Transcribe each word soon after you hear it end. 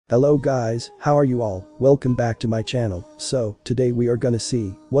Hello guys, how are you all? Welcome back to my channel. So, today we are gonna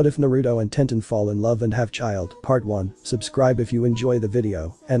see, what if Naruto and Tenten fall in love and have child, part 1. Subscribe if you enjoy the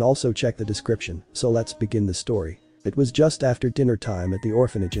video, and also check the description. So let's begin the story. It was just after dinner time at the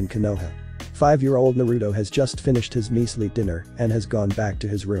orphanage in Konoha. 5-year-old Naruto has just finished his measly dinner and has gone back to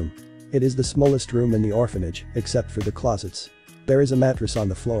his room. It is the smallest room in the orphanage, except for the closets. There is a mattress on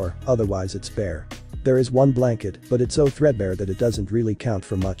the floor, otherwise it's bare. There is one blanket, but it's so threadbare that it doesn't really count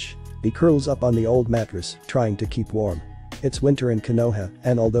for much. He curls up on the old mattress, trying to keep warm. It's winter in Konoha,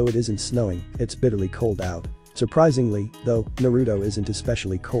 and although it isn't snowing, it's bitterly cold out. Surprisingly, though, Naruto isn't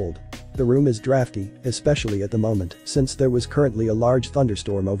especially cold. The room is drafty, especially at the moment, since there was currently a large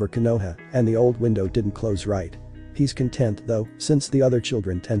thunderstorm over Konoha, and the old window didn't close right. He's content though, since the other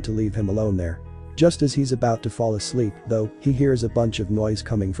children tend to leave him alone there. Just as he's about to fall asleep, though, he hears a bunch of noise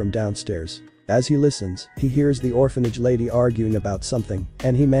coming from downstairs. As he listens, he hears the orphanage lady arguing about something,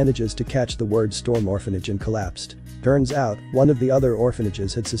 and he manages to catch the word storm orphanage and collapsed. Turns out, one of the other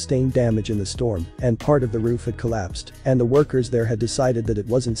orphanages had sustained damage in the storm, and part of the roof had collapsed, and the workers there had decided that it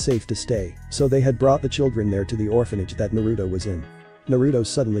wasn't safe to stay, so they had brought the children there to the orphanage that Naruto was in. Naruto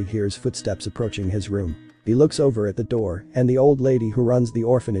suddenly hears footsteps approaching his room. He looks over at the door, and the old lady who runs the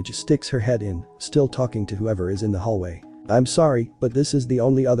orphanage sticks her head in, still talking to whoever is in the hallway. "I'm sorry, but this is the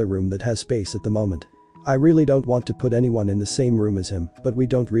only other room that has space at the moment. I really don't want to put anyone in the same room as him, but we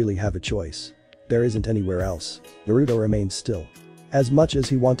don't really have a choice. There isn't anywhere else." Naruto remained still. As much as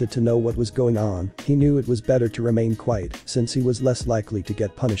he wanted to know what was going on, he knew it was better to remain quiet, since he was less likely to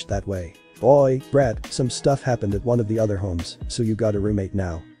get punished that way. "Oi, brat, some stuff happened at one of the other homes, so you got a roommate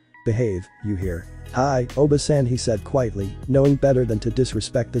now. Behave, you hear?" "Hi, Oba-san," he said quietly, knowing better than to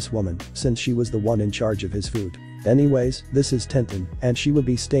disrespect this woman, since she was the one in charge of his food. "Anyways, this is Tenten, and she will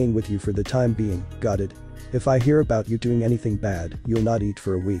be staying with you for the time being, got it? If I hear about you doing anything bad, you'll not eat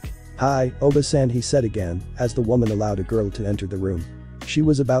for a week." "Hi, Oba-san," he said again, as the woman allowed a girl to enter the room. She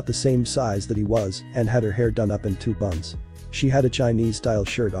was about the same size that he was, and had her hair done up in 2 buns. She had a Chinese-style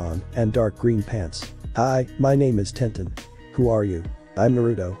shirt on, and dark green pants. "Hi, my name is Tenten. Who are you?" "I'm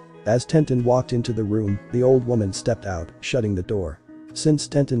Naruto." As Tenten walked into the room, the old woman stepped out, shutting the door. Since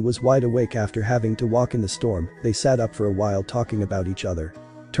Tenten was wide awake after having to walk in the storm, they sat up for a while talking about each other.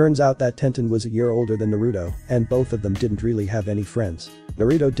 Turns out that Tenten was a year older than Naruto, and both of them didn't really have any friends.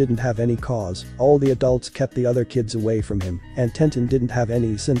 Naruto didn't have any cause, all the adults kept the other kids away from him, and Tenten didn't have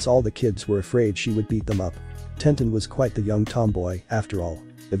any since all the kids were afraid she would beat them up. Tenten was quite the young tomboy, after all.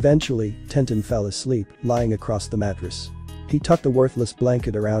 Eventually, Tenten fell asleep, lying across the mattress. He tucked the worthless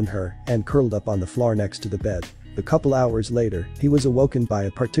blanket around her and curled up on the floor next to the bed. A couple hours later, he was awoken by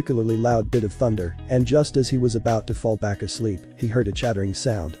a particularly loud bit of thunder, and just as he was about to fall back asleep, he heard a chattering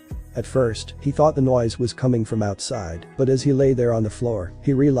sound. At first, he thought the noise was coming from outside, but as he lay there on the floor,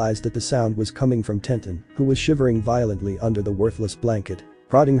 he realized that the sound was coming from Tenten, who was shivering violently under the worthless blanket.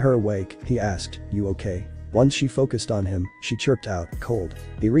 Prodding her awake, he asked, "You okay?" Once she focused on him, she chirped out, "Cold."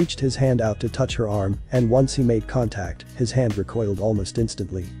 He reached his hand out to touch her arm, and once he made contact, his hand recoiled almost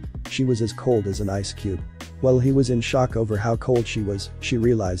instantly. She was as cold as an ice cube. While he was in shock over how cold she was, she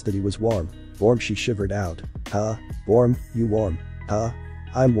realized that he was warm. "Warm?" she shivered out. "Huh? Warm? You warm? Huh?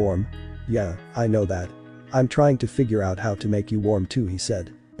 I'm warm. Yeah, I know that. I'm trying to figure out how to make you warm too," he said.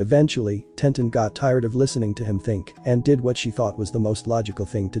 Eventually, Tenten got tired of listening to him think and did what she thought was the most logical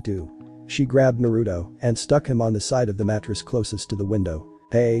thing to do. She grabbed Naruto and stuck him on the side of the mattress closest to the window.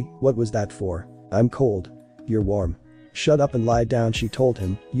 "Hey, what was that for?" "I'm cold. You're warm." "Shut up and lie down," she told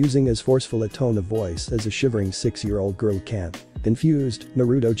him, using as forceful a tone of voice as a shivering 6-year-old girl can. Confused,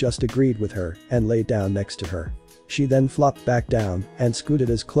 Naruto just agreed with her and lay down next to her. She then flopped back down and scooted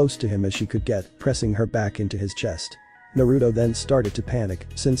as close to him as she could get, pressing her back into his chest. Naruto then started to panic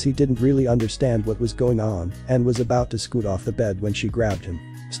since he didn't really understand what was going on and was about to scoot off the bed when she grabbed him.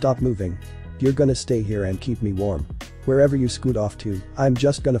 "Stop moving. You're gonna stay here and keep me warm. Wherever you scoot off to, I'm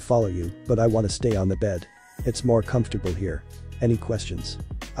just gonna follow you, but I wanna stay on the bed. It's more comfortable here. Any questions?"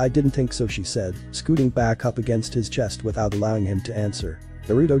 "I didn't think so," she said, scooting back up against his chest without allowing him to answer.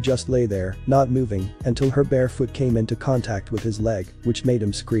 Naruto just lay there, not moving, until her bare foot came into contact with his leg, which made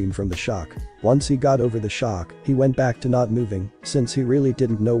him scream from the shock. Once he got over the shock, he went back to not moving, since he really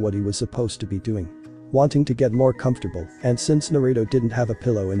didn't know what he was supposed to be doing. Wanting to get more comfortable, and since Naruto didn't have a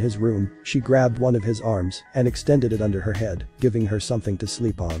pillow in his room, she grabbed one of his arms and extended it under her head, giving her something to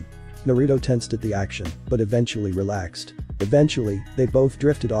sleep on. Naruto tensed at the action, but eventually relaxed. Eventually, they both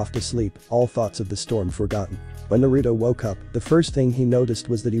drifted off to sleep, all thoughts of the storm forgotten. When Naruto woke up, the first thing he noticed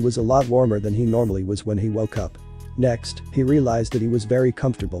was that he was a lot warmer than he normally was when he woke up. Next, he realized that he was very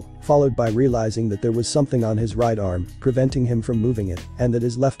comfortable, followed by realizing that there was something on his right arm, preventing him from moving it, and that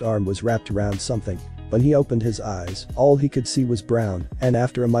his left arm was wrapped around something. When he opened his eyes, all he could see was brown, and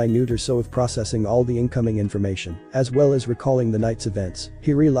after a minute or so of processing all the incoming information, as well as recalling the night's events,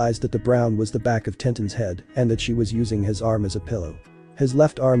 he realized that the brown was the back of Tenten's head, and that she was using his arm as a pillow. His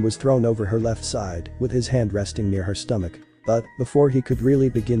left arm was thrown over her left side, with his hand resting near her stomach. But, before he could really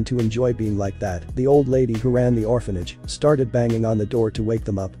begin to enjoy being like that, the old lady who ran the orphanage started banging on the door to wake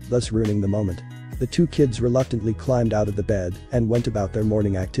them up, thus ruining the moment. The two kids reluctantly climbed out of the bed and went about their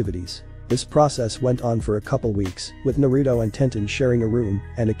morning activities. This process went on for a couple weeks, with Naruto and Tenten sharing a room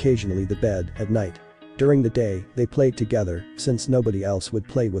and occasionally the bed at night. During the day, they played together, since nobody else would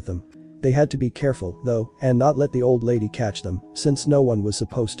play with them. They had to be careful, though, and not let the old lady catch them, since no one was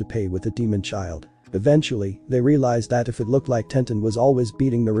supposed to play with a demon child. Eventually, they realized that if it looked like Tenten was always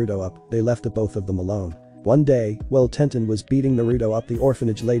beating Naruto up, they left the both of them alone. One day, while Tenten was beating Naruto up, the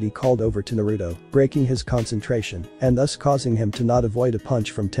orphanage lady called over to Naruto, breaking his concentration, and thus causing him to not avoid a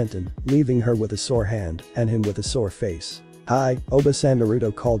punch from Tenten, leaving her with a sore hand, and him with a sore face. "Hi, Oba-san,"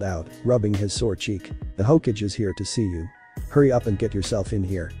 Naruto called out, rubbing his sore cheek. "The Hokage is here to see you. Hurry up and get yourself in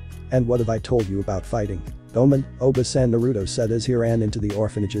here." "And what have I told you about fighting?" "Omen," Oba-san, Naruto said as he ran into the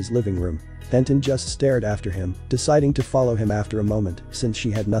orphanage's living room. Tenten just stared after him, deciding to follow him after a moment, since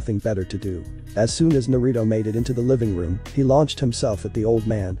she had nothing better to do. As soon as Naruto made it into the living room, he launched himself at the old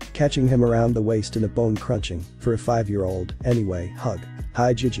man, catching him around the waist in a bone-crunching, for a 5-year-old, anyway, hug.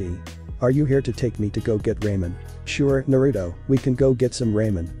 "Hi Gigi. Are you here to take me to go get ramen?" "Sure, Naruto, we can go get some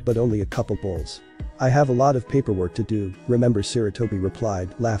ramen, but only a couple bowls." "I have a lot of paperwork to do," remember Sarutobi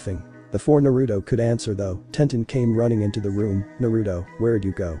replied, laughing. Before Naruto could answer though, Tenten came running into the room. "Naruto, where'd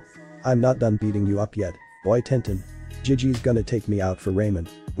you go? I'm not done beating you up yet." "Boy Tenten. Gigi's gonna take me out for ramen."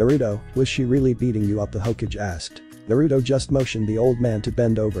 "Naruto, was she really beating you up?" the Hokage asked. Naruto just motioned the old man to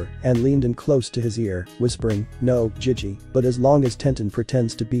bend over and leaned in close to his ear, whispering, "No, Gigi, but as long as Tenten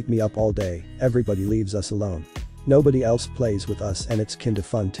pretends to beat me up all day, everybody leaves us alone. Nobody else plays with us and it's kinda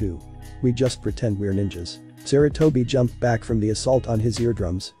fun too. We just pretend we're ninjas." Sarutobi jumped back from the assault on his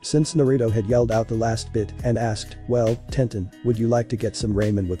eardrums, since Naruto had yelled out the last bit, and asked, "Well, Tenten, would you like to get some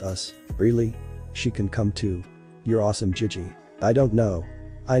ramen with us?" "Really? She can come too. You're awesome Gigi." "I don't know.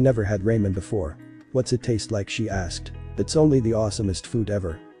 I never had ramen before." "What's it taste like?" she asked. "It's only the awesomest food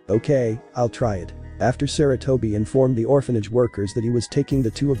ever." "Okay, I'll try it." After Sarutobi informed the orphanage workers that he was taking the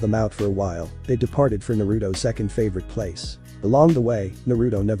two of them out for a while, they departed for Naruto's second favorite place. Along the way,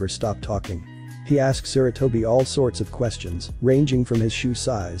 Naruto never stopped talking. He asked Sarutobi all sorts of questions, ranging from his shoe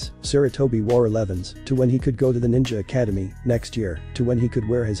size, Sarutobi wore 11s, to when he could go to the ninja academy next year, to when he could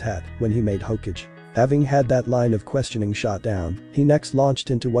wear his hat when he made Hokage. Having had that line of questioning shot down, he next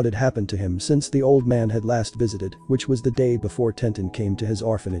launched into what had happened to him since the old man had last visited, which was the day before Tenten came to his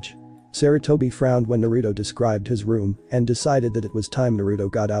orphanage. Sarutobi frowned when Naruto described his room and decided that it was time Naruto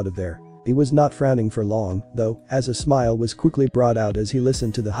got out of there. He was not frowning for long, though, as a smile was quickly brought out as he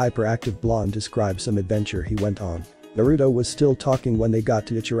listened to the hyperactive blonde describe some adventure he went on. Naruto was still talking when they got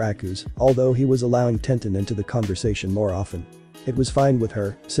to Ichiraku's, although he was allowing Tenten into the conversation more often. It was fine with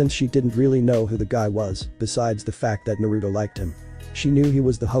her, since she didn't really know who the guy was, besides the fact that Naruto liked him. She knew he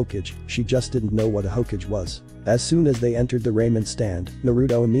was the Hokage, she just didn't know what a Hokage was. As soon as they entered the ramen stand,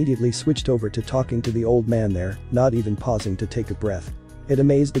 Naruto immediately switched over to talking to the old man there, not even pausing to take a breath. It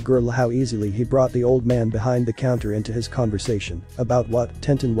amazed the girl how easily he brought the old man behind the counter into his conversation, about what,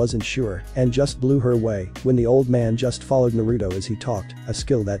 Tenten wasn't sure, and just blew her away when the old man just followed Naruto as he talked, a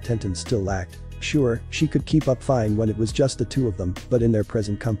skill that Tenten still lacked. Sure, she could keep up fine when it was just the two of them, but in their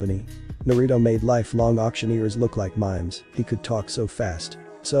present company. Naruto made lifelong auctioneers look like mimes, he could talk so fast.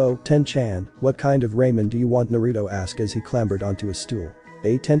 "So, Ten-chan, what kind of ramen do you want?" Naruto asked as he clambered onto a stool.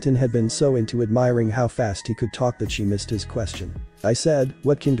 Tenten had been so into admiring how fast he could talk that she missed his question. "I said,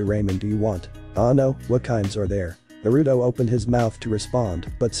 what kind of ramen do you want?" "Ah no, what kinds are there?" Naruto opened his mouth to respond,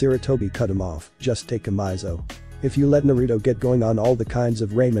 but Sarutobi cut him off, "Just take a miso. If you let Naruto get going on all the kinds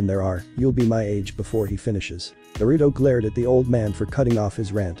of ramen there are, you'll be my age before he finishes." Naruto glared at the old man for cutting off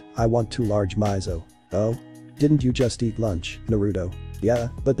his rant. "I want 2 large miso." "Oh? Didn't you just eat lunch, Naruto?" "Yeah,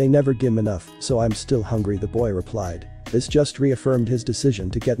 but they never give him enough, so I'm still hungry," the boy replied. This just reaffirmed his decision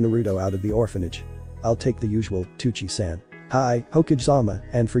to get Naruto out of the orphanage. "I'll take the usual, Tuchi-san." "Hi, Hokage-sama,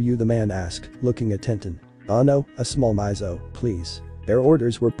 and for you?" the man asked, looking at Tenten. "Ah no, a small miso, please." Their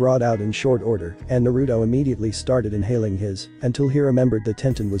orders were brought out in short order, and Naruto immediately started inhaling his, until he remembered that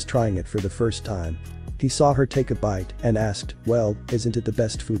Tenten was trying it for the first time. He saw her take a bite and asked, "Well, isn't it the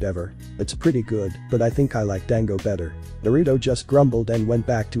best food ever?" "It's pretty good, but I think I like dango better." Naruto just grumbled and went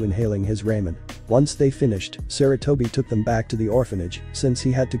back to inhaling his ramen. Once they finished, Sarutobi took them back to the orphanage since he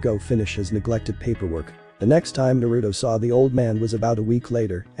had to go finish his neglected paperwork. The next time Naruto saw the old man was about a week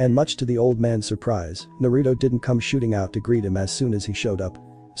later, and much to the old man's surprise, Naruto didn't come shooting out to greet him as soon as he showed up.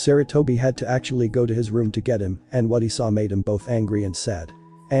 Sarutobi had to actually go to his room to get him, and what he saw made him both angry and sad.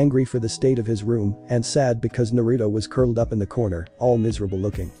 Angry for the state of his room, and sad because Naruto was curled up in the corner, all miserable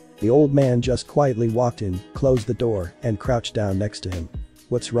looking. The old man just quietly walked in, closed the door, and crouched down next to him.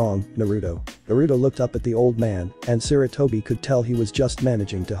 "What's wrong, Naruto?" Naruto looked up at the old man, and Sarutobi could tell he was just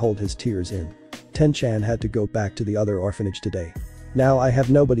managing to hold his tears in. "Ten-chan had to go back to the other orphanage today. Now I have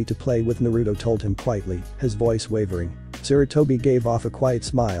nobody to play with," Naruto told him quietly, his voice wavering. Sarutobi gave off a quiet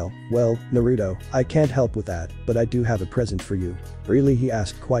smile. "Well, Naruto, I can't help with that, but I do have a present for you." "Really?" he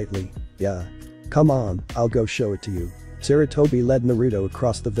asked quietly. "Yeah. Come on, I'll go show it to you." Sarutobi led Naruto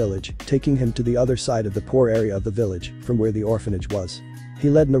across the village, taking him to the other side of the poor area of the village, from where the orphanage was. He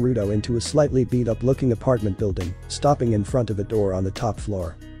led Naruto into a slightly beat-up looking apartment building, stopping in front of a door on the top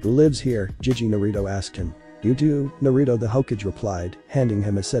floor. "Who lives here?" Jiji Naruto asked him. "You do, Naruto," the Hokage replied, handing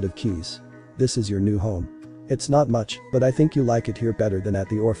him a set of keys. "This is your new home. It's not much, but I think you like it here better than at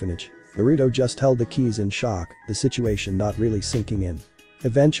the orphanage." Naruto just held the keys in shock, the situation not really sinking in.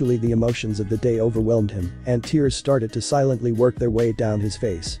 Eventually the emotions of the day overwhelmed him, and tears started to silently work their way down his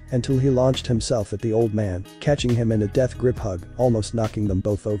face until he launched himself at the old man, catching him in a death grip hug, almost knocking them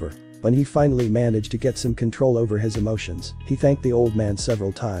both over. When he finally managed to get some control over his emotions, he thanked the old man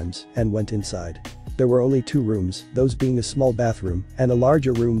several times and went inside. There were only 2 rooms, those being a small bathroom and a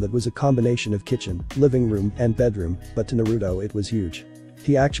larger room that was a combination of kitchen, living room, and bedroom, but to Naruto it was huge.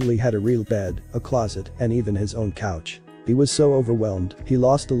 He actually had a real bed, a closet, and even his own couch. He was so overwhelmed, he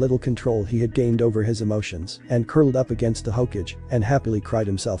lost a little control he had gained over his emotions and curled up against the Hokage and happily cried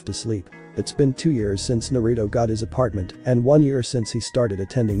himself to sleep. It's been 2 years since Naruto got his apartment and 1 year since he started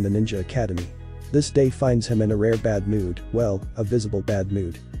attending the Ninja Academy. This day finds him in a rare bad mood, well, a visible bad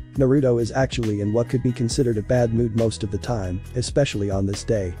mood. Naruto is actually in what could be considered a bad mood most of the time, especially on this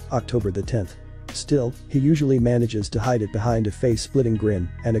day, October the 10th. Still, he usually manages to hide it behind a face-splitting grin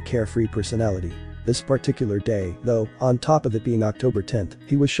and a carefree personality. This particular day, though, on top of it being October 10th,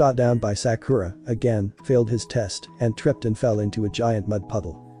 he was shot down by Sakura, again, failed his test, and tripped and fell into a giant mud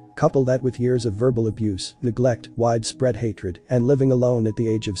puddle. Couple that with years of verbal abuse, neglect, widespread hatred, and living alone at the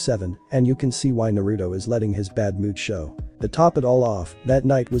age of 7, and you can see why Naruto is letting his bad mood show. To top it all off, that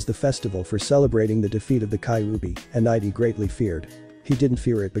night was the festival for celebrating the defeat of the Kyuubi, a night he greatly feared. He didn't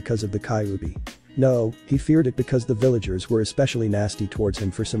fear it because of the Kyuubi. No, he feared it because the villagers were especially nasty towards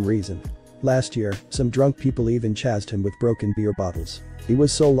him for some reason. Last year, some drunk people even chased him with broken beer bottles. He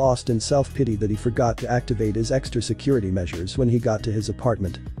was so lost in self-pity that he forgot to activate his extra security measures when he got to his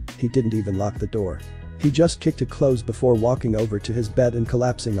apartment. He didn't even lock the door. He just kicked it closed before walking over to his bed and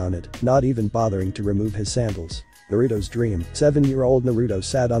collapsing on it, not even bothering to remove his sandals. Naruto's dream. 7-year-old Naruto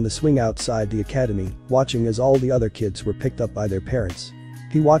sat on the swing outside the academy, watching as all the other kids were picked up by their parents.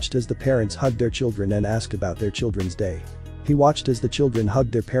 He watched as the parents hugged their children and asked about their children's day. He watched as the children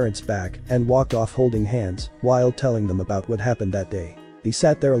hugged their parents back and walked off holding hands while telling them about what happened that day. He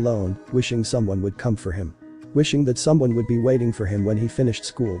sat there alone, wishing someone would come for him. Wishing that someone would be waiting for him when he finished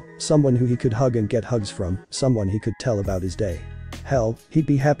school, someone who he could hug and get hugs from, someone he could tell about his day. Hell, he'd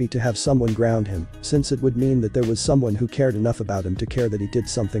be happy to have someone ground him, since it would mean that there was someone who cared enough about him to care that he did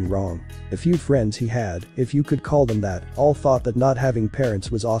something wrong. The few friends he had, if you could call them that, all thought that not having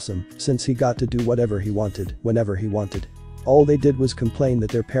parents was awesome, since he got to do whatever he wanted, whenever he wanted. All they did was complain that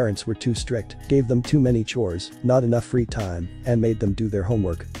their parents were too strict, gave them too many chores, not enough free time, and made them do their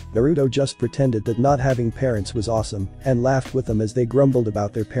homework. Naruto just pretended that not having parents was awesome and laughed with them as they grumbled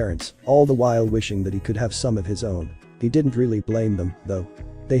about their parents, all the while wishing that he could have some of his own. He didn't really blame them, though.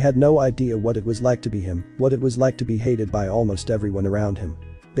 They had no idea what it was like to be him, what it was like to be hated by almost everyone around him.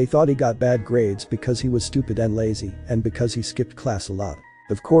 They thought he got bad grades because he was stupid and lazy, and because he skipped class a lot.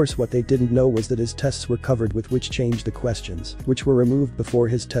 Of course, what they didn't know was that his tests were covered with which changed the questions, which were removed before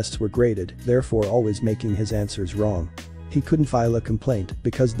his tests were graded, therefore always making his answers wrong. He couldn't file a complaint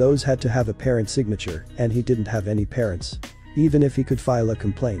because those had to have a parent's signature, and he didn't have any parents. Even if he could file a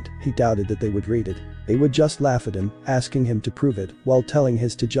complaint, he doubted that they would read it. They would just laugh at him, asking him to prove it, while telling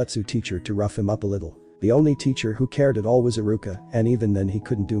his taijutsu teacher to rough him up a little. The only teacher who cared at all was Iruka, and even then he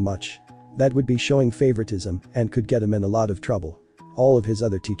couldn't do much. That would be showing favoritism and could get him in a lot of trouble. All of his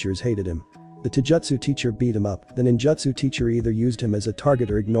other teachers hated him. The taijutsu teacher beat him up, the ninjutsu teacher either used him as a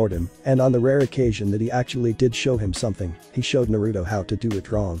target or ignored him, and on the rare occasion that he actually did show him something, he showed Naruto how to do it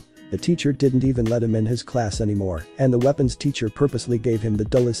wrong. The teacher didn't even let him in his class anymore, and the weapons teacher purposely gave him the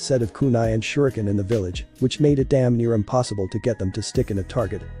dullest set of kunai and shuriken in the village, which made it damn near impossible to get them to stick in a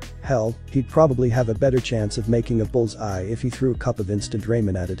target. Hell, he'd probably have a better chance of making a bullseye if he threw a cup of instant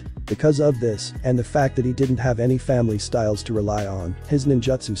ramen at it. Because of this, and the fact that he didn't have any family styles to rely on, his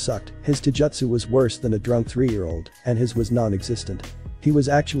ninjutsu sucked, his taijutsu was worse than a drunk 3-year-old, and his was non-existent. He was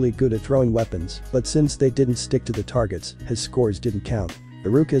actually good at throwing weapons, but since they didn't stick to the targets, his scores didn't count.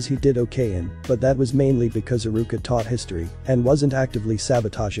 Irukas he did okay in, but that was mainly because Iruka taught history and wasn't actively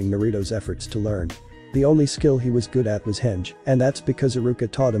sabotaging Naruto's efforts to learn. The only skill he was good at was henge, and that's because Iruka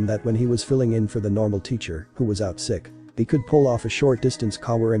taught him that when he was filling in for the normal teacher, who was out sick. He could pull off a short-distance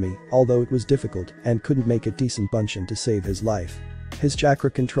kawarimi, although it was difficult, and couldn't make a decent bunshin to save his life. His chakra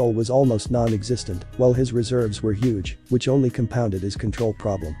control was almost non-existent, while his reserves were huge, which only compounded his control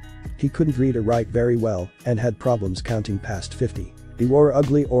problem. He couldn't read or write very well, and had problems counting past 50. He wore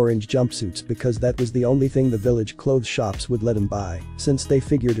ugly orange jumpsuits because that was the only thing the village clothes shops would let him buy, since they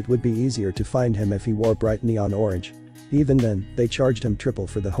figured it would be easier to find him if he wore bright neon orange. Even then, they charged him triple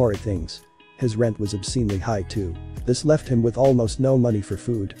for the horrid things. His rent was obscenely high too. This left him with almost no money for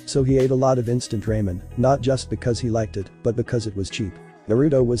food, so he ate a lot of instant ramen, not just because he liked it, but because it was cheap.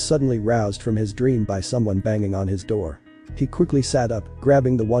 Naruto was suddenly roused from his dream by someone banging on his door. He quickly sat up,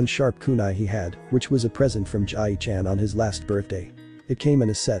 grabbing the one sharp kunai he had, which was a present from Jai-chan on his last birthday. It came in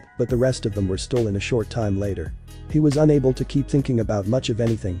a set, but the rest of them were stolen a short time later. He was unable to keep thinking about much of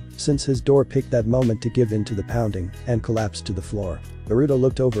anything, since his door picked that moment to give in to the pounding, and collapsed to the floor. Naruto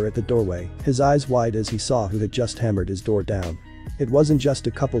looked over at the doorway, his eyes wide as he saw who had just hammered his door down. It wasn't just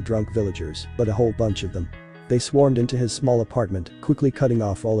a couple drunk villagers, but a whole bunch of them. They swarmed into his small apartment, quickly cutting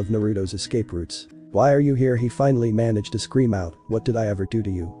off all of Naruto's escape routes. "Why are you here?" he finally managed to scream out. "What did I ever do to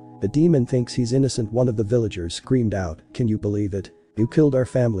you?" "The demon thinks he's innocent," one of the villagers screamed out. "Can you believe it? You killed our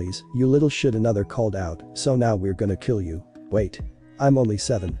families, you little shit," another called out, "so now we're gonna kill you." "Wait. I'm only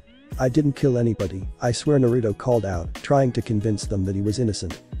 7. I didn't kill anybody, I swear," Naruto called out, trying to convince them that he was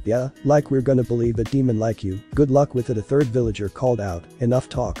innocent. "Yeah, like we're gonna believe a demon like you, good luck with it," a third villager called out. "Enough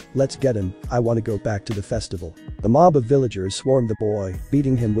talk, let's get him, I wanna go back to the festival." The mob of villagers swarmed the boy,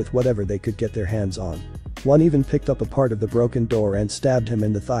 beating him with whatever they could get their hands on. One even picked up a part of the broken door and stabbed him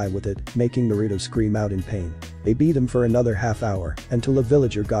in the thigh with it, making Naruto scream out in pain. They beat him for another half hour, until a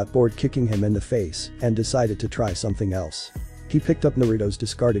villager got bored kicking him in the face and decided to try something else. He picked up Naruto's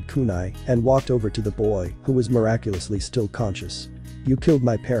discarded kunai and walked over to the boy, who was miraculously still conscious. "You killed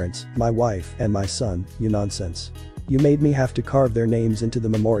my parents, my wife, and my son, you nonsense. You made me have to carve their names into the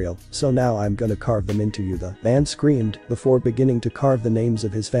memorial, so now I'm gonna carve them into you," the man screamed before beginning to carve the names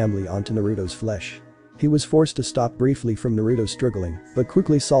of his family onto Naruto's flesh. He was forced to stop briefly from Naruto struggling, but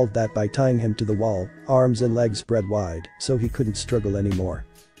quickly solved that by tying him to the wall, arms and legs spread wide, so he couldn't struggle anymore.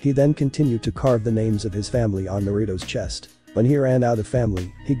 He then continued to carve the names of his family on Naruto's chest. When he ran out of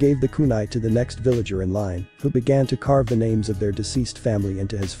family, he gave the kunai to the next villager in line, who began to carve the names of their deceased family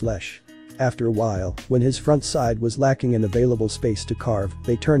into his flesh. After a while, when his front side was lacking in available space to carve,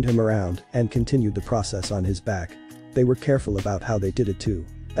 they turned him around and continued the process on his back. They were careful about how they did it too.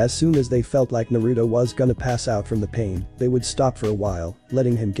 As soon as they felt like Naruto was gonna pass out from the pain, they would stop for a while,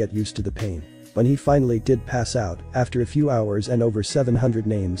 letting him get used to the pain. When he finally did pass out, after a few hours and over 700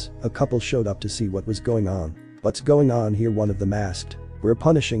 names, a couple showed up to see what was going on. "What's going on here?" one of them asked. "We're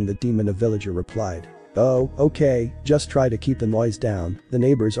punishing the demon," a villager replied. "Oh, okay, just try to keep the noise down, the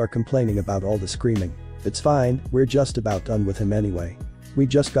neighbors are complaining about all the screaming." "It's fine, we're just about done with him anyway. We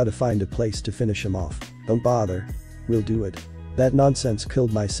just gotta find a place to finish him off." "Don't bother. We'll do it. That nonsense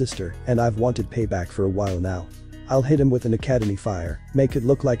killed my sister, and I've wanted payback for a while now. I'll hit him with an academy fire, make it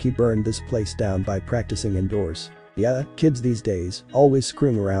look like he burned this place down by practicing indoors." "Yeah, kids these days, always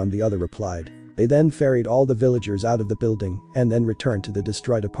screwing around," the other replied. They then ferried all the villagers out of the building and then returned to the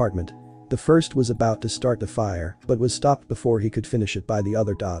destroyed apartment. The first was about to start the fire, but was stopped before he could finish it by the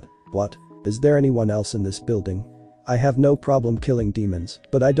other. "What? Is there anyone else in this building? I have no problem killing demons,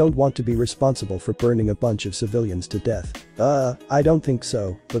 but I don't want to be responsible for burning a bunch of civilians to death." I don't think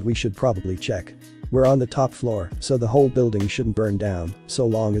so, but we should probably check. We're on the top floor, so the whole building shouldn't burn down, so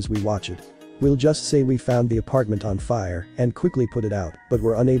long as we watch it. We'll just say we found the apartment on fire and quickly put it out, but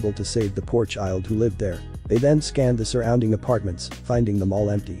were unable to save the poor child who lived there." They then scanned the surrounding apartments, finding them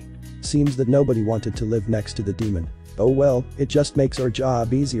all empty. "Seems that nobody wanted to live next to the demon. Oh well, it just makes our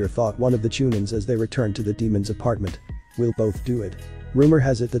job easier," thought one of the Chunins as they returned to the demon's apartment. "We'll both do it. Rumor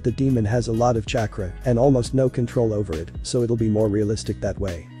has it that the demon has a lot of chakra and almost no control over it, so it'll be more realistic that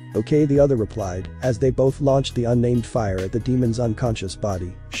way." "Okay," the other replied, as they both launched the unnamed fire at the demon's unconscious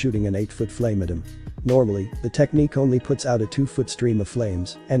body, shooting an 8-foot flame at him. Normally, the technique only puts out a 2-foot stream of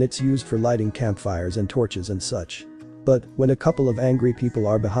flames, and it's used for lighting campfires and torches and such. But, when a couple of angry people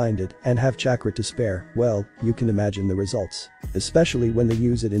are behind it and have chakra to spare, well, you can imagine the results. Especially when they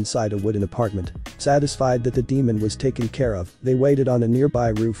use it inside a wooden apartment. Satisfied that the demon was taken care of, they waited on a nearby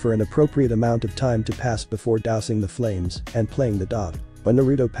roof for an appropriate amount of time to pass before dousing the flames and playing the dog. When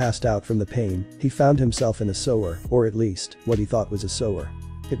Naruto passed out from the pain, he found himself in a sewer, or at least, what he thought was a sewer.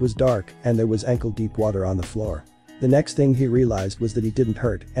 It was dark, and there was ankle-deep water on the floor. The next thing he realized was that he didn't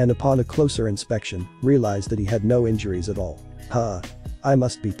hurt, and upon a closer inspection, realized that he had no injuries at all. I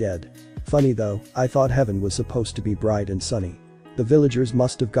must be dead. Funny though, I thought heaven was supposed to be bright and sunny. The villagers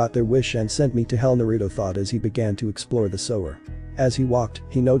must have got their wish and sent me to hell, Naruto thought as he began to explore the sewer. As he walked,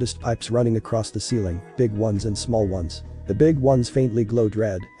 he noticed pipes running across the ceiling, big ones and small ones. The big ones faintly glowed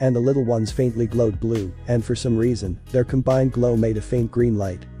red, and the little ones faintly glowed blue, and for some reason, their combined glow made a faint green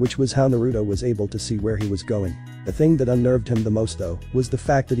light, which was how Naruto was able to see where he was going. The thing that unnerved him the most though, was the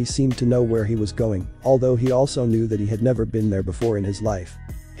fact that he seemed to know where he was going, although he also knew that he had never been there before in his life.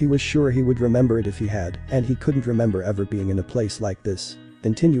 He was sure he would remember it if he had, and he couldn't remember ever being in a place like this.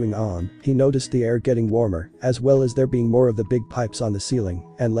 Continuing on, he noticed the air getting warmer, as well as there being more of the big pipes on the ceiling,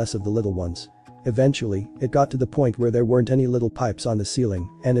 and less of the little ones. Eventually, it got to the point where there weren't any little pipes on the ceiling,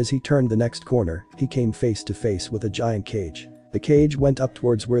 and as he turned the next corner, he came face to face with a giant cage. The cage went up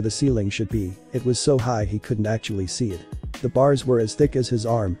towards where the ceiling should be, it was so high he couldn't actually see it. The bars were as thick as his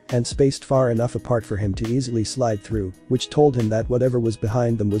arm, and spaced far enough apart for him to easily slide through, which told him that whatever was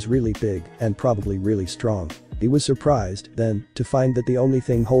behind them was really big, and probably really strong. He was surprised, then, to find that the only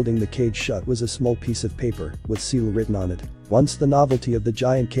thing holding the cage shut was a small piece of paper, with seal written on it. Once the novelty of the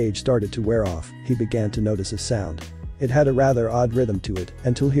giant cage started to wear off, he began to notice a sound. It had a rather odd rhythm to it,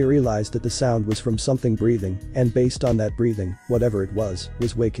 until he realized that the sound was from something breathing, and based on that breathing, whatever it was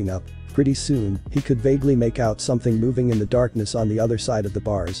waking up. Pretty soon, he could vaguely make out something moving in the darkness on the other side of the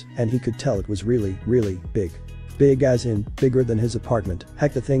bars, and he could tell it was really, really big. Big as in, bigger than his apartment.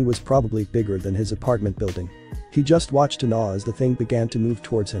 Heck, the thing was probably bigger than his apartment building. He just watched in awe as the thing began to move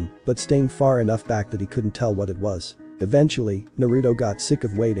towards him, but staying far enough back that he couldn't tell what it was. Eventually, Naruto got sick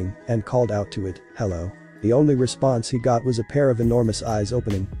of waiting and called out to it, "Hello." The only response he got was a pair of enormous eyes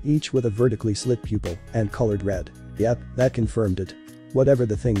opening, each with a vertically slit pupil, and colored red. Yep, that confirmed it. Whatever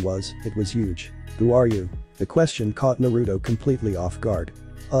the thing was, it was huge. "Who are you?" The question caught Naruto completely off guard.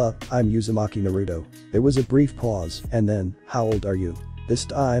 I'm Uzumaki Naruto." There was a brief pause, and then, "How old are you?" This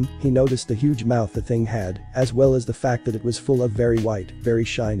time, he noticed the huge mouth the thing had, as well as the fact that it was full of very white, very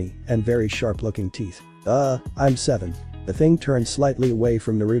shiny, and very sharp-looking teeth. I'm 7. The thing turned slightly away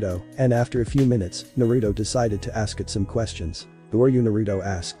from Naruto, and after a few minutes, Naruto decided to ask it some questions. "Who are you?" Naruto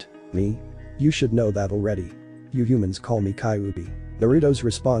asked. "Me? You should know that already. You humans call me Kyuubi." Naruto's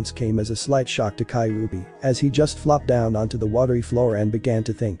response came as a slight shock to Kyuubi, as he just flopped down onto the watery floor and began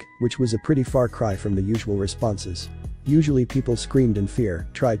to think, which was a pretty far cry from the usual responses. Usually people screamed in fear,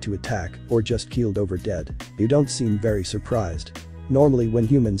 tried to attack, or just keeled over dead. You don't seem very surprised. Normally when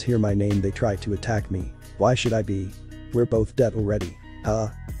humans hear my name they try to attack me. Why should I be? We're both dead already.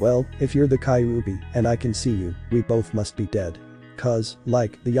 Well, if you're the Kyuubi, and I can see you, we both must be dead. Cause,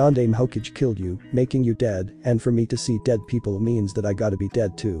 like, the Yondaime Hokage killed you, making you dead, and for me to see dead people means that I gotta be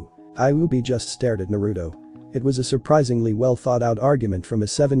dead too. Kyuubi just stared at Naruto. It was a surprisingly well thought out argument from a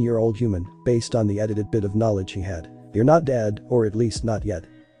 7-year-old human, based on the edited bit of knowledge he had. "You're not dead, or at least not yet.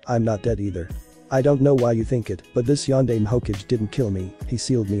 I'm not dead either. I don't know why you think it, but this Yondaime Hokage didn't kill me, he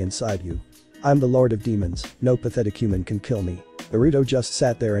sealed me inside you. I'm the Lord of Demons, no pathetic human can kill me." Naruto just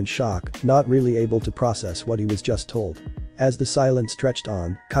sat there in shock, not really able to process what he was just told. As the silence stretched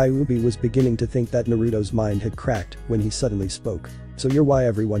on, Kyuubi was beginning to think that Naruto's mind had cracked when he suddenly spoke. "So you're why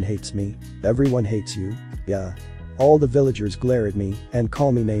everyone hates me? Everyone hates you?" "Yeah. All the villagers glare at me and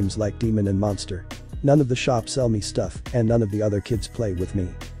call me names like demon and monster. None of the shops sell me stuff, and none of the other kids play with me.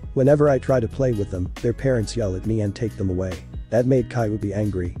 Whenever I try to play with them, their parents yell at me and take them away." That made Kyuubi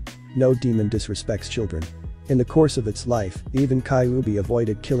angry. No demon disrespects children. In the course of its life, even Kyuubi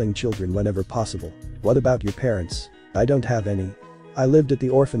avoided killing children whenever possible. "What about your parents?" "I don't have any. I lived at the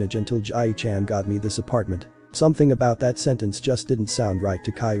orphanage until Jai-chan got me this apartment." Something about that sentence just didn't sound right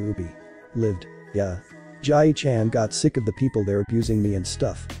to Kyuubi. "Lived? Yeah. Jai-chan got sick of the people there abusing me and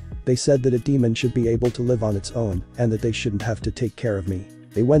stuff. They said that a demon should be able to live on its own, and that they shouldn't have to take care of me."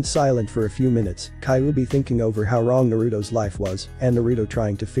 They went silent for a few minutes, Kyuubi thinking over how wrong Naruto's life was, and Naruto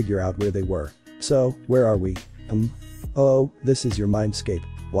trying to figure out where they were. "So, where are we?" "Oh, this is your mindscape."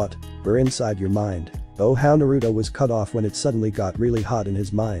 "What? We're inside your mind." Oh, how Naruto was cut off when it suddenly got really hot in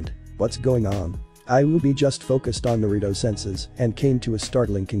his mind. What's going on? Kyuubi just focused on Naruto's senses and came to a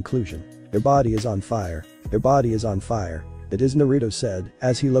startling conclusion. Their body is on fire. Their body is on fire. It is, Naruto said,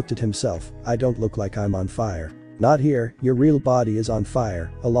 as he looked at himself. I don't look like I'm on fire. Not here, your real body is on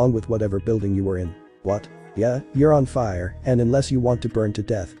fire, along with whatever building you were in. What? Yeah, you're on fire, and unless you want to burn to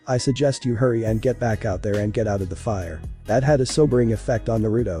death, I suggest you hurry and get back out there and get out of the fire. That had a sobering effect on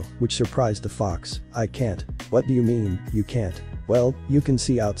Naruto, which surprised the fox. I can't. What do you mean, you can't? Well, you can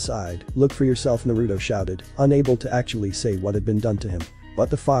see outside. Look for yourself, Naruto shouted, unable to actually say what had been done to him. What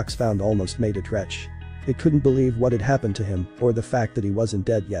the fox found almost made it retch. It couldn't believe what had happened to him, or the fact that he wasn't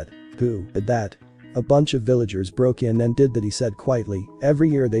dead yet. Who did that? A bunch of villagers broke in and did that, he said quietly. Every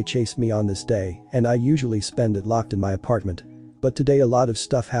year they chase me on this day, and I usually spend it locked in my apartment. But today a lot of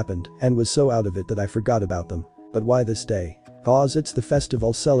stuff happened, and was so out of it that I forgot about them. But why this day? Cause it's the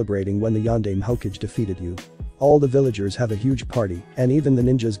festival celebrating when the Yondaime Hokage defeated you. All the villagers have a huge party, and even the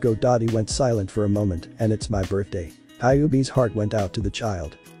ninjas go. He went silent for a moment, and it's my birthday. Kyuubi's heart went out to the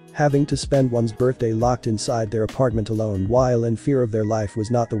child. Having to spend one's birthday locked inside their apartment alone while in fear of their life was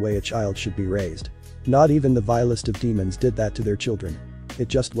not the way a child should be raised. Not even the vilest of demons did that to their children. It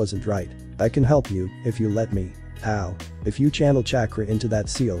just wasn't right. I can help you, if you let me. How? If you channel chakra into that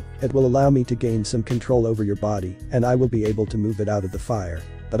seal, it will allow me to gain some control over your body, and I will be able to move it out of the fire.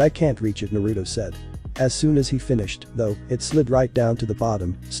 But I can't reach it, Naruto said. As soon as he finished, though, it slid right down to the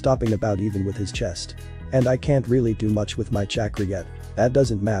bottom, stopping about even with his chest. And I can't really do much with my chakra yet. That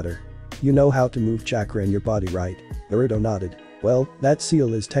doesn't matter. You know how to move chakra in your body, right? Naruto nodded. Well, that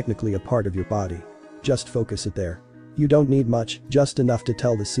seal is technically a part of your body. Just focus it there. You don't need much, just enough to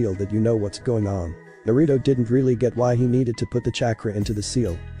tell the seal that you know what's going on. Naruto didn't really get why he needed to put the chakra into the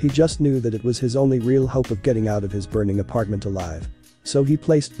seal, he just knew that it was his only real hope of getting out of his burning apartment alive. So he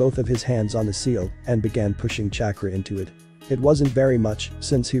placed both of his hands on the seal and began pushing chakra into it. It wasn't very much,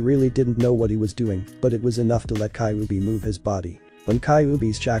 since he really didn't know what he was doing, but it was enough to let Kyuubi move his body. When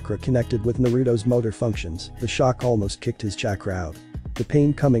Kyuubi's chakra connected with Naruto's motor functions, the shock almost kicked his chakra out. The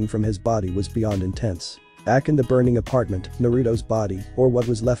pain coming from his body was beyond intense. Back in the burning apartment, Naruto's body, or what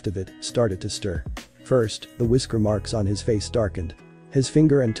was left of it, started to stir. First, the whisker marks on his face darkened. His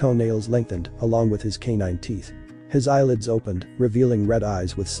finger and toenails lengthened, along with his canine teeth. His eyelids opened, revealing red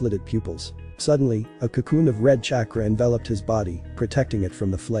eyes with slitted pupils. Suddenly, a cocoon of red chakra enveloped his body, protecting it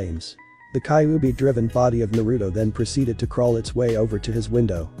from the flames. The Kyuubi-driven body of Naruto then proceeded to crawl its way over to his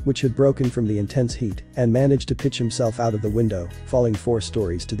window, which had broken from the intense heat, and managed to pitch himself out of the window, falling 4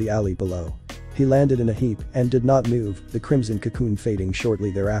 stories to the alley below. He landed in a heap and did not move, the crimson cocoon fading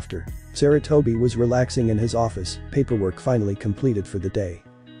shortly thereafter. Sarutobi was relaxing in his office, paperwork finally completed for the day.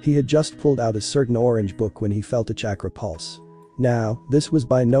 He had just pulled out a certain orange book when he felt a chakra pulse. Now, this was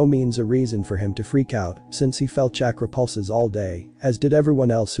by no means a reason for him to freak out, since he felt chakra pulses all day, as did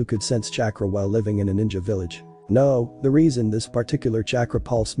everyone else who could sense chakra while living in a ninja village. No, the reason this particular chakra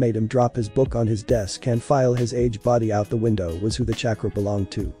pulse made him drop his book on his desk and file his aged body out the window was who the chakra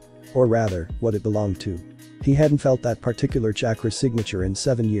belonged to. Or rather, what it belonged to. He hadn't felt that particular chakra signature in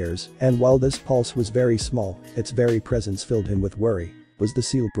 7 years, and while this pulse was very small, its very presence filled him with worry. Was the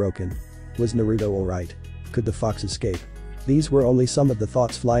seal broken? Was Naruto alright? Could the fox escape? These were only some of the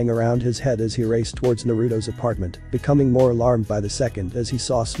thoughts flying around his head as he raced towards Naruto's apartment, becoming more alarmed by the second as he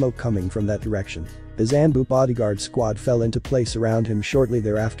saw smoke coming from that direction. His Anbu bodyguard squad fell into place around him shortly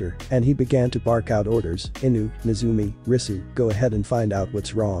thereafter, and he began to bark out orders. Inu, Nezumi, Risu, go ahead and find out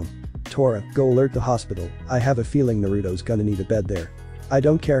what's wrong. Tora, go alert the hospital. I have a feeling Naruto's gonna need a bed there. I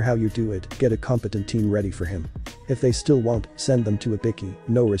don't care how you do it, get a competent team ready for him. If they still won't, send them to Ibiki,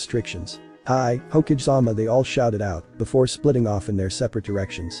 no restrictions. Hi, Hokage-sama, they all shouted out, before splitting off in their separate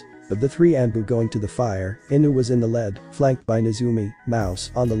directions. Of the 3 Anbu going to the fire, Inu was in the lead, flanked by Nezumi,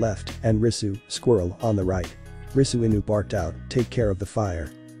 Mouse, on the left, and Risu, Squirrel, on the right. Risu Inu barked out, take care of the fire.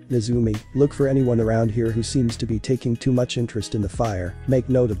 Nezumi, look for anyone around here who seems to be taking too much interest in the fire, make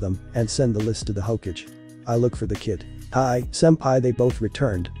note of them, and send the list to the Hokage. I look for the kid. Hi, senpai, they both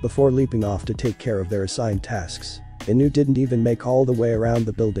returned, before leaping off to take care of their assigned tasks. Inu didn't even make all the way around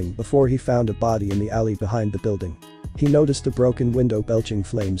the building before he found a body in the alley behind the building. He noticed a broken window belching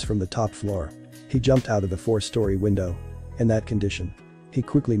flames from the top floor. He jumped out of the 4-story window. In that condition, he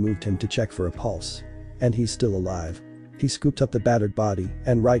quickly moved him to check for a pulse. And he's still alive. He scooped up the battered body,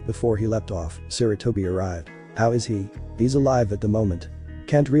 and right before he leapt off, Sarutobi arrived. How is he? He's alive at the moment.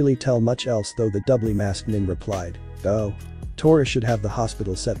 Can't really tell much else though, the doubly masked Nin replied. Oh. Tora should have the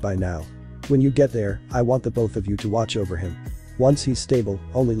hospital set by now. When you get there, I want the both of you to watch over him. Once he's stable,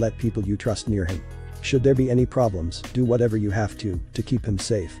 only let people you trust near him. Should there be any problems, do whatever you have to keep him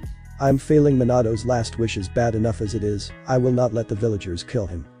safe. I'm failing Minato's last wishes bad enough as it is, I will not let the villagers kill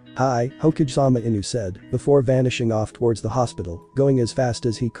him. "Hi," Hokage-sama Inu said, before vanishing off towards the hospital, going as fast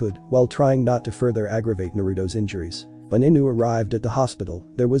as he could while trying not to further aggravate Naruto's injuries. When Inu arrived at the hospital,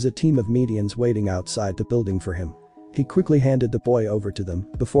 there was a team of medians waiting outside the building for him. He quickly handed the boy over to them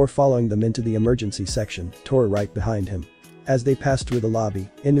before following them into the emergency section, Tora right behind him. As they passed through the lobby,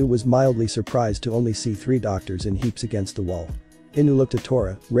 Inu was mildly surprised to only see 3 doctors in heaps against the wall. Inu looked at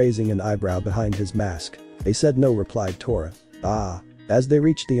Tora, raising an eyebrow behind his mask. "They said no," replied Tora. "Ah." As they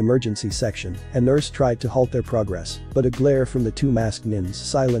reached the emergency section, a nurse tried to halt their progress, but a glare from the 2 masked nins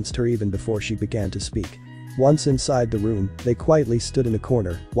silenced her even before she began to speak. Once inside the room, they quietly stood in a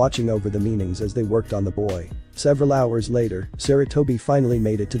corner, watching over the meanings as they worked on the boy. Several hours later, Sarutobi finally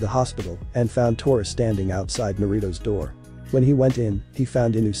made it to the hospital and found Tora standing outside Naruto's door. When he went in, he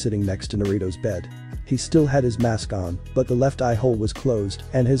found Inu sitting next to Naruto's bed. He still had his mask on, but the left eye hole was closed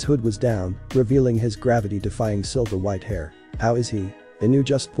and his hood was down, revealing his gravity-defying silver white hair. "How is he?" Inu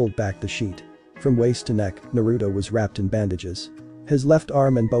just pulled back the sheet. From waist to neck, Naruto was wrapped in bandages. His left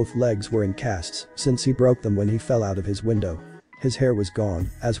arm and both legs were in casts since he broke them when he fell out of his window. His hair was gone,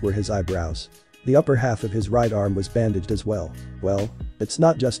 as were his eyebrows. The upper half of his right arm was bandaged as well. "Well, it's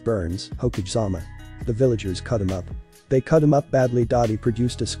not just burns, Hokage-sama. The villagers cut him up. They cut him up badly." Dottie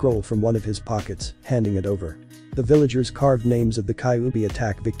produced a scroll from one of his pockets, handing it over. The villagers carved names of the Kyuubi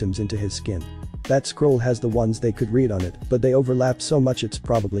attack victims into his skin. That scroll has the ones they could read on it, but they overlap so much it's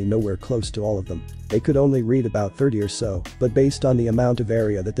probably nowhere close to all of them. They could only read about 30 or so, but based on the amount of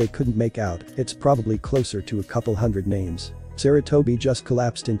area that they couldn't make out, it's probably closer to a couple hundred names. Sarutobi just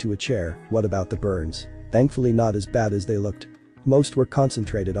collapsed into a chair. "What about the burns?" "Thankfully not as bad as they looked. Most were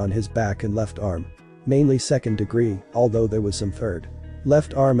concentrated on his back and left arm. Mainly 2nd degree, although there was some 3rd.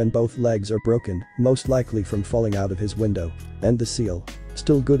 Left arm and both legs are broken, most likely from falling out of his window. And the seal.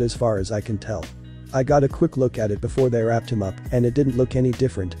 Still good as far as I can tell. I got a quick look at it before they wrapped him up and it didn't look any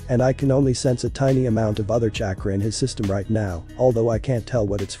different and I can only sense a tiny amount of other chakra in his system right now, although I can't tell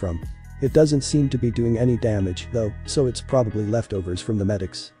what it's from. It doesn't seem to be doing any damage though, so it's probably leftovers from the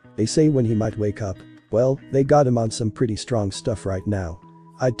medics. They say when he might wake up. Well, they got him on some pretty strong stuff right now.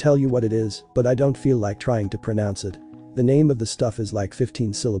 I'd tell you what it is, but I don't feel like trying to pronounce it. The name of the stuff is like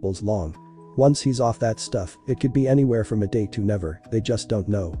 15 syllables long. Once he's off that stuff, it could be anywhere from a day to never, they just don't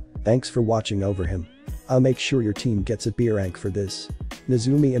know. Thanks for watching over him. I'll make sure your team gets a B rank for this.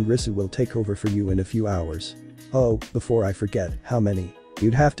 Nezumi and Risu will take over for you in a few hours. Oh, before I forget, how many?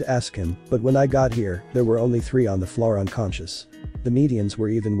 You'd have to ask him, but when I got here, there were only 3 on the floor unconscious. The medians were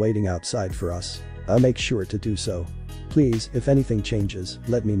even waiting outside for us. I'll make sure to do so. Please, if anything changes,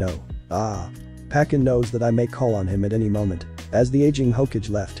 let me know. Ah. Pakin knows that I may call on him at any moment. As the aging Hokage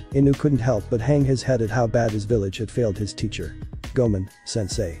left, Inu couldn't help but hang his head at how bad his village had failed his teacher. Gomen,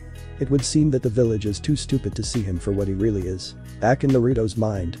 sensei. It would seem that the village is too stupid to see him for what he really is. Back in Naruto's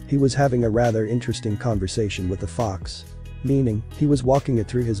mind, he was having a rather interesting conversation with the fox. Meaning, he was walking it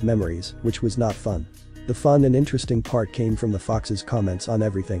through his memories, which was not fun. The fun and interesting part came from the fox's comments on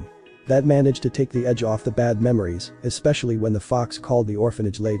everything. That managed to take the edge off the bad memories, especially when the fox called the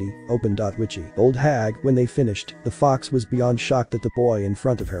orphanage lady, witchy, old hag. When they finished, the fox was beyond shocked that the boy in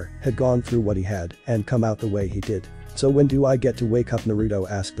front of her had gone through what he had and come out the way he did. "So when do I get to wake up?" Naruto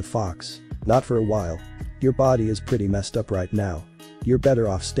asked the fox. "Not for a while. Your body is pretty messed up right now. You're better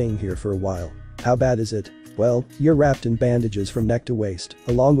off staying here for a while." "How bad is it?" "Well, you're wrapped in bandages from neck to waist,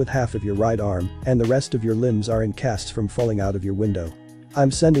 along with half of your right arm, and the rest of your limbs are in casts from falling out of your window.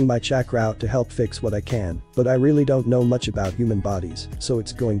 I'm sending my chakra out to help fix what I can, but I really don't know much about human bodies, so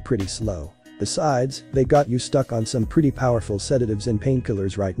it's going pretty slow. Besides, they got you stuck on some pretty powerful sedatives and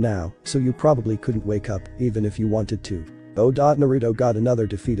painkillers right now, so you probably couldn't wake up, even if you wanted to." Oh. Naruto got another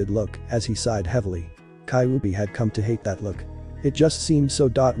defeated look as he sighed heavily. Kyuubi had come to hate that look. It just seemed so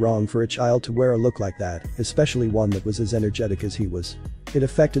wrong for a child to wear a look like that, especially one that was as energetic as he was. It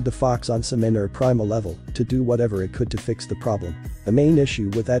affected the fox on some inner primal level to do whatever it could to fix the problem. The main issue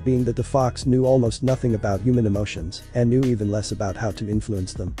with that being that the fox knew almost nothing about human emotions and knew even less about how to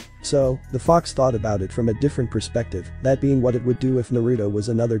influence them. So, the fox thought about it from a different perspective, that being what it would do if Naruto was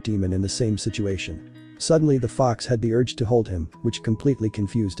another demon in the same situation. Suddenly the fox had the urge to hold him, which completely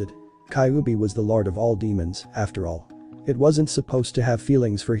confused it. Kyuubi was the lord of all demons, after all. It wasn't supposed to have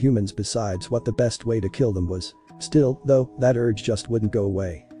feelings for humans besides what the best way to kill them was. Still, though, that urge just wouldn't go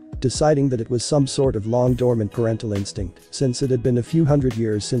away. Deciding that it was some sort of long-dormant parental instinct, since it had been a few hundred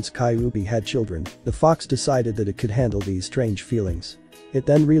years since Kyuubi had children, the fox decided that it could handle these strange feelings. It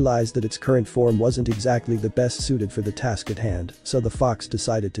then realized that its current form wasn't exactly the best suited for the task at hand, so the fox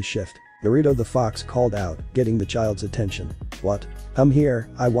decided to shift. Naruto the fox called out, getting the child's attention. "What? Come here,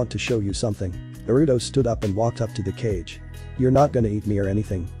 I want to show you something." Naruto stood up and walked up to the cage. You're not gonna eat me or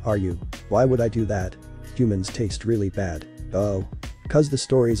anything, are you? Why would I do that? Humans taste really bad. Oh. 'Cause the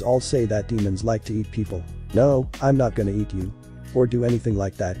stories all say that demons like to eat people. No, I'm not gonna eat you. Or do anything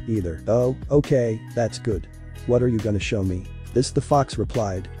like that either. Oh, okay, that's good. What are you gonna show me? This the fox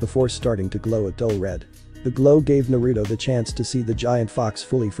replied, before starting to glow a dull red. The glow gave Naruto the chance to see the giant fox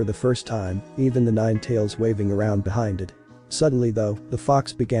fully for the first time, even the 9 tails waving around behind it. Suddenly though, the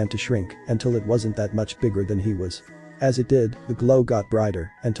fox began to shrink until it wasn't that much bigger than he was. As it did, the glow got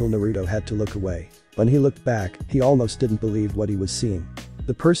brighter until Naruto had to look away. When he looked back, he almost didn't believe what he was seeing.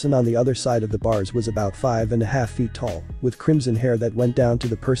 The person on the other side of the bars was about 5.5 feet tall, with crimson hair that went down to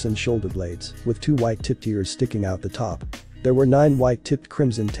the person's shoulder blades, with 2 white-tipped ears sticking out the top. There were 9 white-tipped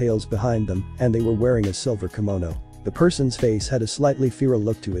crimson tails behind them, and they were wearing a silver kimono. The person's face had a slightly feral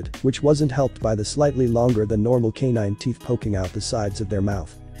look to it, which wasn't helped by the slightly longer than normal canine teeth poking out the sides of their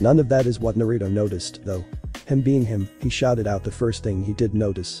mouth. None of that is what Naruto noticed, though. Him being him, he shouted out the first thing he did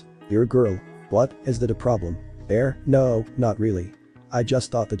notice. You're a girl. What, is that a problem? No, not really. I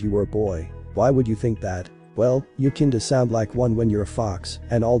just thought that you were a boy. Why would you think that? Well, you kinda sound like one when you're a fox,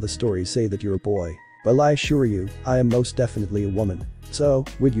 and all the stories say that you're a boy. Well, I assure you, I am most definitely a woman. So,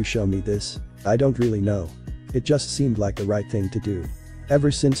 would you show me this? I don't really know. It just seemed like the right thing to do. Ever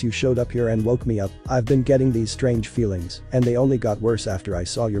since you showed up here and woke me up, I've been getting these strange feelings, and they only got worse after I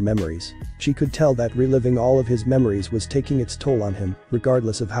saw your memories. She could tell that reliving all of his memories was taking its toll on him,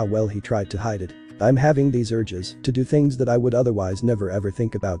 regardless of how well he tried to hide it. I'm having these urges to do things that I would otherwise never ever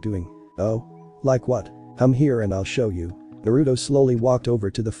think about doing. Oh? Like what? Come here and I'll show you. Naruto slowly walked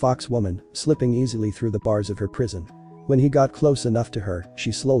over to the fox woman, slipping easily through the bars of her prison. When he got close enough to her,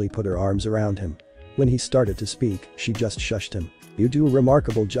 she slowly put her arms around him. When he started to speak, she just shushed him. You do a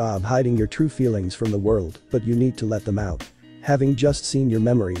remarkable job hiding your true feelings from the world, but you need to let them out. Having just seen your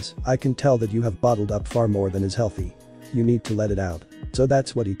memories, I can tell that you have bottled up far more than is healthy. You need to let it out. So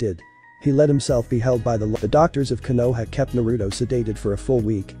that's what he did. He let himself be held by the doctors of Konoha kept Naruto sedated for a full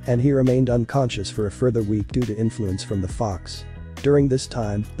week, and he remained unconscious for a further week due to influence from the fox. During this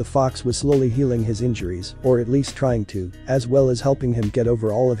time, the fox was slowly healing his injuries, or at least trying to, as well as helping him get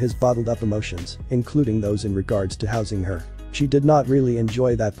over all of his bottled up emotions, including those in regards to housing her. She did not really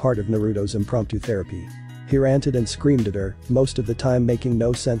enjoy that part of Naruto's impromptu therapy. He ranted and screamed at her, most of the time making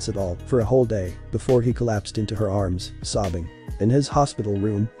no sense at all, for a whole day, before he collapsed into her arms, sobbing. In his hospital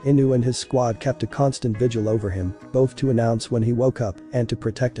room, Inu and his squad kept a constant vigil over him, both to announce when he woke up and to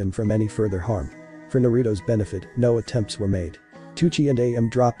protect him from any further harm. For Naruto's benefit, no attempts were made. Tucci and Am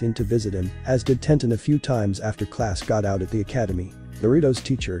dropped in to visit him, as did Tenten a few times after class got out at the academy. Naruto's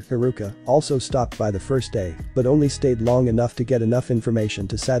teacher, Haruka, also stopped by the first day, but only stayed long enough to get enough information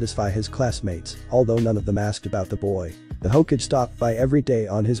to satisfy his classmates, although none of them asked about the boy. The Hokage stopped by every day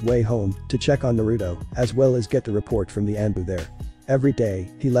on his way home to check on Naruto, as well as get the report from the Anbu there. Every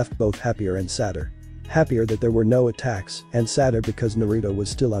day, he left both happier and sadder. Happier that there were no attacks, and sadder because Naruto was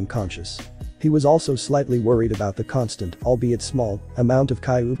still unconscious. He was also slightly worried about the constant, albeit small, amount of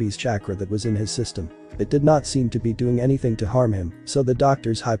Kyuubi's chakra that was in his system. It did not seem to be doing anything to harm him, so the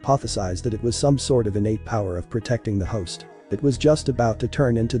doctors hypothesized that it was some sort of innate power of protecting the host. It was just about to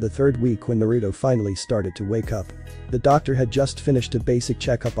turn into the 3rd week when Naruto finally started to wake up. The doctor had just finished a basic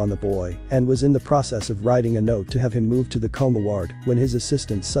checkup on the boy and was in the process of writing a note to have him moved to the coma ward when his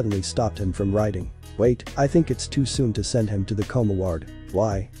assistant suddenly stopped him from writing. Wait, I think it's too soon to send him to the coma ward.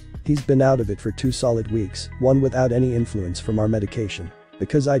 Why? He's been out of it for 2 solid weeks, one without any influence from our medication.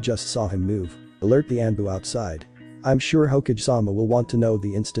 Because I just saw him move. Alert the Anbu outside. I'm sure Hokage-sama will want to know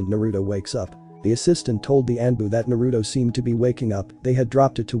the instant Naruto wakes up. The assistant told the Anbu that Naruto seemed to be waking up. They had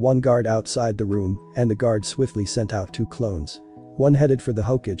dropped it to one guard outside the room, and the guard swiftly sent out 2 clones. One headed for the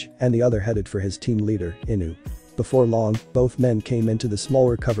Hokage, and the other headed for his team leader, Inu. Before long, both men came into the small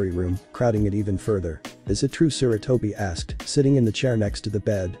recovery room, crowding it even further. Is it true, Suratobi asked, sitting in the chair next to the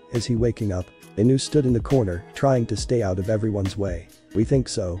bed. Is he waking up? Inu stood in the corner, trying to stay out of everyone's way. We think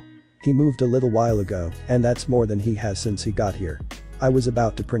so. He moved a little while ago, and that's more than he has since he got here. I was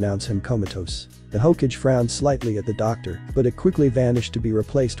about to pronounce him comatose. The Hokage frowned slightly at the doctor, but it quickly vanished to be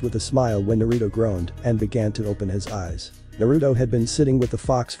replaced with a smile when Naruto groaned and began to open his eyes. Naruto had been sitting with the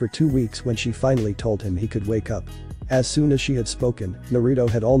fox for 2 weeks when she finally told him he could wake up. As soon as she had spoken, Naruto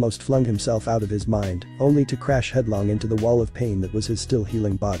had almost flung himself out of his mind, only to crash headlong into the wall of pain that was his still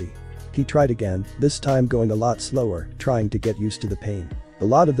healing body. He tried again, this time going a lot slower, trying to get used to the pain. A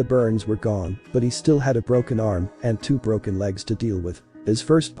lot of the burns were gone, but he still had a broken arm and 2 broken legs to deal with. His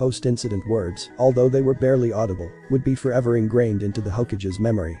first post-incident words, although they were barely audible, would be forever ingrained into the Hokage's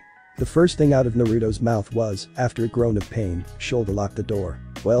memory. The first thing out of Naruto's mouth was, after a groan of pain, "Shoulder lock the door."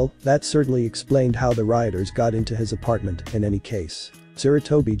 Well, that certainly explained how the rioters got into his apartment in any case.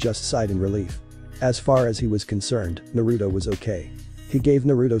 Sarutobi just sighed in relief. As far as he was concerned, Naruto was okay. He gave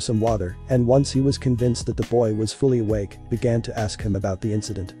Naruto some water, and once he was convinced that the boy was fully awake, began to ask him about the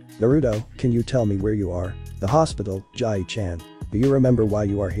incident. Naruto, can you tell me where you are? The hospital, Jai-chan. Do you remember why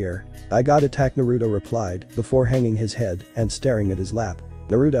you are here? I got attacked, Naruto replied, before hanging his head and staring at his lap.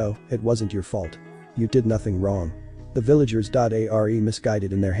 Naruto, it wasn't your fault. You did nothing wrong. The villagers are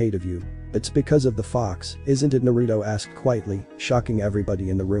misguided in their hate of you. It's because of the fox, isn't it? Naruto asked quietly, shocking everybody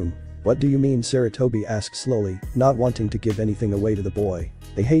in the room. What do you mean? Sarutobi asked slowly, not wanting to give anything away to the boy.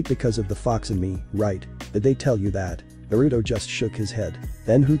 They hate because of the fox and me, right? Did they tell you that? Naruto just shook his head.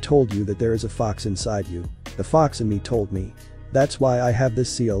 Then who told you that there is a fox inside you? The fox and me told me. That's why I have this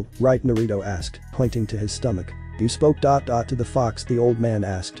seal, right? Naruto asked, pointing to his stomach. You spoke to the fox, the old man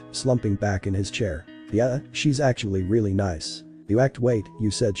asked, slumping back in his chair. Yeah, she's actually really nice. Wait,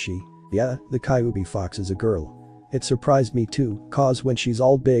 you said she. Yeah, the Kyuubi fox is a girl. It surprised me too, cause when she's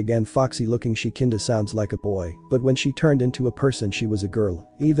all big and foxy looking she kinda sounds like a boy, but when she turned into a person she was a girl,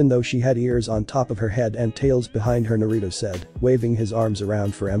 even though she had ears on top of her head and tails behind her, Naruto said, waving his arms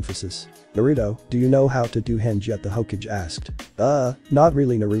around for emphasis. Naruto, do you know how to do henjut? The Hokage asked. Not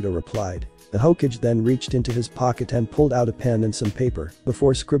really, Naruto replied. The Hokage then reached into his pocket and pulled out a pen and some paper,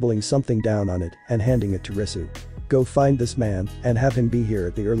 before scribbling something down on it and handing it to Risu. Go find this man and have him be here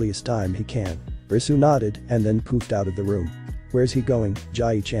at the earliest time he can. Risu nodded and then poofed out of the room. Where's he going?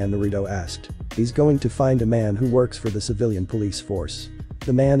 Jai-chan, Naruto asked. He's going to find a man who works for the civilian police force.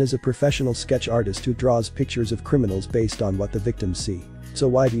 The man is a professional sketch artist who draws pictures of criminals based on what the victims see. So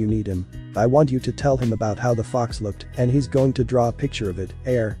why do you need him? I want you to tell him about how the fox looked, and he's going to draw a picture of it,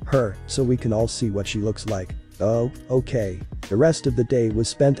 her, so we can all see what she looks like. Oh, okay. The rest of the day was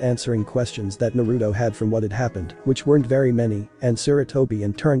spent answering questions that Naruto had from what had happened, which weren't very many, and Sarutobi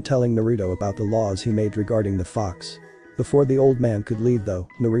in turn telling Naruto about the laws he made regarding the fox. Before the old man could leave though,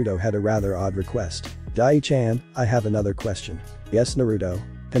 Naruto had a rather odd request. Dai-chan, I have another question. Yes, Naruto.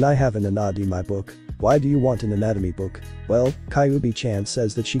 Can I have an anatomy my book? Why do you want an anatomy book? Well, Kyuubi-chan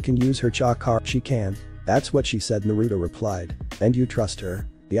says that she can use her chakra. She can. That's what she said, Naruto replied. And you trust her?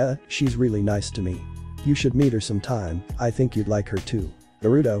 Yeah, she's really nice to me. You should meet her sometime, I think you'd like her too.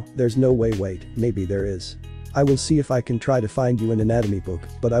 Naruto, there's no way. Wait, maybe there is. I will see if I can try to find you an anatomy book,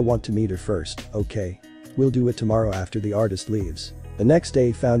 but I want to meet her first, okay? We'll do it tomorrow after the artist leaves. The next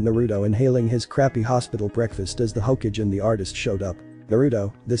day found Naruto inhaling his crappy hospital breakfast as the Hokage and the artist showed up.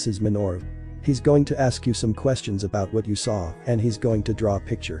 Naruto, this is Minoru. He's going to ask you some questions about what you saw, and he's going to draw a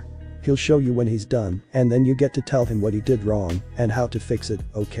picture. He'll show you when he's done, and then you get to tell him what he did wrong and how to fix it,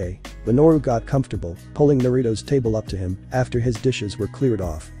 okay? Minoru got comfortable, pulling Naruto's table up to him after his dishes were cleared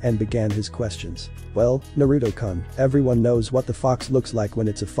off and began his questions. Well, Naruto-kun, everyone knows what the fox looks like when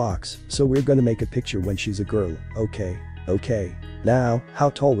it's a fox, so we're gonna make a picture when she's a girl, okay? Okay. Now, how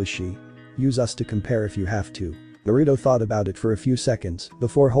tall was she? Use us to compare if you have to. Naruto thought about it for a few seconds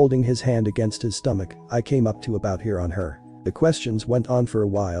before holding his hand against his stomach. I came up to about here on her. The questions went on for a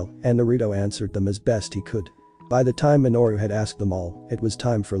while, and Naruto answered them as best he could. By the time Minoru had asked them all, it was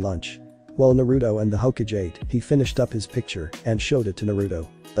time for lunch. While Naruto and the Hokage ate, he finished up his picture and showed it to Naruto.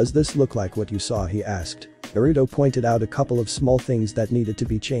 Does this look like what you saw? He asked. Naruto pointed out a couple of small things that needed to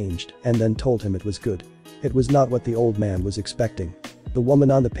be changed and then told him it was good. It was not what the old man was expecting. The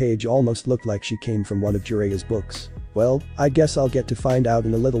woman on the page almost looked like she came from one of Jiraiya's books. Well, I guess I'll get to find out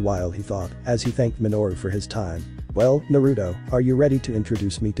in a little while, he thought, as he thanked Minoru for his time. Well, Naruto, are you ready to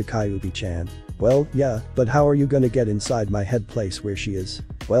introduce me to Kyuubi-chan? Well, yeah, but how are you gonna get inside my head place where she is?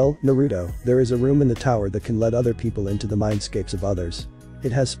 Well, Naruto, there is a room in the tower that can let other people into the mindscapes of others.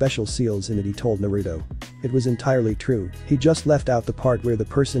 It has special seals in it, he told Naruto. It was entirely true, he just left out the part where the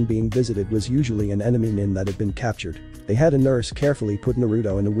person being visited was usually an enemy nin that had been captured. They had a nurse carefully put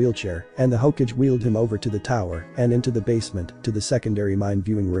Naruto in a wheelchair, and the Hokage wheeled him over to the tower and into the basement to the secondary mind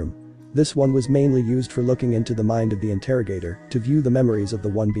viewing room. This one was mainly used for looking into the mind of the interrogator to view the memories of the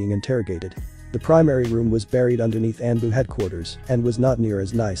one being interrogated. The primary room was buried underneath Anbu headquarters and was not near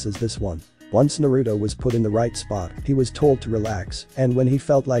as nice as this one. Once Naruto was put in the right spot, he was told to relax, and when he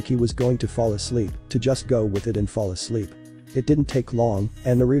felt like he was going to fall asleep, to just go with it and fall asleep. It didn't take long,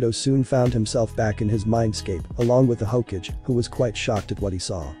 and Naruto soon found himself back in his mindscape along with the Hokage, who was quite shocked at what he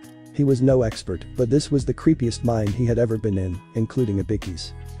saw. He was no expert, but this was the creepiest mind he had ever been in, including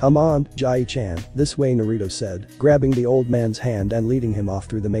Ibiki's. Come on, Jai-chan, this way, Naruto said, grabbing the old man's hand and leading him off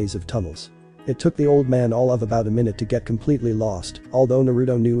through the maze of tunnels. It took the old man all of about a minute to get completely lost, although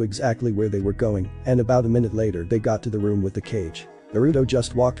Naruto knew exactly where they were going, and about a minute later they got to the room with the cage. Naruto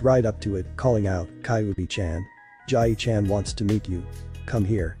just walked right up to it, calling out, Kyuubi-chan. Jai-chan wants to meet you. come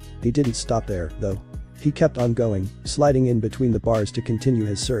here. He didn't stop there, though. He kept on going, sliding in between the bars to continue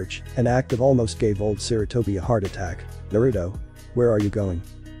his search, an act that almost gave old Sarutobi a heart attack. Naruto. Where are you going?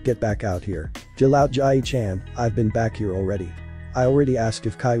 Get back out here. Chill out, Jai-chan, I've been back here already. I already asked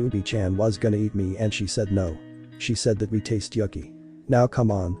if Kyuubi-chan was gonna eat me and she said no. She said that we taste yucky. Now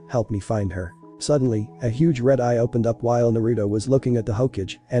come on, help me find her. Suddenly, a huge red eye opened up while Naruto was looking at the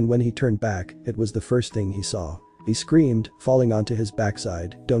Hokage, and when he turned back, it was the first thing he saw. He screamed, falling onto his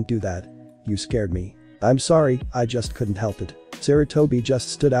backside, "Don't do that. You scared me." "I'm sorry, I just couldn't help it." Sarutobi just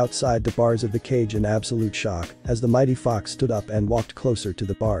stood outside the bars of the cage in absolute shock as the mighty fox stood up and walked closer to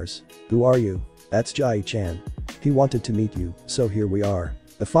the bars. "Who are you?" "That's Jai-chan. He wanted to meet you, so here we are."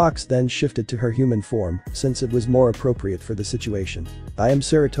 The fox then shifted to her human form since it was more appropriate for the situation. "I am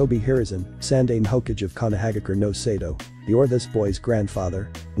Sarutobi Hiruzen, Sandaime Hokage of Konohagakure no Sado. You're this boy's grandfather?"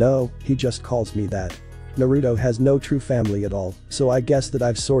 "No, he just calls me that. Naruto has no true family at all, so I guess that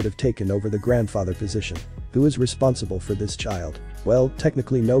I've sort of taken over the grandfather position." "Who is responsible for this child?" "Well,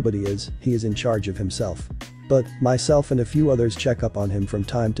 technically nobody is, he is in charge of himself. But myself and a few others check up on him from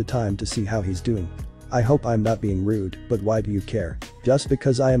time to see how he's doing." "I hope I'm not being rude, but why do you care? Just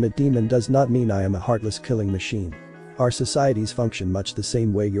because I am a demon does not mean I am a heartless killing machine. Our societies function much the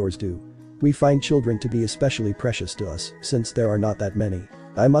same way yours do. We find children to be especially precious to us, since there are not that many.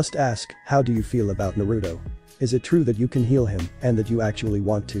 I must ask, how do you feel about Naruto? Is it true that you can heal him and that you actually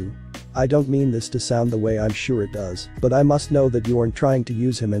want to? I don't mean this to sound the way I'm sure it does, but I must know that you aren't trying to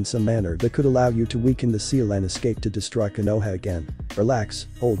use him in some manner that could allow you to weaken the seal and escape to destroy Konoha again. Relax,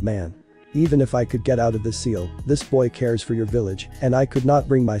 old man. Even if I could get out of this seal, this boy cares for your village, and I could not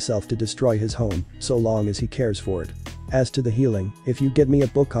bring myself to destroy his home, so long as he cares for it. As to the healing, if you get me a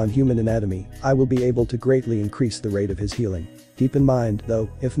book on human anatomy, I will be able to greatly increase the rate of his healing. Keep in mind, though,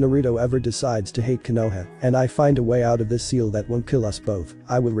 if Naruto ever decides to hate Konoha, and I find a way out of this seal that won't kill us both,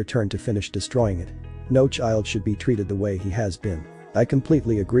 I will return to finish destroying it. No child should be treated the way he has been. I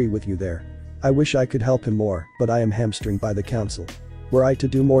completely agree with you there. I wish I could help him more, but I am hamstringed by the council. Were I to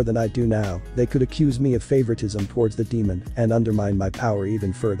do more than I do now, they could accuse me of favoritism towards the demon and undermine my power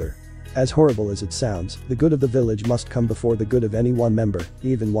even further. As horrible as it sounds, the good of the village must come before the good of any one member,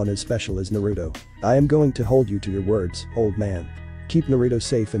 even one as special as Naruto. I am going to hold you to your words, old man. Keep Naruto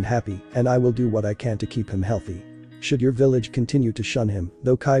safe and happy, and I will do what I can to keep him healthy. Should your village continue to shun him,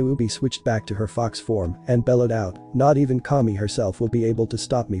 though Kyuubi switched back to her fox form and bellowed out, not even Kami herself will be able to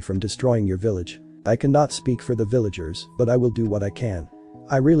stop me from destroying your village. I cannot speak for the villagers, but I will do what I can.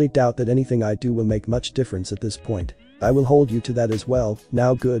 I really doubt that anything I do will make much difference at this point. I will hold you to that as well,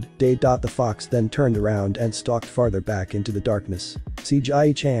 now good, day. The fox then turned around and stalked farther back into the darkness. "See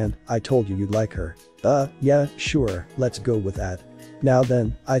Jai-chan, I told you you'd like her." Yeah, sure, let's go with that. Now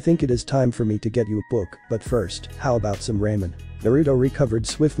then, I think it is time for me to get you a book, but first, how about some ramen?" Naruto recovered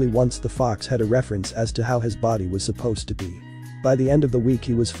swiftly once the fox had a reference as to how his body was supposed to be. By the end of the week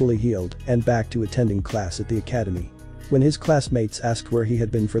he was fully healed and back to attending class at the academy. When his classmates asked where he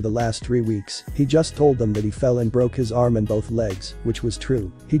had been for the last 3 weeks, he just told them that he fell and broke his arm and both legs, which was true.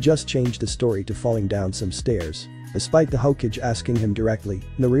 He just changed the story to falling down some stairs. Despite the Hokage asking him directly,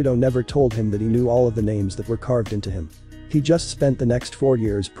 Naruto never told him that he knew all of the names that were carved into him. He just spent the next 4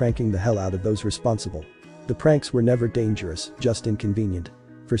 years pranking the hell out of those responsible. The pranks were never dangerous, just inconvenient.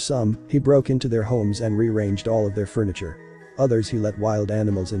 For some, he broke into their homes and rearranged all of their furniture. Others he let wild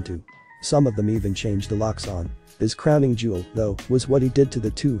animals into. Some of them even changed the locks on. His crowning jewel, though, was what he did to the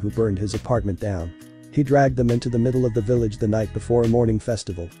 2 who burned his apartment down. He dragged them into the middle of the village the night before a morning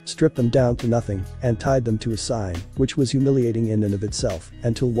festival, stripped them down to nothing, and tied them to a sign, which was humiliating in and of itself,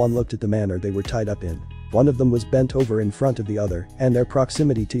 until one looked at the manner they were tied up in. One of them was bent over in front of the other, and their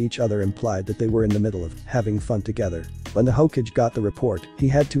proximity to each other implied that they were in the middle of having fun together. When the Hokage got the report, he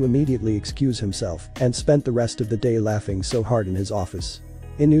had to immediately excuse himself and spent the rest of the day laughing so hard in his office.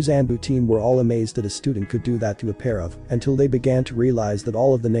 Inu's Anbu team were all amazed that a student could do that to a pair of, until they began to realize that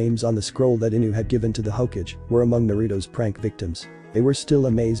all of the names on the scroll that Inu had given to the Hokage were among Naruto's prank victims. They were still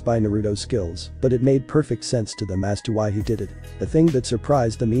amazed by Naruto's skills, but it made perfect sense to them as to why he did it. The thing that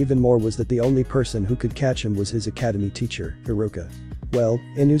surprised them even more was that the only person who could catch him was his academy teacher, Iruka. Well,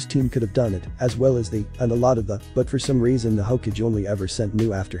 Inu's team could have done it, as well as and a lot of but for some reason the Hokage only ever sent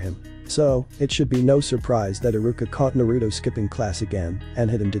Nu after him. So, it should be no surprise that Iruka caught Naruto skipping class again and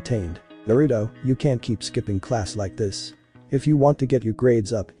had him detained. "Naruto, you can't keep skipping class like this. If you want to get your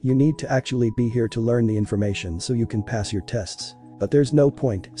grades up, you need to actually be here to learn the information so you can pass your tests." "But there's no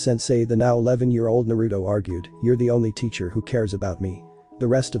point, sensei," the now 11-year-old Naruto argued. "You're the only teacher who cares about me. The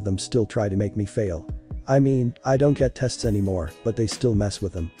rest of them still try to make me fail. I mean, I don't get tests anymore, but they still mess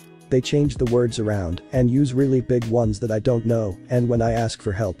with them." They change the words around and use really big ones that I don't know, and when I ask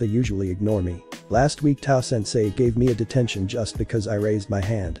for help they usually ignore me. Last week Tao-sensei gave me a detention just because I raised my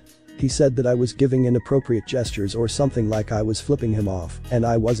hand. He said that I was giving inappropriate gestures or something like I was flipping him off, and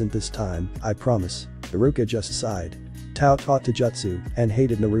I wasn't this time, I promise. Iruka just sighed. Tao taught taijutsu and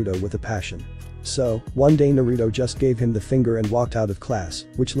hated Naruto with a passion. So, one day Naruto just gave him the finger and walked out of class,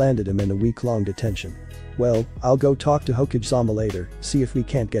 which landed him in a week-long detention. Well, I'll go talk to Hokage-sama later, see if we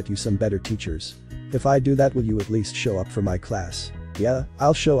can't get you some better teachers. If I do that, will you at least show up for my class? Yeah,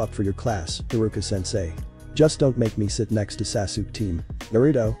 I'll show up for your class, Iruka-sensei. Just don't make me sit next to Sasuke team.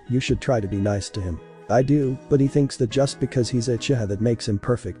 Naruto, you should try to be nice to him. I do, but he thinks that just because he's a Uchiha that makes him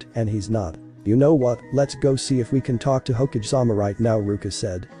perfect, and he's not. You know what, let's go see if we can talk to Hokage-sama right now, Iruka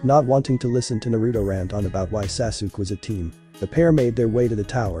said, not wanting to listen to Naruto rant on about why Sasuke was a team. The pair made their way to the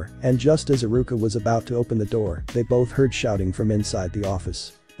tower, and just as Iruka was about to open the door, they both heard shouting from inside the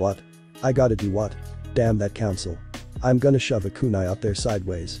office. What? I gotta do what? Damn that council. I'm gonna shove a kunai up there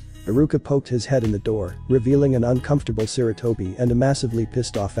sideways. Iruka poked his head in the door, revealing an uncomfortable Sarutobi and a massively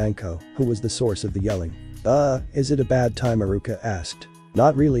pissed off Anko, who was the source of the yelling. Is it a bad time, Iruka asked.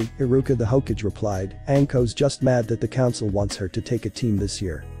 Not really, Iruka the Hokage replied, Anko's just mad that the council wants her to take a team this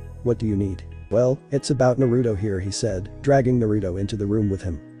year. What do you need? Well, it's about Naruto here, he said, dragging Naruto into the room with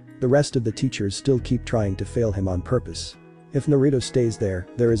him. The rest of the teachers still keep trying to fail him on purpose. If Naruto stays there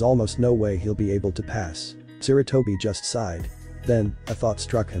is almost no way he'll be able to pass. Sarutobi just sighed. Then, a thought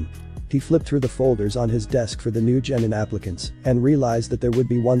struck him. He flipped through the folders on his desk for the new Chunin applicants and realized that there would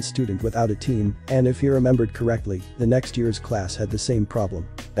be one student without a team, and if he remembered correctly, the next year's class had the same problem.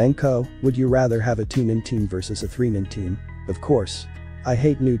 Anko, would you rather have a 2-nin team versus a 3-nin team? Of course. I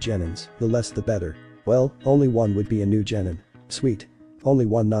hate new Genins, the less the better. Well, only one would be a new Genin. Sweet. Only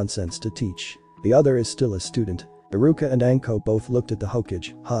one nonsense to teach. The other is still a student. Iruka and Anko both looked at the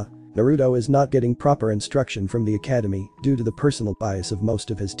Hokage. Naruto is not getting proper instruction from the academy due to the personal bias of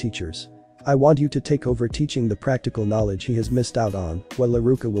most of his teachers. I want you to take over teaching the practical knowledge he has missed out on, while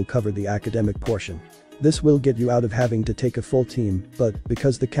Iruka will cover the academic portion. This will get you out of having to take a full team, but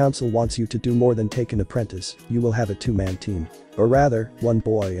because the council wants you to do more than take an apprentice, you will have a 2-man team. Or rather, 1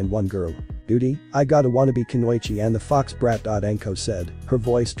 boy and 1 girl. Duty? I gotta wanna be kunoichi and the fox brat. Anko said, her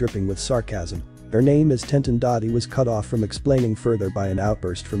voice dripping with sarcasm. Her name is Tenten. He was cut off from explaining further by an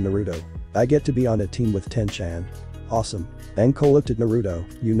outburst from Naruto. I get to be on a team with Ten-chan. Awesome. Anko looked at Naruto,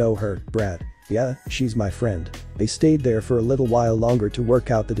 you know her, brat. Yeah, she's my friend. They stayed there for a little while longer to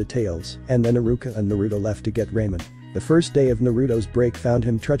work out the details, and then Iruka and Naruto left to get ramen. The first day of Naruto's break found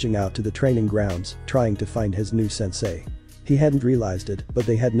him trudging out to the training grounds, trying to find his new sensei. He hadn't realized it, but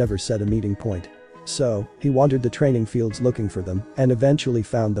they had never set a meeting point. So, he wandered the training fields looking for them, and eventually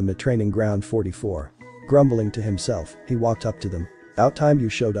found them at training ground 44. Grumbling to himself, he walked up to them. About time you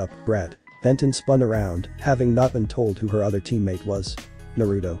showed up, brat. Tenten spun around, having not been told who her other teammate was.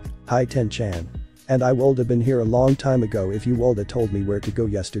 Naruto. Hi Ten-chan. And I would have been here a long time ago if you would have told me where to go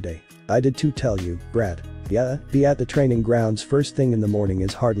yesterday. I did too tell you, brat. Yeah, be at the training grounds first thing in the morning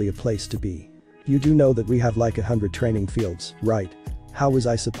is hardly a place to be. You do know that we have like 100 training fields, right? How was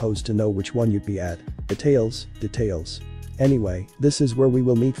I supposed to know which one you'd be at? Details. Anyway, this is where we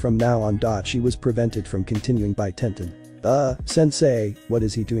will meet from now on. She was prevented from continuing by Tenten. Sensei, what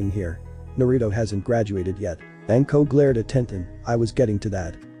is he doing here? Naruto hasn't graduated yet. Anko glared at Tenten, I was getting to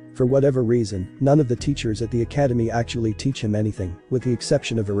that. For whatever reason, none of the teachers at the academy actually teach him anything, with the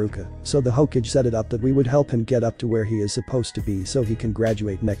exception of Iruka, so the Hokage set it up that we would help him get up to where he is supposed to be so he can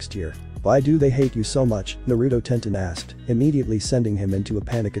graduate next year. Why do they hate you so much? Naruto Tenten asked, immediately sending him into a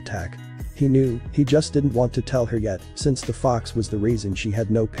panic attack. He knew, he just didn't want to tell her yet, since the fox was the reason she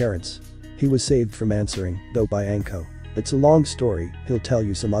had no parents. He was saved from answering, though by Anko. It's a long story, he'll tell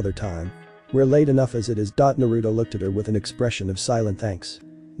you some other time. We're late enough as it is. Naruto looked at her with an expression of silent thanks.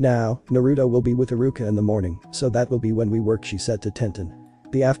 Now, Naruto will be with Iruka in the morning, so that will be when we work, she said to Tenten.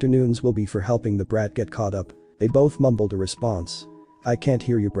 The afternoons will be for helping the brat get caught up. They both mumbled a response. I can't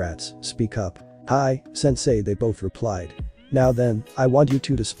hear you brats, speak up. Hi, sensei, they both replied. Now then, I want you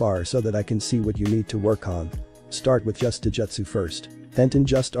two to spar so that I can see what you need to work on. Start with just taijutsu first. Tenten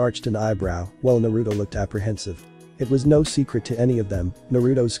just arched an eyebrow, while Naruto looked apprehensive. It was no secret to any of them,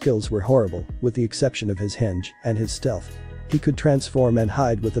 Naruto's skills were horrible, with the exception of his henge and his stealth. He could transform and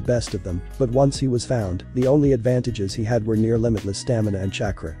hide with the best of them, but once he was found, the only advantages he had were near limitless stamina and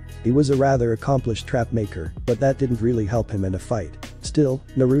chakra. He was a rather accomplished trap maker, but that didn't really help him in a fight. Still,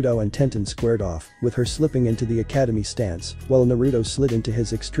 Naruto and Tenten squared off, with her slipping into the academy stance, while Naruto slid into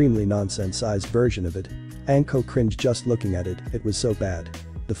his extremely nonsense-sized version of it. Anko cringed just looking at it, it was so bad.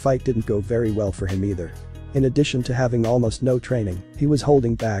 The fight didn't go very well for him either. In addition to having almost no training, he was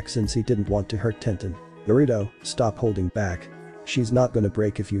holding back since he didn't want to hurt Tenten. Naruto, stop holding back. She's not gonna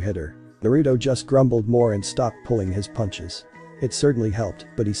break if you hit her. Naruto just grumbled more and stopped pulling his punches. It certainly helped,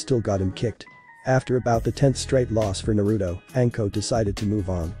 but he still got him kicked. After about the 10th straight loss for Naruto, Anko decided to move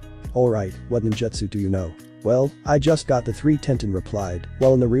on. Alright, what ninjutsu do you know? Well, I just got the 3, Tenten replied,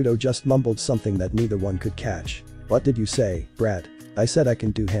 while Naruto just mumbled something that neither one could catch. What did you say, brat? I said I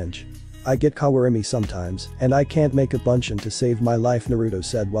can do henge. I get kawarimi sometimes, and I can't make a bunshin to save my life, Naruto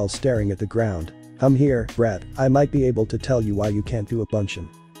said while staring at the ground. Here, brat, I might be able to tell you why you can't do a bunshin.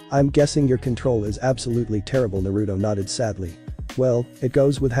 I'm guessing your control is absolutely terrible, Naruto nodded sadly. Well, it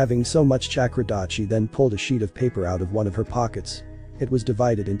goes with having so much chakra. She then pulled a sheet of paper out of one of her pockets. It was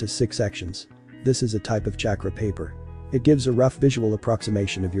divided into 6 sections. This is a type of chakra paper. It gives a rough visual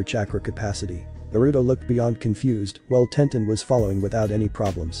approximation of your chakra capacity. Naruto looked beyond confused, while Tenten was following without any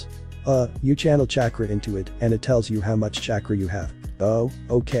problems. You channel chakra into it and it tells you how much chakra you have. Oh,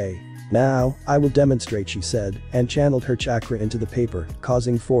 okay. Now, I will demonstrate, she said, and channeled her chakra into the paper,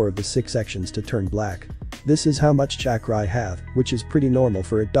 causing 4 of the 6 sections to turn black. This is how much chakra I have, which is pretty normal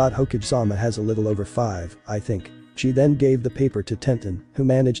for it. Hokage-sama has a little over 5, I think. She then gave the paper to Tenten, who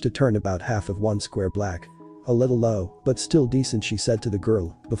managed to turn about half of 1 square black. A little low, but still decent, she said to the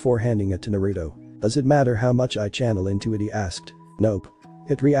girl, before handing it to Naruto. Does it matter how much I channel into it, he asked. Nope.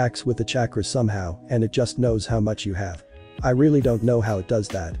 It reacts with the chakras somehow, and it just knows how much you have. I really don't know how it does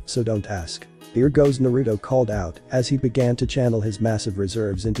that, so don't ask. Here goes, Naruto called out as he began to channel his massive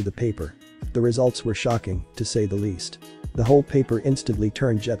reserves into the paper. The results were shocking, to say the least. The whole paper instantly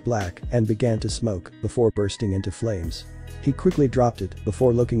turned jet black and began to smoke before bursting into flames. He quickly dropped it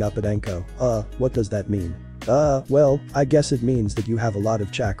before looking up at Anko. What does that mean? Well, I guess it means that you have a lot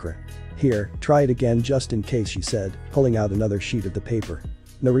of chakra. Here, try it again just in case, she said, pulling out another sheet of the paper.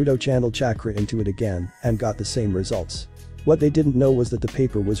 Naruto channeled chakra into it again and got the same results. What they didn't know was that the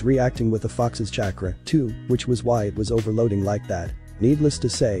paper was reacting with the fox's chakra, too, which was why it was overloading like that. Needless to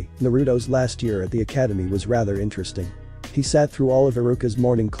say, Naruto's last year at the academy was rather interesting. He sat through all of Iruka's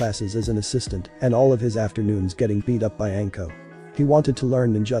morning classes as an assistant and all of his afternoons getting beat up by Anko. He wanted to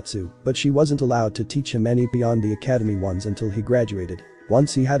learn ninjutsu, but she wasn't allowed to teach him any beyond the academy ones until he graduated.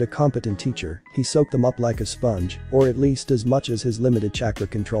 Once he had a competent teacher, he soaked them up like a sponge, or at least as much as his limited chakra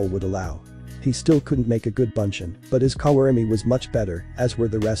control would allow. He still couldn't make a good bunshin, but his kawarimi was much better, as were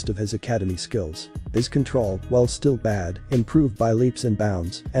the rest of his academy skills. His control, while still bad, improved by leaps and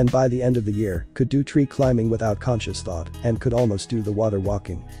bounds, and by the end of the year, could do tree climbing without conscious thought, and could almost do the water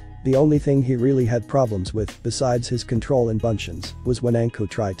walking. The only thing he really had problems with, besides his control and bunshins, was when Anko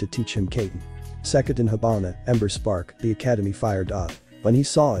tried to teach him Kaiten. Sekiten Habana, Ember Spark, the academy fire. When he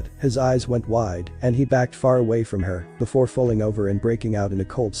saw it, his eyes went wide, and he backed far away from her, before falling over and breaking out in a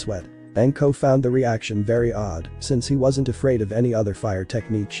cold sweat. Anko found the reaction very odd, since he wasn't afraid of any other fire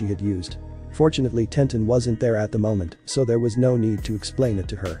technique she had used. Fortunately, Tenten wasn't there at the moment, so there was no need to explain it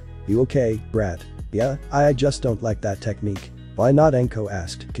to her. You okay, brat? Yeah, I just don't like that technique. Why not? Anko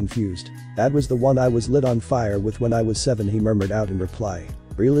asked, confused. That was the one I was lit on fire with when I was 7, he murmured out in reply.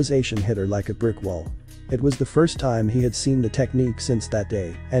 Realization hit her like a brick wall. It was the first time he had seen the technique since that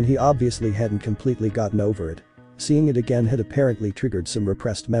day, and he obviously hadn't completely gotten over it. Seeing it again had apparently triggered some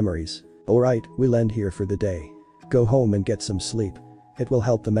repressed memories. Alright, we'll end here for the day. Go home and get some sleep. It will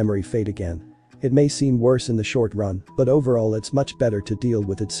help the memory fade again. It may seem worse in the short run, but overall it's much better to deal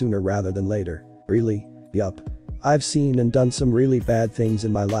with it sooner rather than later. Really? Yup. I've seen and done some really bad things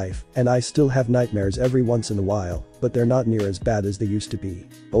in my life, and I still have nightmares every once in a while, but they're not near as bad as they used to be.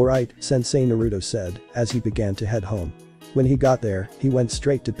 Alright, Sensei, Naruto said, as he began to head home. When he got there, he went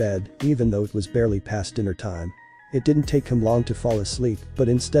straight to bed, even though it was barely past dinner time. It didn't take him long to fall asleep, but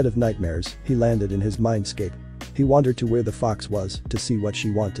instead of nightmares, he landed in his mindscape. He wandered to where the fox was, to see what she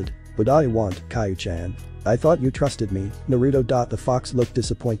wanted. What do I want, Kaio-chan? I thought you trusted me, Naruto. The fox looked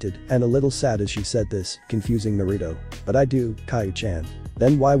disappointed and a little sad as she said this, confusing Naruto. But I do, Kaio-chan.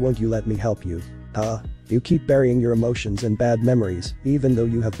 Then why won't you let me help you? You keep burying your emotions and bad memories, even though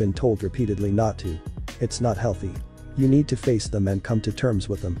you have been told repeatedly not to. It's not healthy. You need to face them and come to terms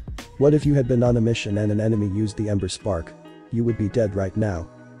with them. What if you had been on a mission and an enemy used the Ember Spark? You would be dead right now.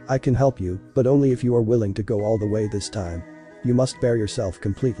 I can help you, but only if you are willing to go all the way this time. You must bear yourself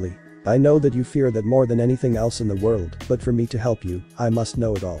completely. I know that you fear that more than anything else in the world, but for me to help you, I must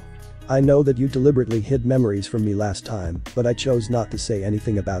know it all. I know that you deliberately hid memories from me last time, but I chose not to say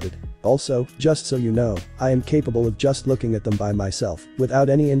anything about it. Also, just so you know, I am capable of just looking at them by myself, without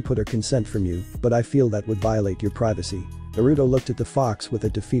any input or consent from you, but I feel that would violate your privacy. Naruto looked at the fox with a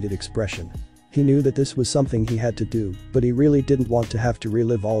defeated expression. He knew that this was something he had to do, but he really didn't want to have to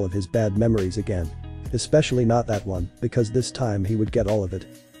relive all of his bad memories again. Especially not that one, because this time he would get all of it.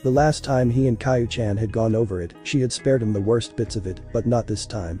 The last time he and Kayu-chan had gone over it, she had spared him the worst bits of it, but not this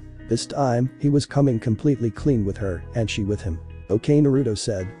time. This time, he was coming completely clean with her, and she with him. Okay, Naruto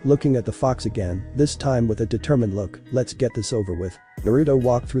said, looking at the fox again, this time with a determined look, let's get this over with. Naruto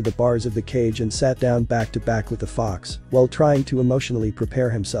walked through the bars of the cage and sat down back to back with the fox, while trying to emotionally prepare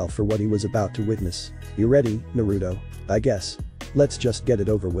himself for what he was about to witness. You ready, Naruto? I guess. Let's just get it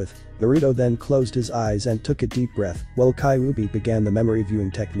over with. Naruto then closed his eyes and took a deep breath, while Kyuubi began the memory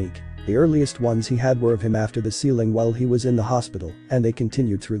viewing technique. The earliest ones he had were of him after the sealing while he was in the hospital, and they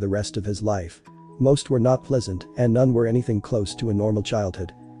continued through the rest of his life. Most were not pleasant, and none were anything close to a normal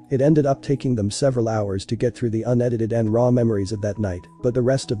childhood. It ended up taking them several hours to get through the unedited and raw memories of that night, but the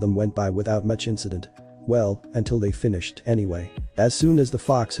rest of them went by without much incident. Well, until they finished, anyway. As soon as the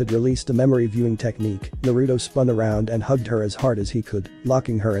fox had released the memory viewing technique, Naruto spun around and hugged her as hard as he could,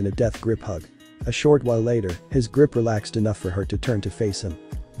 locking her in a death grip hug. A short while later, his grip relaxed enough for her to turn to face him.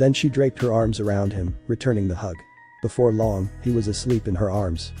 Then she draped her arms around him, returning the hug. Before long, he was asleep in her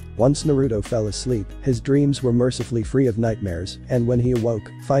arms. Once Naruto fell asleep, his dreams were mercifully free of nightmares, and when he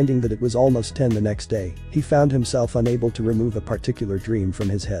awoke, finding that it was almost 10 the next day, he found himself unable to remove a particular dream from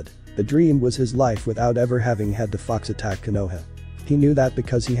his head. The dream was his life without ever having had the fox attack Konoha. He knew that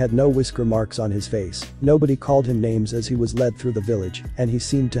because he had no whisker marks on his face, nobody called him names as he was led through the village, and he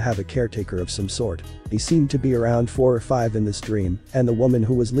seemed to have a caretaker of some sort. He seemed to be around 4 or 5 in this dream, and the woman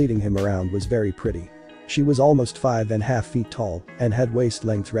who was leading him around was very pretty. She was almost 5.5 feet tall, and had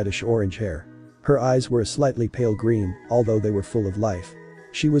waist-length reddish-orange hair. Her eyes were a slightly pale green, although they were full of life.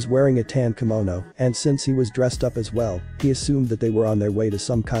 She was wearing a tan kimono, and since he was dressed up as well, he assumed that they were on their way to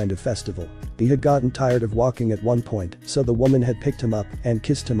some kind of festival. He had gotten tired of walking at one point, so the woman had picked him up and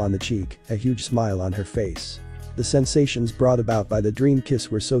kissed him on the cheek, a huge smile on her face. The sensations brought about by the dream kiss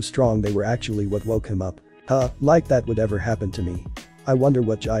were so strong they were actually what woke him up. Like that would ever happen to me. I wonder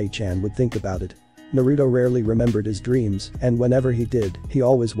what Jai-chan would think about it. Naruto rarely remembered his dreams, and whenever he did, he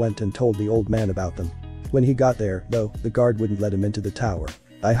always went and told the old man about them. When he got there, though, the guard wouldn't let him into the tower.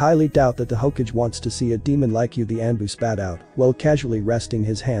 I highly doubt that the Hokage wants to see a demon like you, the Anbu spat out, while casually resting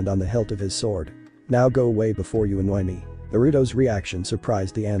his hand on the hilt of his sword. Now go away before you annoy me. Naruto's reaction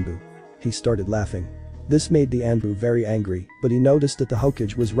surprised the Anbu. He started laughing. This made the Anbu very angry, but he noticed that the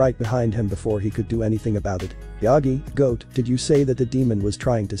Hokage was right behind him before he could do anything about it. Yagi, goat, did you say that the demon was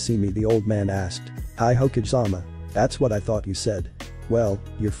trying to see me? The old man asked. Hi Hokage-sama. That's what I thought you said. Well,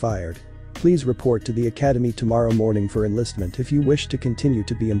 you're fired. Please report to the academy tomorrow morning for enlistment if you wish to continue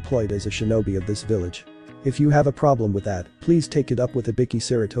to be employed as a shinobi of this village. If you have a problem with that, please take it up with Ibiki,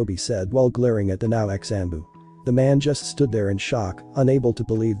 Sarutobi said while glaring at the now ex-Anbu. The man just stood there in shock, unable to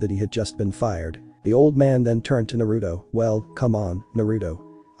believe that he had just been fired. The old man then turned to Naruto. Well, come on, Naruto.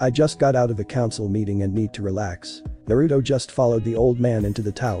 I just got out of a council meeting and need to relax. Naruto just followed the old man into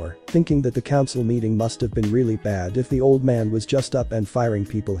the tower, thinking that the council meeting must have been really bad if the old man was just up and firing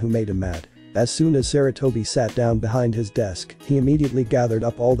people who made him mad. As soon as Sarutobi sat down behind his desk, he immediately gathered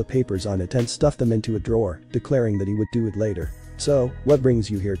up all the papers on it and stuffed them into a drawer, declaring that he would do it later. So, what brings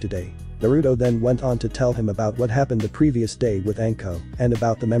you here today? Naruto then went on to tell him about what happened the previous day with Anko, and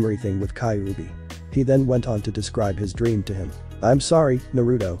about the memory thing with Kyuubi. He then went on to describe his dream to him. I'm sorry,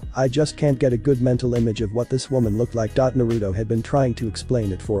 Naruto, I just can't get a good mental image of what this woman looked like. Naruto had been trying to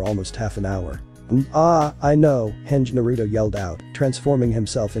explain it for almost half an hour. I know, Henge, Naruto yelled out, transforming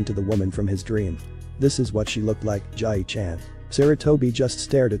himself into the woman from his dream. This is what she looked like, Jai-chan. Sarutobi just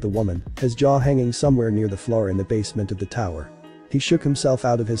stared at the woman, his jaw hanging somewhere near the floor in the basement of the tower. He shook himself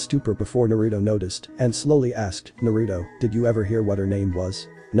out of his stupor before Naruto noticed and slowly asked, Naruto, did you ever hear what her name was?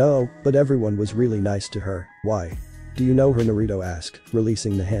 No, but everyone was really nice to her. Why? Do you know her? Naruto asked,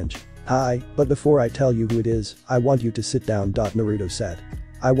 releasing the hinge. Hi, but before I tell you who it is, I want you to sit down. Naruto said.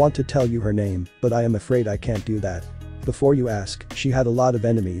 I want to tell you her name, but I am afraid I can't do that. Before you ask, she had a lot of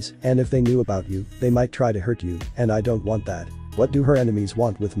enemies, and if they knew about you, they might try to hurt you, and I don't want that. What do her enemies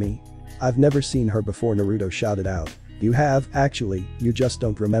want with me? I've never seen her before, Naruto shouted out. You have, actually, you just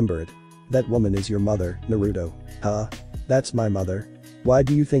don't remember it. That woman is your mother, Naruto. Huh? That's my mother? Why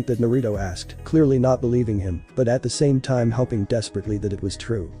do you think that? Naruto asked, clearly not believing him, but at the same time hoping desperately that it was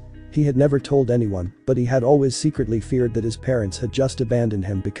true. He had never told anyone, but he had always secretly feared that his parents had just abandoned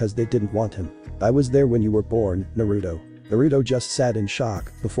him because they didn't want him. I was there when you were born, Naruto. Naruto just sat in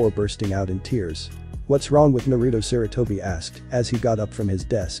shock before bursting out in tears. What's wrong with Naruto? Sarutobi asked as he got up from his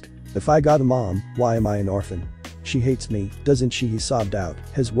desk. If I got a mom, why am I an orphan? She hates me, doesn't she? He sobbed out,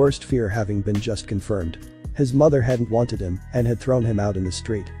 his worst fear having been just confirmed. His mother hadn't wanted him and had thrown him out in the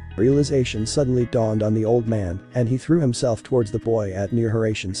street. Realization suddenly dawned on the old man, and he threw himself towards the boy at near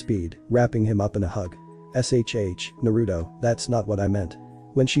Horatian speed, wrapping him up in a hug. Naruto, that's not what I meant.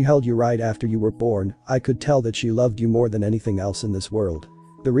 When she held you right after you were born, I could tell that she loved you more than anything else in this world.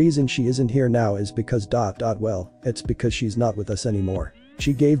 The reason she isn't here now is because well, it's because she's not with us anymore.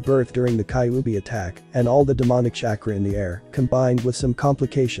 She gave birth during the Kyuubi attack, and all the demonic chakra in the air, combined with some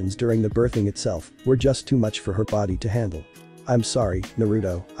complications during the birthing itself, were just too much for her body to handle. I'm sorry,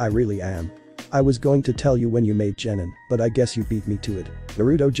 Naruto, I really am. I was going to tell you when you made Genin, but I guess you beat me to it.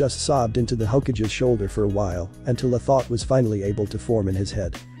 Naruto just sobbed into the Hokage's shoulder for a while, until a thought was finally able to form in his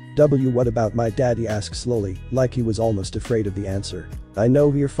head. What about my dad? He asked slowly, like he was almost afraid of the answer. I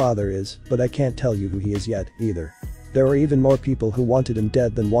know who your father is, but I can't tell you who he is yet, either. There are even more people who wanted him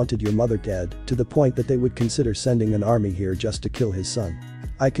dead than wanted your mother dead, to the point that they would consider sending an army here just to kill his son.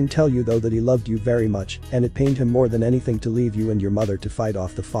 I can tell you though that he loved you very much, and it pained him more than anything to leave you and your mother to fight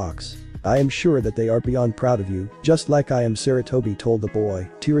off the fox. I am sure that they are beyond proud of you, just like I am. Sarutobi told the boy,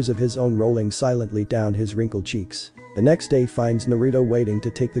 tears of his own rolling silently down his wrinkled cheeks. The next day finds Naruto waiting to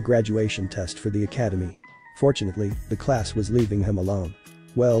take the graduation test for the academy. Fortunately, the class was leaving him alone.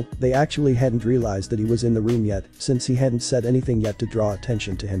 Well, they actually hadn't realized that he was in the room yet, since he hadn't said anything yet to draw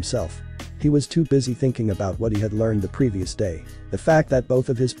attention to himself. He was too busy thinking about what he had learned the previous day. The fact that both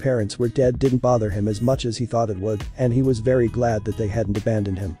of his parents were dead didn't bother him as much as he thought it would, and he was very glad that they hadn't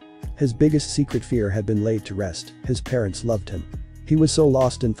abandoned him. His biggest secret fear had been laid to rest: his parents loved him. He was so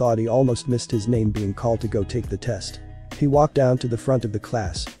lost in thought he almost missed his name being called to go take the test. He walked down to the front of the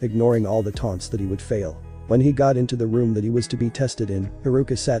class, ignoring all the taunts that he would fail. When he got into the room that he was to be tested in,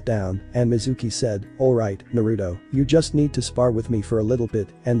 Haruka sat down, and Mizuki said, "Alright, Naruto, you just need to spar with me for a little bit,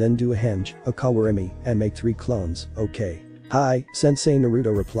 and then do a henge, a kawarimi, and make 3 clones, okay?" "Hi, sensei,"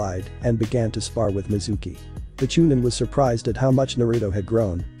 Naruto replied, and began to spar with Mizuki. The Chunin was surprised at how much Naruto had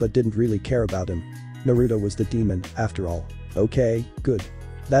grown, but didn't really care about him. Naruto was the demon, after all. Okay, good.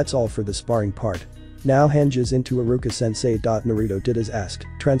 That's all for the sparring part. Now henges into Haruka-sensei. Naruto did as asked,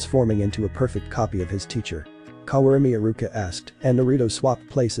 transforming into a perfect copy of his teacher. "Kawarimi?" Haruka asked, and Naruto swapped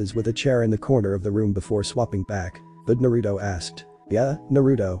places with a chair in the corner of the room before swapping back. But Naruto asked. "Yeah,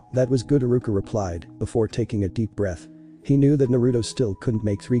 Naruto, that was good," Haruka replied, before taking a deep breath. He knew that Naruto still couldn't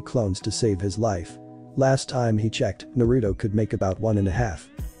make 3 clones to save his life. Last time he checked, Naruto could make about 1.5.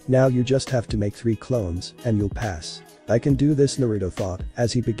 Now you just have to make 3 clones, and you'll pass. "I can do this," Naruto thought,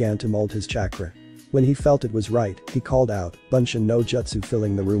 as he began to mold his chakra. When he felt it was right, he called out, "Bunshin no jutsu,"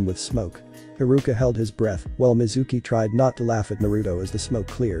 filling the room with smoke. Haruka held his breath, while Mizuki tried not to laugh at Naruto as the smoke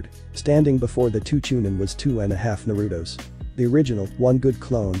cleared. Standing before the 2 Chunin was 2.5 Narutos. The original, 1 good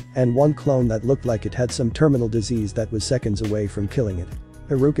clone, and 1 clone that looked like it had some terminal disease that was seconds away from killing it.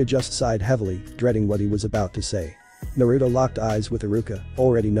 Haruka just sighed heavily, dreading what he was about to say. Naruto locked eyes with Haruka,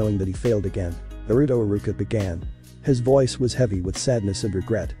 already knowing that he failed again. "Naruto," Haruka began. His voice was heavy with sadness and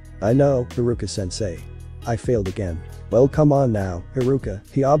regret. "I know, Haruka-sensei. I failed again." "Well, come on now, Haruka,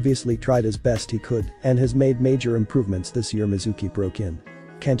 he obviously tried as best he could and has made major improvements this year." Mizuki broke in.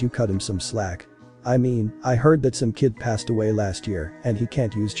 "Can't you cut him some slack? I mean, I heard that some kid passed away last year and he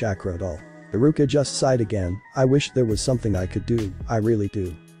can't use chakra at all." Haruka just sighed again. "I wish there was something I could do, I really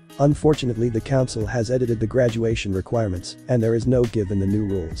do. Unfortunately, the council has edited the graduation requirements and there is no give in the new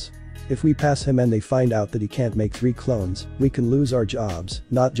rules. If we pass him and they find out that he can't make 3 clones, we can lose our jobs,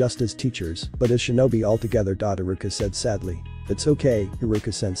 not just as teachers, but as shinobi altogether." Haruka said sadly. "It's okay,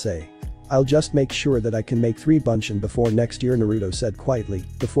 Haruka-sensei. I'll just make sure that I can make 3 Bunshin before next year," Naruto said quietly,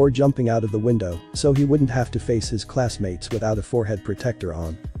 before jumping out of the window, so he wouldn't have to face his classmates without a forehead protector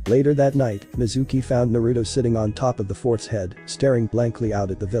on. Later that night, Mizuki found Naruto sitting on top of the fort's head, staring blankly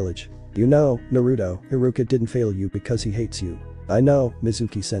out at the village. "You know, Naruto, Haruka didn't fail you because he hates you." "I know,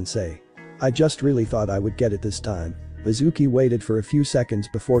 Mizuki-sensei. I just really thought I would get it this time." Mizuki waited for a few seconds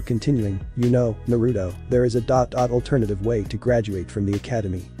before continuing. "You know, Naruto, there is a alternative way to graduate from the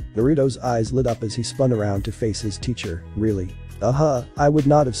academy." Naruto's eyes lit up as he spun around to face his teacher. "Really? I would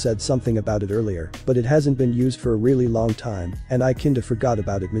not have said something about it earlier, but it hasn't been used for a really long time, and I kinda forgot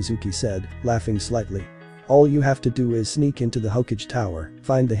about it," Mizuki said, laughing slightly. "All you have to do is sneak into the Hokage Tower,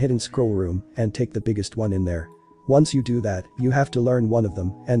 find the hidden scroll room, and take the biggest one in there. Once you do that, you have to learn one of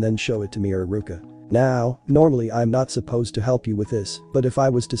them, and then show it to me or Haruka. Now, normally I'm not supposed to help you with this, but if I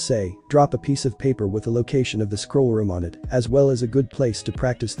was to say, drop a piece of paper with the location of the scroll room on it, as well as a good place to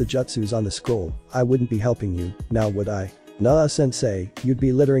practice the jutsus on the scroll, I wouldn't be helping you, now would I?" "Nah, sensei, you'd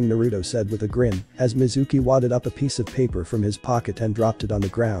be littering," Naruto said with a grin, as Mizuki wadded up a piece of paper from his pocket and dropped it on the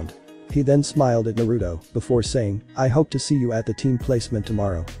ground. He then smiled at Naruto, before saying, "I hope to see you at the team placement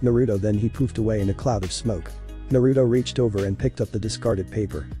tomorrow." Naruto then he poofed away in a cloud of smoke. Naruto reached over and picked up the discarded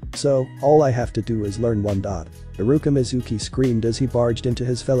paper. So, all I have to do is learn one dot. Iruka Mizuki screamed as he barged into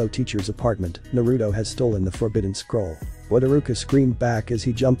his fellow teacher's apartment. Naruto has stolen the forbidden scroll. What Iruka screamed back as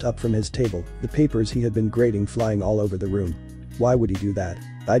he jumped up from his table, the papers he had been grading flying all over the room. Why would he do that?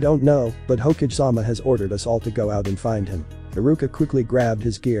 I don't know, but Hokage-sama has ordered us all to go out and find him. Iruka quickly grabbed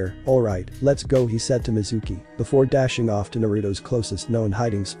his gear. Alright, let's go, he said to Mizuki, before dashing off to Naruto's closest known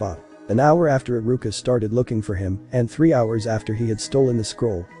hiding spot. An hour after Iruka started looking for him, and 3 hours after he had stolen the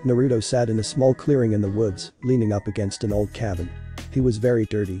scroll, Naruto sat in a small clearing in the woods, leaning up against an old cabin. He was very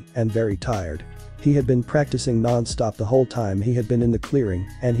dirty and very tired. He had been practicing non-stop the whole time he had been in the clearing,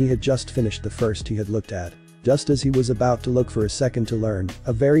 and he had just finished the first he had looked at. Just as he was about to look for a second to learn,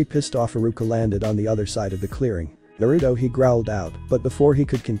 a very pissed off Iruka landed on the other side of the clearing. Naruto, he growled out, but before he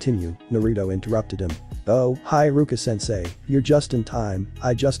could continue, Naruto interrupted him. Oh, hi Iruka-sensei, you're just in time,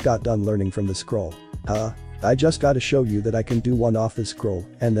 I just got done learning from the scroll. Huh? I just gotta show you that I can do one off the scroll,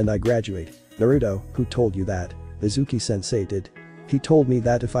 and then I graduate. Naruto, who told you that? Mizuki-sensei did. He told me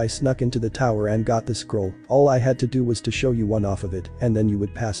that if I snuck into the tower and got the scroll, all I had to do was to show you one off of it, and then you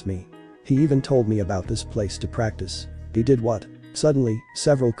would pass me. He even told me about this place to practice. He did what? Suddenly,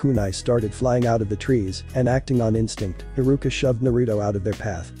 several kunai started flying out of the trees, and acting on instinct, Iruka shoved Naruto out of their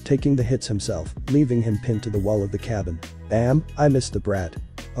path, taking the hits himself, leaving him pinned to the wall of the cabin. Damn, I missed the brat.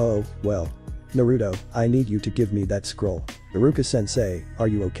 Oh, well. Naruto, I need you to give me that scroll. Iruka-sensei, are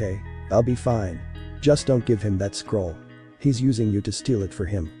you okay? I'll be fine. Just don't give him that scroll. He's using you to steal it for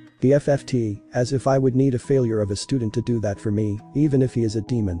him. BFFT, as if I would need a failure of a student to do that for me, even if he is a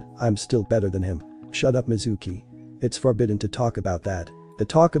demon, I'm still better than him. Shut up Mizuki. It's forbidden to talk about that. To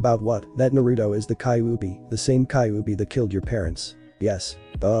talk about what? That Naruto is the Kyuubi, the same Kyuubi that killed your parents. Yes.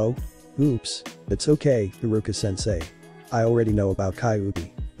 Oh? Oops. It's okay, Iruka-sensei. I already know about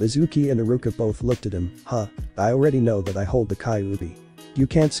Kyuubi. Mizuki and Iruka both looked at him. Huh. I already know that I hold the Kyuubi. You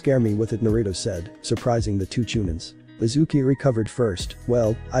can't scare me with it, Naruto said, surprising the two Chunins. Mizuki recovered first.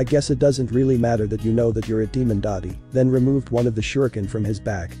 Well, I guess it doesn't really matter that you know that you're a demon Dottie, then removed one of the shuriken from his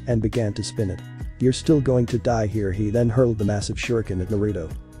back and began to spin it. You're still going to die here, he then hurled the massive shuriken at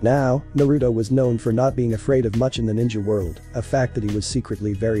Naruto. Now, Naruto was known for not being afraid of much in the ninja world, a fact that he was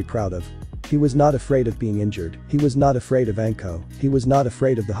secretly very proud of. He was not afraid of being injured, he was not afraid of Anko, he was not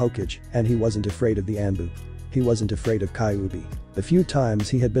afraid of the Hokage, and he wasn't afraid of the Anbu. He wasn't afraid of Kyuubi. The few times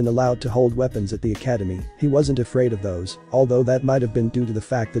he had been allowed to hold weapons at the academy, he wasn't afraid of those, although that might have been due to the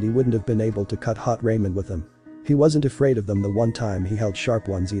fact that he wouldn't have been able to cut hot ramen with them. He wasn't afraid of them the one time he held sharp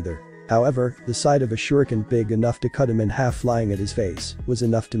ones either. However, the sight of a shuriken big enough to cut him in half flying at his face was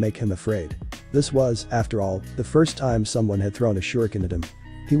enough to make him afraid. This was, after all, the first time someone had thrown a shuriken at him.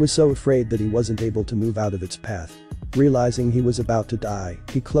 He was so afraid that he wasn't able to move out of its path. Realizing he was about to die,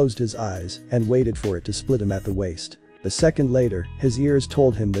 he closed his eyes and waited for it to split him at the waist. A second later, his ears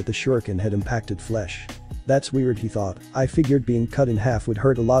told him that the shuriken had impacted flesh. That's weird, he thought. I figured being cut in half would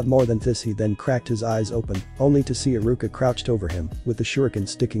hurt a lot more than this. He then cracked his eyes open, only to see Iruka crouched over him, with the shuriken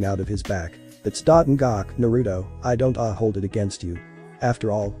sticking out of his back. It's Ngok, Naruto, I don't hold it against you.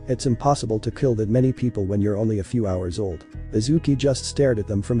 After all, it's impossible to kill that many people when you're only a few hours old. Mizuki just stared at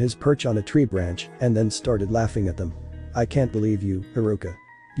them from his perch on a tree branch, and then started laughing at them. I can't believe you, Iruka.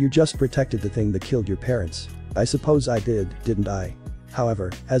 You just protected the thing that killed your parents. I suppose I did, didn't I?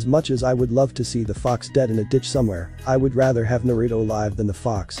 However, as much as I would love to see the fox dead in a ditch somewhere, I would rather have Naruto alive than the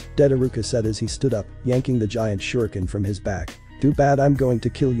fox dead, Iruka said as he stood up, yanking the giant shuriken from his back. Too bad I'm going to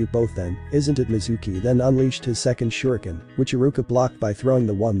kill you both then, isn't it? Mizuki then unleashed his second shuriken, which Iruka blocked by throwing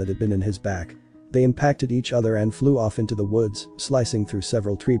the one that had been in his back. They impacted each other and flew off into the woods, slicing through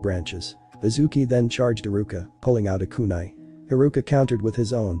several tree branches. Mizuki then charged Iruka, pulling out a kunai. Iruka countered with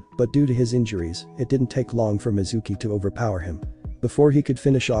his own, but due to his injuries, it didn't take long for Mizuki to overpower him. Before he could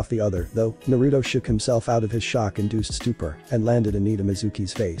finish off the other, though, Naruto shook himself out of his shock-induced stupor and landed in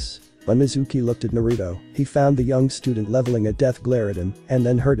Mizuki's face. When Mizuki looked at Naruto, he found the young student leveling a death glare at him and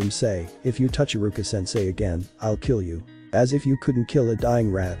then heard him say, "If you touch Iruka-sensei again, I'll kill you." As if you couldn't kill a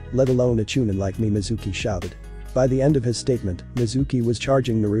dying rat, let alone a chunin like me, Mizuki shouted. By the end of his statement, Mizuki was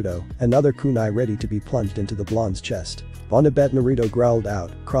charging Naruto, another kunai ready to be plunged into the blonde's chest. On a bet, Naruto growled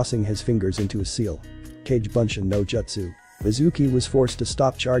out, crossing his fingers into a seal. Kage Bunshin no Jutsu. Mizuki was forced to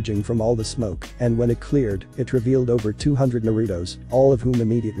stop charging from all the smoke, and when it cleared, it revealed over 200 Narutos, all of whom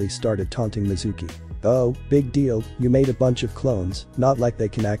immediately started taunting Mizuki. "Oh, big deal, you made a bunch of clones, not like they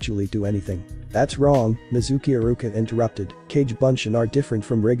can actually do anything." "That's wrong," Mizuki Iruka interrupted. "Kage Bunshin are different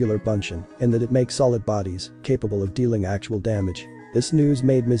from regular Bunshin, in that it makes solid bodies, capable of dealing actual damage." This news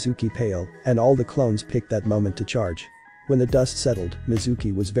made Mizuki pale, and all the clones picked that moment to charge. When the dust settled,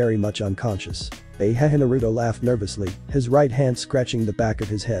 Mizuki was very much unconscious. Naruto laughed nervously, his right hand scratching the back of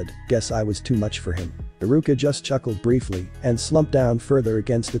his head, guess I was too much for him. Iruka just chuckled briefly and slumped down further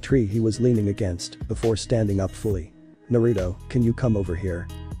against the tree he was leaning against before standing up fully. Naruto, can you come over here?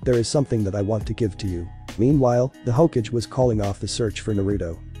 There is something that I want to give to you. Meanwhile, the Hokage was calling off the search for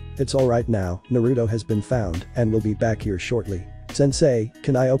Naruto. It's alright now, Naruto has been found and will be back here shortly. Sensei,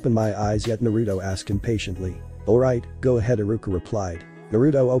 can I open my eyes yet? Naruto asked impatiently. Alright, go ahead, Iruka replied.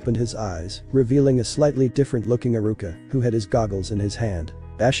 Naruto opened his eyes, revealing a slightly different looking Iruka who had his goggles in his hand.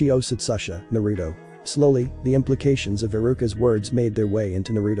 Ashio Satsusha, Naruto. Slowly, the implications of Iruka's words made their way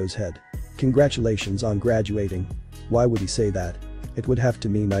into Naruto's head. Congratulations on graduating. Why would he say that? It would have to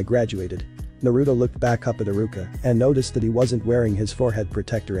mean I graduated. Naruto looked back up at Iruka and noticed that he wasn't wearing his forehead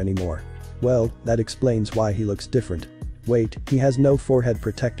protector anymore. Well, that explains why he looks different. Wait, he has no forehead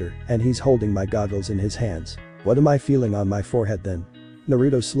protector and he's holding my goggles in his hands. What am I feeling on my forehead then?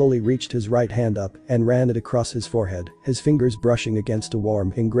 Naruto slowly reached his right hand up and ran it across his forehead, his fingers brushing against a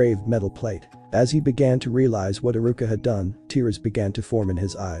warm, engraved metal plate. As he began to realize what Iruka had done, tears began to form in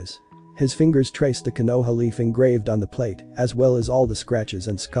his eyes. His fingers traced the Konoha leaf engraved on the plate, as well as all the scratches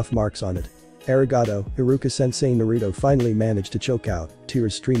and scuff marks on it. Arigato, Iruka-sensei. Naruto finally managed to choke out,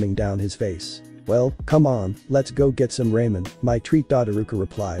 tears streaming down his face. Well, come on, let's go get some ramen, my treat. Iruka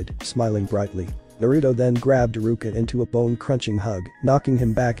replied, smiling brightly. Naruto then grabbed Iruka into a bone-crunching hug, knocking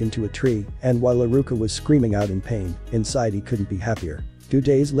him back into a tree, and while Iruka was screaming out in pain, inside he couldn't be happier. 2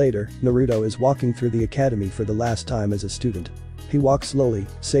 days later, Naruto is walking through the academy for the last time as a student. He walks slowly,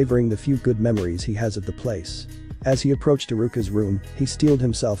 savoring the few good memories he has of the place. As he approached Iruka's room, he steeled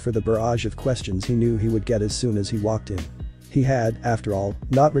himself for the barrage of questions he knew he would get as soon as he walked in. He had, after all,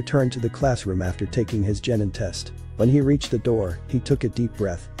 not returned to the classroom after taking his genin test. When he reached the door, he took a deep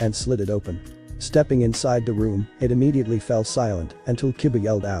breath and slid it open. Stepping inside the room, it immediately fell silent until Kiba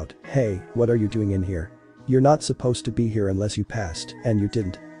yelled out, "Hey, what are you doing in here? You're not supposed to be here unless you passed, and you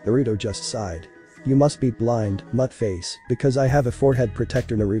didn't." Naruto just sighed. "You must be blind, mutt-face, because I have a forehead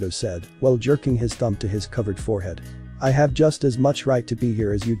protector," Naruto said, while jerking his thumb to his covered forehead. "I have just as much right to be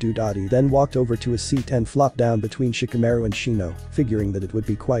here as you do." He then walked over to a seat and flopped down between Shikamaru and Shino, figuring that it would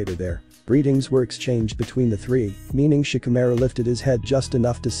be quieter there. Greetings were exchanged between the three, meaning Shikamaru lifted his head just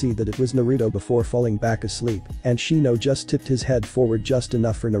enough to see that it was Naruto before falling back asleep, and Shino just tipped his head forward just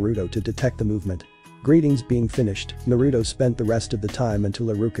enough for Naruto to detect the movement. Greetings being finished, Naruto spent the rest of the time until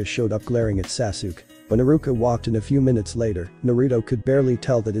Iruka showed up glaring at Sasuke. When Iruka walked in a few minutes later, Naruto could barely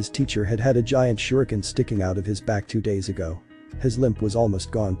tell that his teacher had had a giant shuriken sticking out of his back 2 days ago. His limp was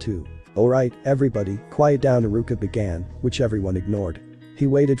almost gone too. "Alright, everybody, quiet down," Iruka began, which everyone ignored. He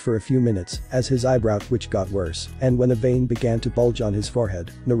waited for a few minutes as his eyebrow twitch got worse, and when a vein began to bulge on his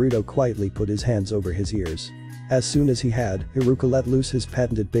forehead, Naruto quietly put his hands over his ears. As soon as he had, Iruka let loose his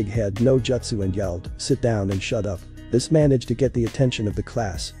patented big head no jutsu and yelled, "Sit down and shut up." This managed to get the attention of the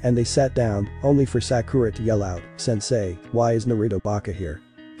class, and they sat down, only for Sakura to yell out, "Sensei, why is Naruto Baka here?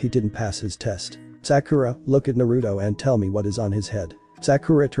 He didn't pass his test." "Sakura, look at Naruto and tell me what is on his head."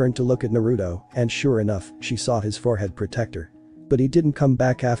 Sakura turned to look at Naruto, and sure enough, she saw his forehead protector. But he didn't come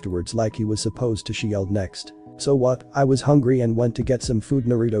back afterwards like he was supposed to, she yelled next. "So what, I was hungry and went to get some food,"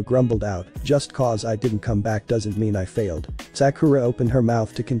 Naruto grumbled out, "just cause I didn't come back doesn't mean I failed." Sakura opened her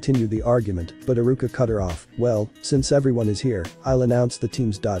mouth to continue the argument, but Iruka cut her off. "Well, since everyone is here, I'll announce the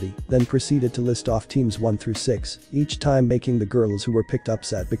teams." Then proceeded to list off teams 1 through 6, each time making the girls who were picked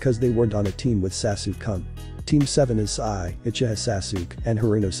upset because they weren't on a team with Sasuke-kun. Team 7 is Sai, Uchiha Sasuke, and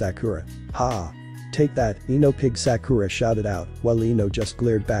Haruno Sakura. "Ha! Take that, Ino pig," Sakura shouted out, while Ino just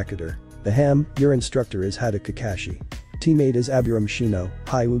glared back at her. "Ahem, your instructor is Hada Kakashi. Team 8 is Aburame Shino,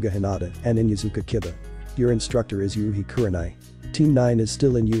 Hyuga Hinata, and Inyazuka Kiba. Your instructor is Yuhi Kurenai. Team 9 is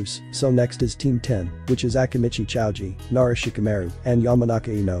still in use, so next is Team 10, which is Akimichi Chouji, Nara Shikamaru, and Yamanaka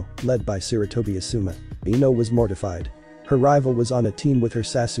Ino, led by Sarutobi Asuma. Ino was mortified. Her rival was on a team with her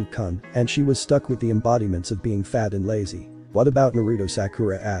Sasuke-kun, and she was stuck with the embodiments of being fat and lazy. "What about Naruto?"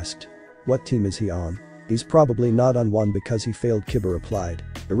 Sakura asked. "What team is he on?" "He's probably not on one because he failed," Kiba replied.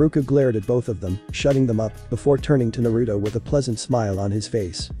 Iruka glared at both of them, shutting them up, before turning to Naruto with a pleasant smile on his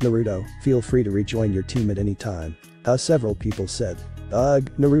face. "Naruto, feel free to rejoin your team at any time." Several people said. "Ugh,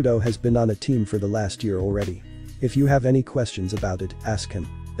 Naruto has been on a team for the last year already. If you have any questions about it, ask him."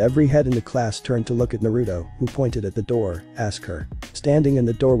 Every head in the class turned to look at Naruto, who pointed at the door, "Ask her." Standing in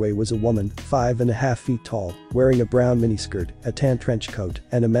the doorway was a woman, 5.5 feet tall, wearing a brown miniskirt, a tan trench coat,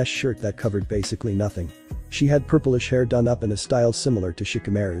 and a mesh shirt that covered basically nothing. She had purplish hair done up in a style similar to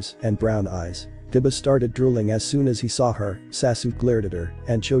Shikamaru's, and brown eyes. Kiba started drooling as soon as he saw her, Sasuke glared at her,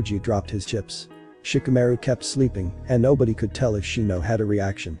 and Choji dropped his chips. Shikamaru kept sleeping, and nobody could tell if Shino had a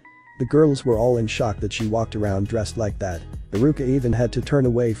reaction. The girls were all in shock that she walked around dressed like that. Iruka even had to turn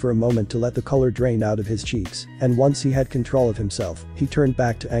away for a moment to let the color drain out of his cheeks, and once he had control of himself, he turned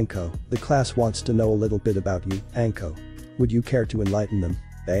back to Anko. The class wants to know a little bit about you, Anko. Would you care to enlighten them?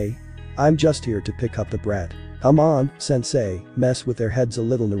 Eh? I'm just here to pick up the brat. Come on, sensei, mess with their heads a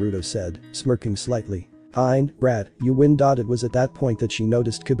little, Naruto said, smirking slightly. Fine, brat, you win. It was at that point that she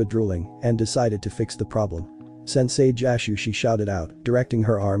noticed Kiba drooling and decided to fix the problem. Sensei Jashu, she shouted out, directing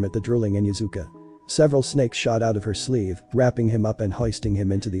her arm at the drooling Inyazuka. Several snakes shot out of her sleeve, wrapping him up and hoisting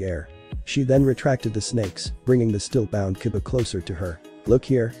him into the air. She then retracted the snakes, bringing the still-bound Kiba closer to her. Look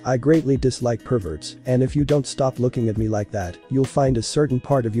here, I greatly dislike perverts, and if you don't stop looking at me like that, you'll find a certain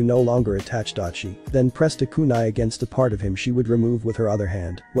part of you no longer attached. She then pressed a kunai against a part of him she would remove with her other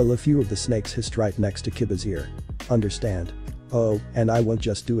hand, while a few of the snakes hissed right next to Kiba's ear. Understand? Oh, and I won't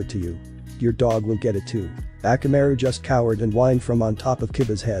just do it to you. Your dog will get it too. Akamaru just cowered and whined from on top of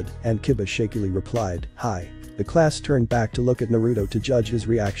Kiba's head, and Kiba shakily replied, hi. The class turned back to look at Naruto to judge his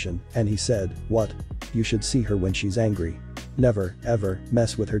reaction, and he said, what? You should see her when she's angry. Never, ever,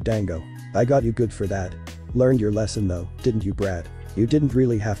 mess with her, Dango. I got you good for that. Learned your lesson though, didn't you, Brad? You didn't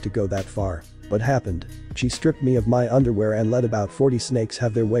really have to go that far. What happened? She stripped me of my underwear and let about 40 snakes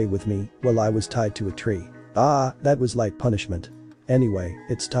have their way with me while I was tied to a tree. Ah, that was light punishment. Anyway,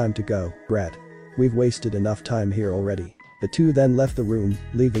 it's time to go, Brad. We've wasted enough time here already. The two then left the room,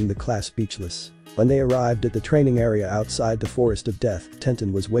 leaving the class speechless. When they arrived at the training area outside the Forest of Death,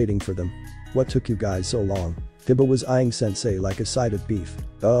 Tenten was waiting for them. What took you guys so long? Kiba was eyeing Sensei like a side of beef.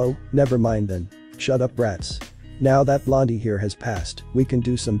 Oh, never mind then. Shut up, brats. Now that Blondie here has passed, we can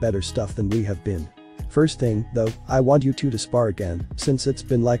do some better stuff than we have been. First thing, though, I want you two to spar again, since it's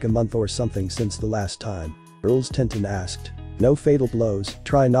been like a month or something since the last time. Rules, Tenten asked. No fatal blows,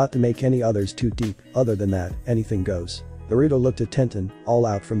 try not to make any others too deep, other than that, anything goes. Naruto looked at Tenten, all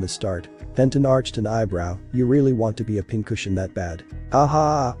out from the start. Tenten arched an eyebrow, you really want to be a pincushion that bad?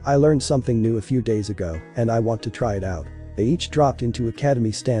 Haha, I learned something new a few days ago, and I want to try it out. They each dropped into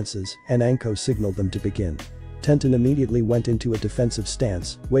academy stances, and Anko signaled them to begin. Tenten immediately went into a defensive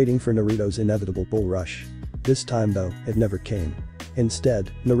stance, waiting for Naruto's inevitable bull rush. This time though, it never came.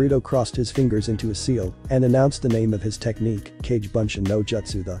 Instead, Naruto crossed his fingers into a seal and announced the name of his technique, Kage Bunshin no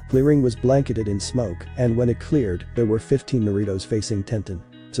Jutsu. The clearing was blanketed in smoke, and when it cleared, there were 15 Narutos facing Tenten.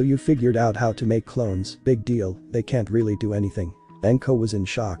 So you figured out how to make clones, big deal, they can't really do anything. Anko was in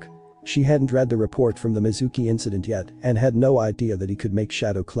shock. She hadn't read the report from the Mizuki incident yet and had no idea that he could make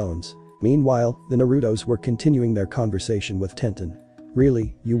shadow clones. Meanwhile, the Narutos were continuing their conversation with Tenten.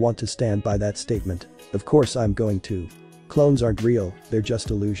 Really, you want to stand by that statement? Of course I'm going to. Clones aren't real, they're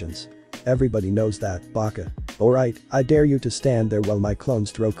just illusions. Everybody knows that, Baka. Alright, I dare you to stand there while my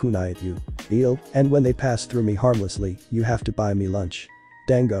clones throw kunai at you. Deal, and when they pass through me harmlessly, you have to buy me lunch.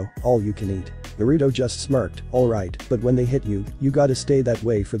 Dango, all you can eat. Naruto just smirked, alright, but when they hit you, you gotta stay that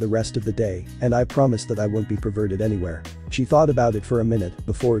way for the rest of the day, and I promise that I won't be perverted anywhere. She thought about it for a minute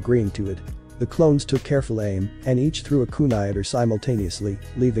before agreeing to it. The clones took careful aim, and each threw a kunai at her simultaneously,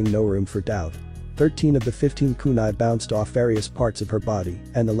 leaving no room for doubt. 13 of the 15 kunai bounced off various parts of her body,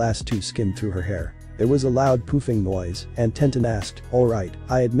 and the last 2 skimmed through her hair. There was a loud poofing noise, and Tenten asked, alright,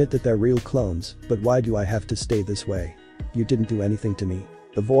 I admit that they're real clones, but why do I have to stay this way? You didn't do anything to me.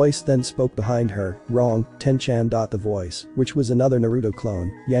 The voice then spoke behind her, wrong, Ten-chan. The voice, which was another Naruto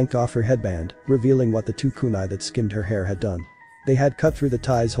clone, yanked off her headband, revealing what the 2 kunai that skimmed her hair had done. They had cut through the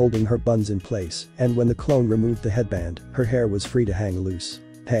ties holding her buns in place, and when the clone removed the headband, her hair was free to hang loose.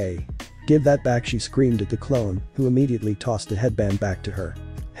 Hey. Give that back, she screamed at the clone, who immediately tossed the headband back to her.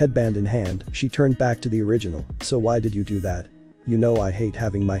 Headband in hand, she turned back to the original, so why did you do that? You know I hate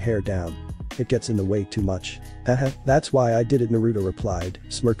having my hair down. It gets in the way too much. Haha, that's why I did it, Naruto replied,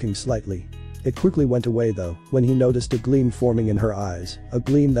 smirking slightly. It quickly went away though, when he noticed a gleam forming in her eyes, a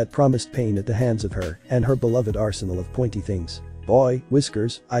gleam that promised pain at the hands of her and her beloved arsenal of pointy things. Boy,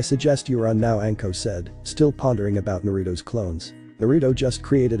 Whiskers, I suggest you run now, Anko said, still pondering about Naruto's clones. Naruto just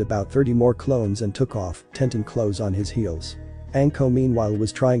created about 30 more clones and took off, Tenten clothes on his heels. Anko meanwhile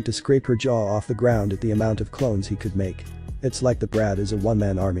was trying to scrape her jaw off the ground at the amount of clones he could make. It's like the brat is a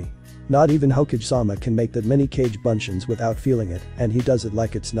one-man army. Not even Hokage-sama can make that many Kage Bunshins without feeling it, and he does it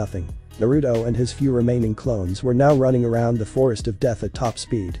like it's nothing. Naruto and his few remaining clones were now running around the Forest of Death at top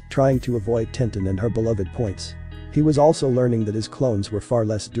speed, trying to avoid Tenten and her beloved points. He was also learning that his clones were far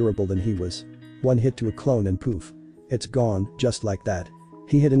less durable than he was. One hit to a clone and poof. It's gone, just like that.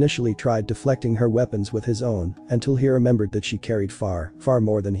 He had initially tried deflecting her weapons with his own, until he remembered that she carried far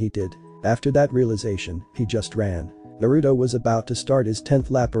more than he did. After that realization, he just ran. Naruto was about to start his 10th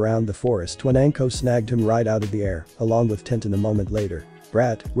lap around the forest when Anko snagged him right out of the air, along with Tenten a moment later.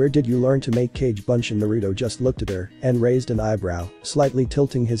 Brat, where did you learn to make cage bunshin? Naruto just looked at her and raised an eyebrow, slightly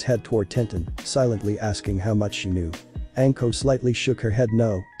tilting his head toward Tenten, silently asking how much she knew. Anko slightly shook her head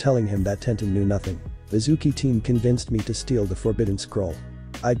no, telling him that Tenten knew nothing. Mizuki team convinced me to steal the forbidden scroll.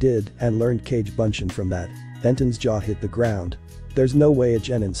 I did, and learned cage bunshin from that. Tenten's jaw hit the ground. There's no way a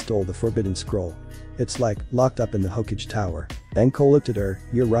genin stole the forbidden scroll. It's like, locked up in the Hokage tower. Anko looked at her,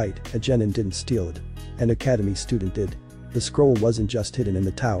 you're right, a genin didn't steal it. An academy student did. The scroll wasn't just hidden in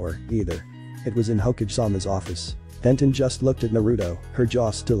the tower, either. It was in Hokage-sama's office. Tenten just looked at Naruto, her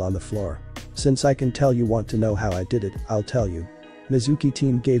jaw still on the floor. Since I can tell you want to know how I did it, I'll tell you. Mizuki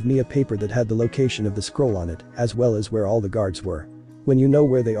team gave me a paper that had the location of the scroll on it, as well as where all the guards were. When you know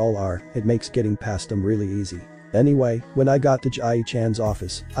where they all are, it makes getting past them really easy. Anyway, when I got to Jai-chan's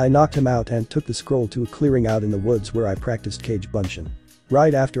office, I knocked him out and took the scroll to a clearing out in the woods where I practiced cage bunshin.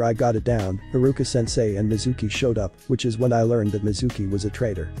 Right after I got it down, Iruka-sensei and Mizuki showed up, which is when I learned that Mizuki was a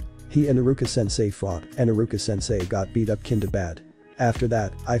traitor. He and Iruka-sensei fought, and Iruka-sensei got beat up kinda bad. After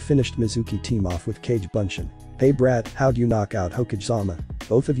that, I finished Mizuki team off with cage bunshin. Hey brat, how'd you knock out Hokage-sama?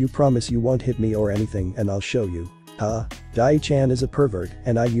 Both of you promise you won't hit me or anything and I'll show you. Huh? Dai-chan is a pervert,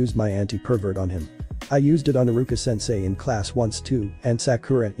 and I used my anti-pervert on him. I used it on Iruka-sensei in class once too, and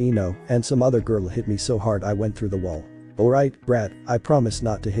Sakura, Ino, and some other girl hit me so hard I went through the wall. Alright, brat, I promise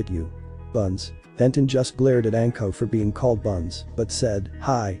not to hit you. Buns. Tenten just glared at Anko for being called buns, but said,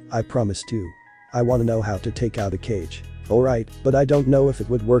 hi, I promise too. I wanna know how to take out a cage. Alright, but I don't know if it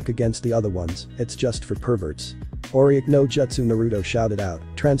would work against the other ones, it's just for perverts. Oriak no jutsu, Naruto shouted out,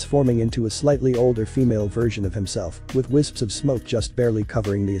 transforming into a slightly older female version of himself, with wisps of smoke just barely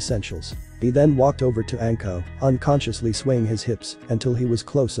covering the essentials. He then walked over to Anko, unconsciously swaying his hips until he was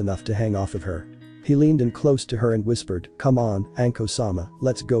close enough to hang off of her. He leaned in close to her and whispered, come on, Anko-sama,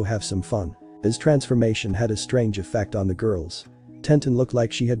 let's go have some fun. His transformation had a strange effect on the girls. Tenten looked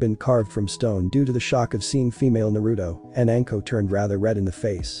like she had been carved from stone due to the shock of seeing female Naruto, and Anko turned rather red in the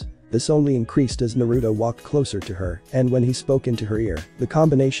face. This only increased as Naruto walked closer to her, and when he spoke into her ear, the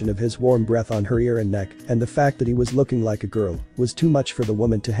combination of his warm breath on her ear and neck and the fact that he was looking like a girl was too much for the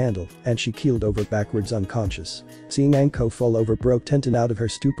woman to handle, and she keeled over backwards unconscious. Seeing Anko fall over broke Tenten out of her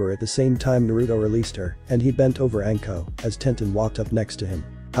stupor. At the same time Naruto released her, and he bent over Anko as Tenten walked up next to him.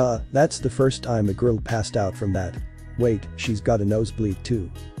 That's the first time a girl passed out from that. Wait, she's got a nosebleed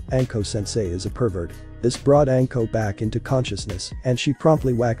too. Anko-sensei is a pervert. This brought Anko back into consciousness, and she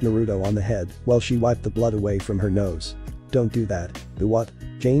promptly whacked Naruto on the head while she wiped the blood away from her nose. Don't do that. Do what?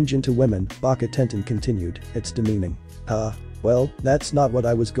 Change into women, Baka Tenten continued, it's demeaning. Well, that's not what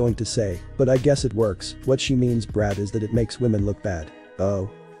I was going to say, but I guess it works. What she means, brat, is that it makes women look bad. Oh.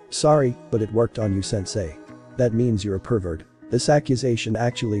 Sorry, but it worked on you, sensei. That means you're a pervert. This accusation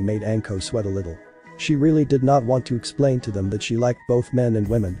actually made Anko sweat a little. She really did not want to explain to them that she liked both men and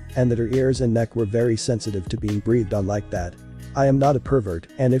women, and that her ears and neck were very sensitive to being breathed on like that. I am not a pervert,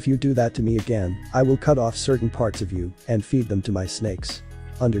 and if you do that to me again, I will cut off certain parts of you and feed them to my snakes.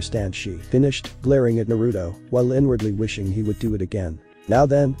 Understand, she finished, glaring at Naruto, while inwardly wishing he would do it again. Now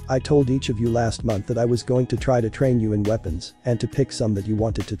then, I told each of you last month that I was going to try to train you in weapons, and to pick some that you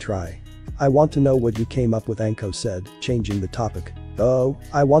wanted to try. I want to know what you came up with, Anko said, changing the topic. Oh,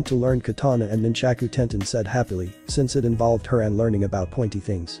 I want to learn katana and nunchaku, Tenten said happily, since it involved her and learning about pointy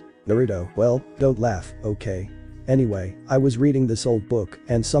things. Naruto, well, don't laugh, okay? Anyway, I was reading this old book,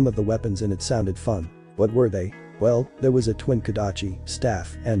 and some of the weapons in it sounded fun. What were they? Well, there was a twin kodachi,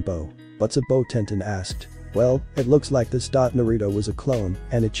 staff, and bow. What's a bow? Tenten asked. Well, it looks like this. Naruto was a clone,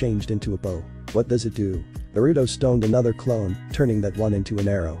 and it changed into a bow. What does it do? Naruto stoned another clone, turning that one into an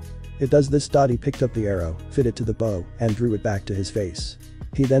arrow. It does this. He picked up the arrow, fit it to the bow, and drew it back to his face.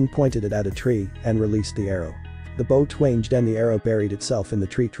 He then pointed it at a tree and released the arrow. The bow twanged and the arrow buried itself in the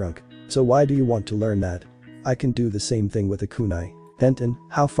tree trunk. So why do you want to learn that? I can do the same thing with a kunai. Tenten,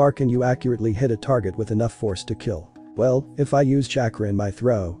 how far can you accurately hit a target with enough force to kill? Well, if I use chakra in my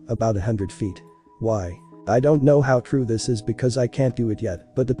throw, about 100 feet. Why? I don't know how true this is because I can't do it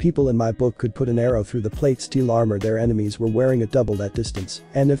yet, but the people in my book could put an arrow through the plate steel armor their enemies were wearing at double that distance,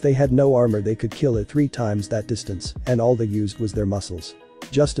 and if they had no armor they could kill at 3 times that distance, and all they used was their muscles.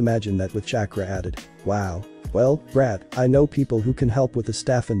 Just imagine that with chakra added. Wow. Well, brat, I know people who can help with the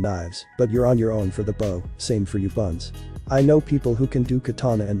staff and knives, but you're on your own for the bow, same for you buns. I know people who can do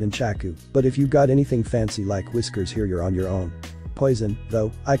katana and nunchaku, but if you got anything fancy like whiskers here you're on your own. Poison,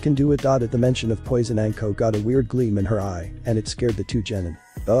 though, I can do it. At the mention of poison Anko got a weird gleam in her eye, and it scared the two genin.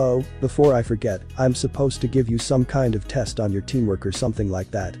 Oh, before I forget, I'm supposed to give you some kind of test on your teamwork or something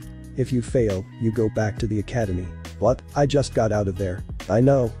like that. If you fail, you go back to the academy. What? I just got out of there. I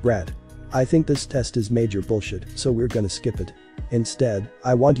know, brat. I think this test is major bullshit, so we're gonna skip it. Instead,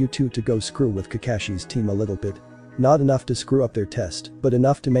 I want you two to go screw with Kakashi's team a little bit. Not enough to screw up their test, but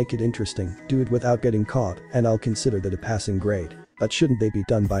enough to make it interesting, do it without getting caught, and I'll consider that a passing grade. But shouldn't they be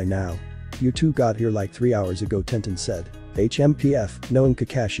done by now? You two got here like 3 hours ago, Tenten said. HMPF, knowing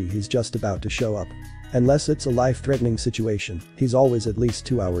Kakashi, he's just about to show up. Unless it's a life-threatening situation, he's always at least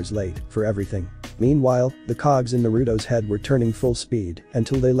 2 hours late for everything. Meanwhile, the cogs in Naruto's head were turning full speed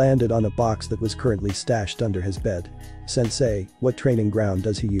until they landed on a box that was currently stashed under his bed. Sensei, what training ground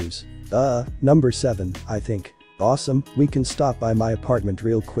does he use? Number 7, I think. Awesome, we can stop by my apartment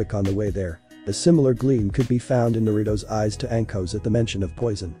real quick on the way there. A similar gleam could be found in Naruto's eyes to Anko's at the mention of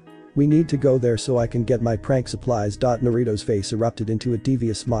poison. We need to go there so I can get my prank supplies. Naruto's face erupted into a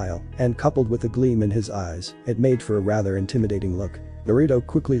devious smile, and coupled with a gleam in his eyes, it made for a rather intimidating look. Naruto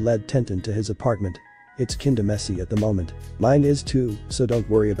quickly led Tenten to his apartment. It's kinda messy at the moment. Mine is too, so don't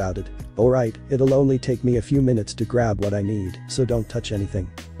worry about it. Alright, it'll only take me a few minutes to grab what I need, so don't touch anything.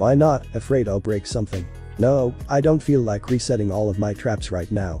 Why not? Afraid I'll break something. No, I don't feel like resetting all of my traps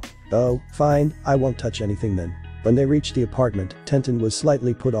right now. Oh, fine, I won't touch anything then. When they reached the apartment, Tenten was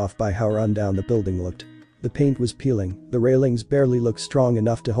slightly put off by how rundown the building looked. The paint was peeling, the railings barely looked strong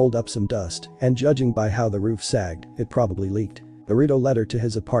enough to hold up some dust, and judging by how the roof sagged, it probably leaked. Naruto led her to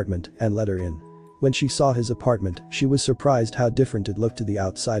his apartment and let her in. When she saw his apartment, she was surprised how different it looked to the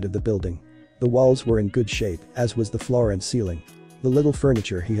outside of the building. The walls were in good shape, as was the floor and ceiling. The little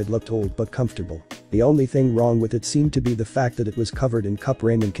furniture he had looked old but comfortable. The only thing wrong with it seemed to be the fact that it was covered in cup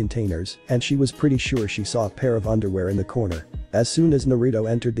ramen containers, and she was pretty sure she saw a pair of underwear in the corner. As soon as Naruto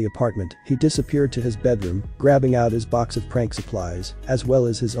entered the apartment, he disappeared to his bedroom, grabbing out his box of prank supplies, as well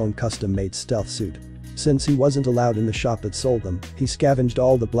as his own custom-made stealth suit. Since he wasn't allowed in the shop that sold them, he scavenged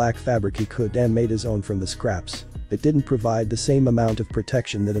all the black fabric he could and made his own from the scraps. It didn't provide the same amount of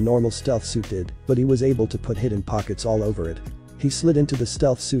protection that a normal stealth suit did, but he was able to put hidden pockets all over it. He slid into the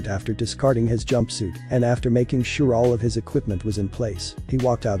stealth suit after discarding his jumpsuit, and after making sure all of his equipment was in place, he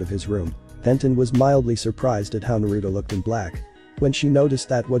walked out of his room. Tenten was mildly surprised at how Naruto looked in black. When she noticed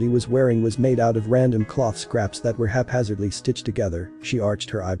that what he was wearing was made out of random cloth scraps that were haphazardly stitched together, she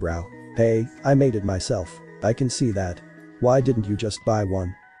arched her eyebrow. Hey, I made it myself. I can see that. Why didn't you just buy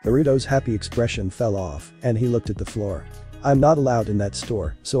one? Naruto's happy expression fell off, and he looked at the floor. I'm not allowed in that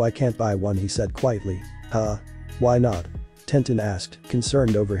store, so I can't buy one, he said quietly. Huh? Why not? Tenten asked,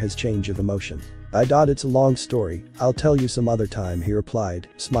 concerned over his change of emotion. It's a long story, I'll tell you some other time, he replied,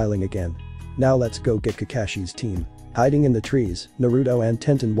 smiling again. Now let's go get Kakashi's team. Hiding in the trees, Naruto and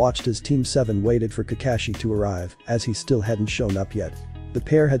Tenten watched as Team 7 waited for Kakashi to arrive, as he still hadn't shown up yet. The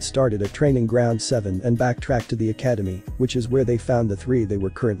pair had started at Training Ground 7 and backtracked to the academy, which is where they found the 3 they were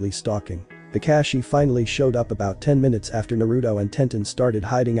currently stalking. Kakashi finally showed up about 10 minutes after Naruto and Tenten started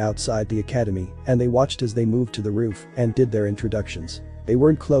hiding outside the academy, and they watched as they moved to the roof and did their introductions. They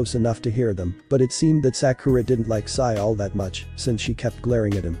weren't close enough to hear them, but it seemed that Sakura didn't like Sai all that much, since she kept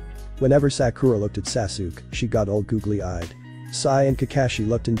glaring at him. Whenever Sakura looked at Sasuke, she got all googly-eyed. Sai and Kakashi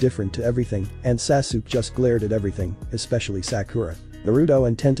looked indifferent to everything, and Sasuke just glared at everything, especially Sakura. Naruto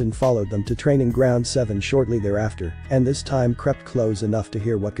and Tenten followed them to Training Ground 7 shortly thereafter, and this time crept close enough to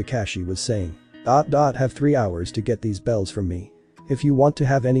hear what Kakashi was saying. Have 3 hours to get these bells from me. If you want to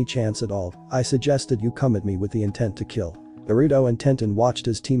have any chance at all, I suggest that you come at me with the intent to kill. Naruto and Tenten watched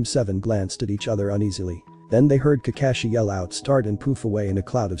as Team 7 glanced at each other uneasily. Then they heard Kakashi yell out, start, and poof away in a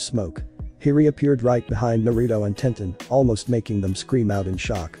cloud of smoke. He reappeared right behind Naruto and Tenten, almost making them scream out in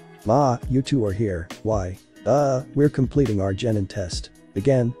shock. You two are here, why? We're completing our genin test.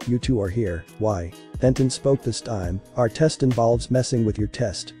 Again, you two are here, why? Tenten spoke this time, our test involves messing with your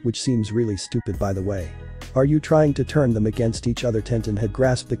test, which seems really stupid by the way. Are you trying to turn them against each other? Tenten had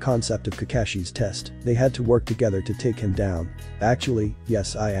grasped the concept of Kakashi's test, they had to work together to take him down. Actually,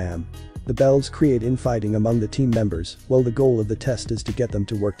 yes I am. The bells create infighting among the team members, well the goal of the test is to get them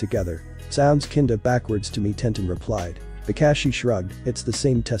to work together. Sounds kinda backwards to me, Tenten replied. Kakashi shrugged, it's the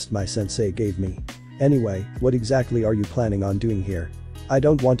same test my sensei gave me. Anyway, what exactly are you planning on doing here? I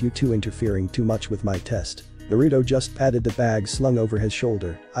don't want you two interfering too much with my test. Naruto just patted the bag slung over his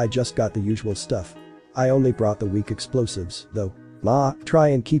shoulder, I just got the usual stuff. I only brought the weak explosives, though. Try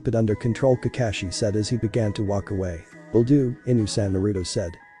and keep it under control, Kakashi said as he began to walk away. Will do, Inu-san, Naruto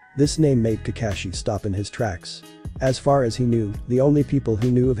said. This name made Kakashi stop in his tracks. As far as he knew, the only people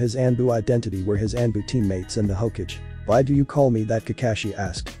who knew of his Anbu identity were his Anbu teammates and the Hokage. Why do you call me that? Kakashi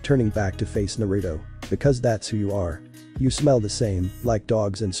asked, turning back to face Naruto. Because that's who you are. You smell the same, like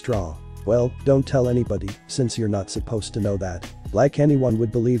dogs and straw. Well, don't tell anybody, since you're not supposed to know that. Like anyone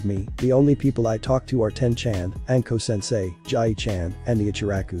would believe me, the only people I talk to are Ten-chan, Anko-sensei, Jai-chan, and the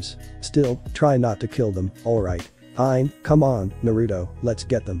Ichirakus. Still, try not to kill them, alright? Fine, come on, Naruto, let's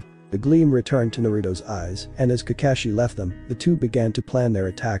get them. The gleam returned to Naruto's eyes, and as Kakashi left them, the two began to plan their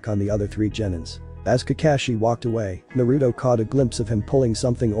attack on the other three genins. As Kakashi walked away, Naruto caught a glimpse of him pulling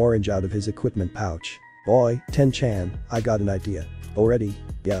something orange out of his equipment pouch. Boy, Ten-chan, I got an idea. Already?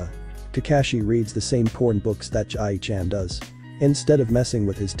 Yeah. Kakashi reads the same porn books that Jai-chan does. Instead of messing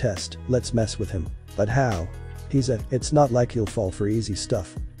with his test, let's mess with him. But how? It's not like he'll fall for easy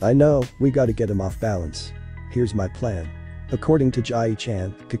stuff. I know, we gotta get him off balance. Here's my plan. According to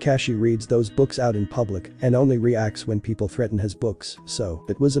Jai-chan, Kakashi reads those books out in public and only reacts when people threaten his books, so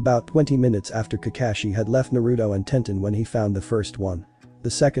it was about 20 minutes after Kakashi had left Naruto and Tenten when he found the first one.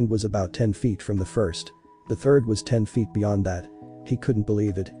 The second was about 10 feet from the first. The third was 10 feet beyond that. He couldn't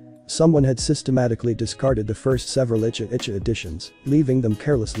believe it. Someone had systematically discarded the first several Icha editions, leaving them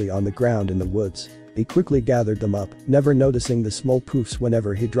carelessly on the ground in the woods. He quickly gathered them up, never noticing the small poofs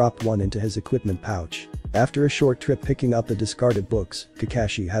whenever he dropped one into his equipment pouch. After a short trip picking up the discarded books,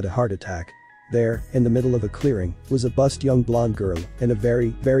 Kakashi had a heart attack. There, in the middle of a clearing, was a buxed young blonde girl in a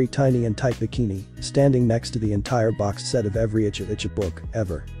very tiny and tight bikini, standing next to the entire boxed set of every Icha book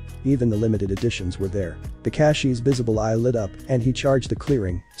ever. Even the limited editions were there. Kakashi's visible eye lit up and he charged the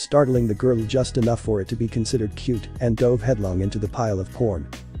clearing, startling the girl just enough for it to be considered cute and dove headlong into the pile of porn.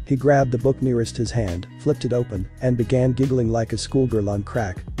 He grabbed the book nearest his hand, flipped it open, and began giggling like a schoolgirl on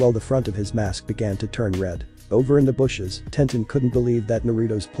crack while the front of his mask began to turn red. Over in the bushes, Tenten couldn't believe that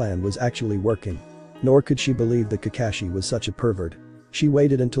Naruto's plan was actually working. Nor could she believe that Kakashi was such a pervert. She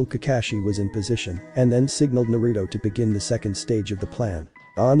waited until Kakashi was in position and then signaled Naruto to begin the second stage of the plan.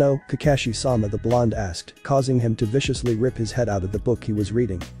 "Oh no, Kakashi-sama," the blonde asked, causing him to viciously rip his head out of the book he was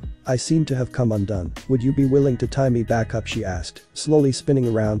reading. "I seem to have come undone. Would you be willing to tie me back up?" she asked, slowly spinning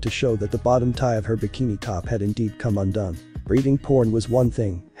around to show that the bottom tie of her bikini top had indeed come undone. Reading porn was one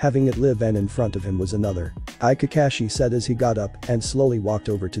thing, having it live in front of him was another. "Hi," Kakashi said as he got up and slowly walked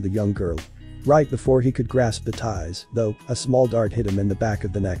over to the young girl. Right before he could grasp the ties, though, a small dart hit him in the back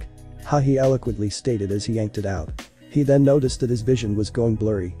of the neck. "Ha," he eloquently stated as he yanked it out. He then noticed that his vision was going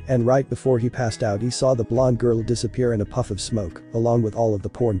blurry, and right before he passed out he saw the blonde girl disappear in a puff of smoke, along with all of the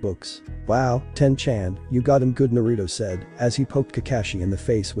porn books. "Wow, Ten-chan, you got him good," Naruto said, as he poked Kakashi in the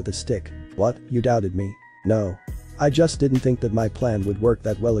face with a stick. "What, you doubted me?" "No. I just didn't think that my plan would work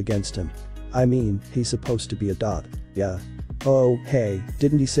that well against him. I mean, he's supposed to be a dot." "Yeah. Oh, hey,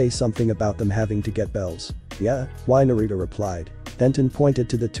 didn't he say something about them having to get bells?" "Yeah, why?" Naruto replied. Tenten pointed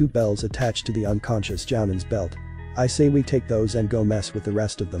to the two bells attached to the unconscious Jounin's belt. "I say we take those and go mess with the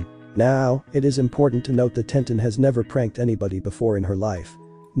rest of them." Now, it is important to note that Tenten has never pranked anybody before in her life.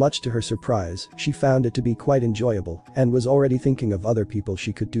 Much to her surprise, she found it to be quite enjoyable and was already thinking of other people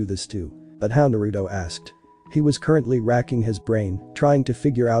she could do this to. But how, Naruto asked. He was currently racking his brain, trying to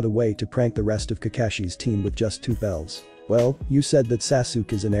figure out a way to prank the rest of Kakashi's team with just two bells. "Well, you said that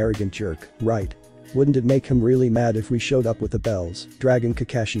Sasuke is an arrogant jerk, right? Wouldn't it make him really mad if we showed up with the bells, dragging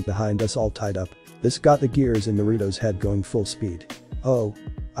Kakashi behind us all tied up?" This got the gears in Naruto's head going full speed. "Oh,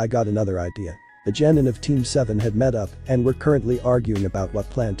 I got another idea." The genin of Team 7 had met up and were currently arguing about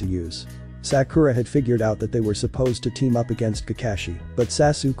what plan to use. Sakura had figured out that they were supposed to team up against Kakashi, but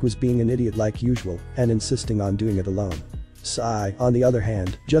Sasuke was being an idiot like usual and insisting on doing it alone. Sai, on the other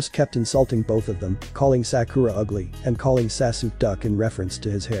hand, just kept insulting both of them, calling Sakura ugly and calling Sasuke duck in reference to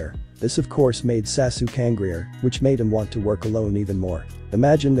his hair. This of course made Sasuke angrier, which made him want to work alone even more.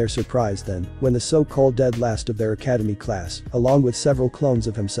 Imagine their surprise then, when the so-called dead last of their academy class, along with several clones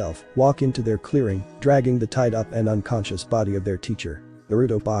of himself, walk into their clearing, dragging the tied up and unconscious body of their teacher.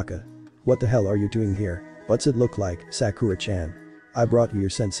 "Naruto Baka. What the hell are you doing here? What's it look like, Sakura-chan? I brought you your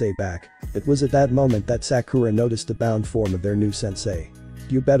sensei back." It was at that moment that Sakura noticed the bound form of their new sensei.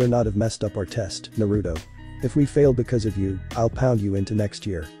 "You better not have messed up our test, Naruto. If we fail because of you, I'll pound you into next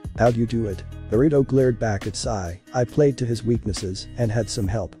year." "How'd you do it?" Naruto glared back at Sai. "I played to his weaknesses and had some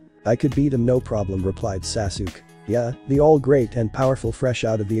help. I could beat him no problem," replied Sasuke. "Yeah, the all-great and powerful fresh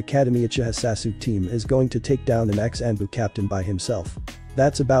out of the Academy Uchiha Sasuke team is going to take down an ex-Anbu captain by himself.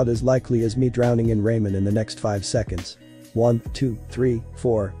 That's about as likely as me drowning in ramen in the next 5 seconds. 1, 2, 3,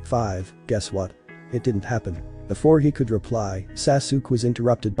 4, 5, guess what? It didn't happen." Before he could reply, Sasuke was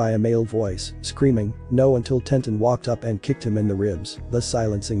interrupted by a male voice, screaming, "No," until Tenten walked up and kicked him in the ribs, thus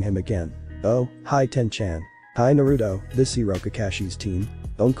silencing him again. "Oh, hi Ten-chan. Hi Naruto, this hero Kakashi's team.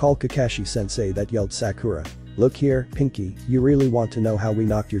 Don't call Kakashi sensei," that yelled Sakura. "Look here, Pinky, you really want to know how we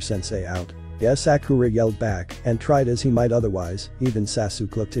knocked your sensei out?" "Yeah," Sakura yelled back, and tried as he might otherwise, even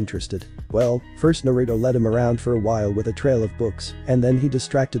Sasuke looked interested. "Well, first Naruto led him around for a while with a trail of books, and then he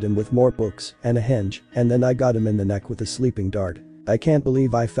distracted him with more books and a henge, and then I got him in the neck with a sleeping dart. I can't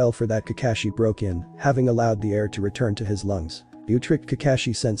believe I fell for that. Kakashi broke in, having allowed the air to return to his lungs. You tricked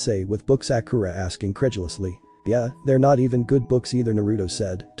Kakashi-sensei with books? Sakura asked incredulously. Yeah, they're not even good books either, Naruto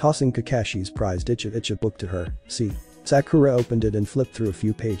said, tossing Kakashi's prized Icha book to her. See? Sakura opened it and flipped through a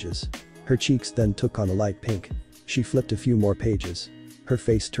few pages. Her cheeks then took on a light pink. She flipped a few more pages. Her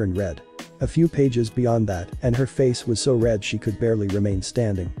face turned red. A few pages beyond that, and her face was so red she could barely remain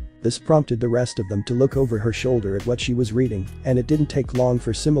standing. This prompted the rest of them to look over her shoulder at what she was reading, and it didn't take long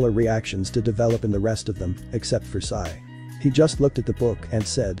for similar reactions to develop in the rest of them, except for Sai. He just looked at the book and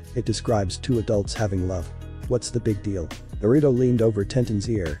said, it describes two adults having love. What's the big deal? Naruto leaned over Tenten's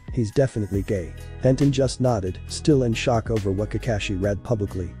ear, he's definitely gay. Tenten just nodded, still in shock over what Kakashi read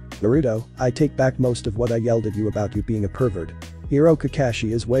publicly. Naruto, I take back most of what I yelled at you about you being a pervert. Hero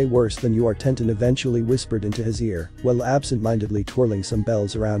Kakashi is way worse than you are, Tenten eventually whispered into his ear, while absent-mindedly twirling some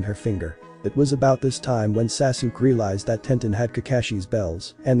bells around her finger. It was about this time when Sasuke realized that Tenten had Kakashi's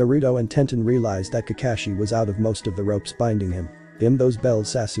bells, and Naruto and Tenten realized that Kakashi was out of most of the ropes binding him. Dim those bells,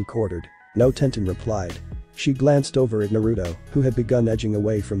 Sasuke ordered. No, Tenten replied. She glanced over at Naruto, who had begun edging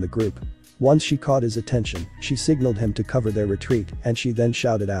away from the group. Once she caught his attention, she signaled him to cover their retreat, and she then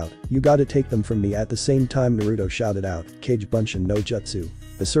shouted out, you gotta take them from me. At the same time Naruto shouted out, Kage Bunshin no Jutsu.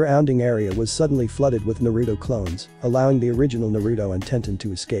 The surrounding area was suddenly flooded with Naruto clones, allowing the original Naruto and Tenten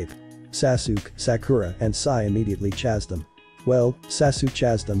to escape. Sasuke, Sakura, and Sai immediately chased them. Well, Sasuke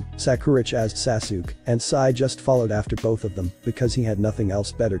chased them, Sakura chased Sasuke, and Sai just followed after both of them because he had nothing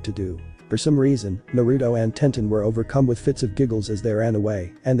else better to do. For some reason, Naruto and Tenten were overcome with fits of giggles as they ran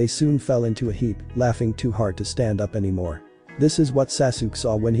away, and they soon fell into a heap, laughing too hard to stand up anymore. This is what Sasuke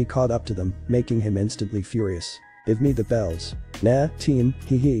saw when he caught up to them, making him instantly furious. Give me the bells. Nah, team,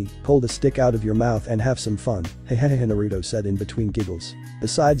 hee, pull the stick out of your mouth and have some fun, hehehe, Naruto said in between giggles.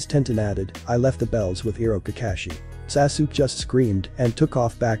 Besides, Tenten added, I left the bells with Hero Kakashi. Sasuke just screamed and took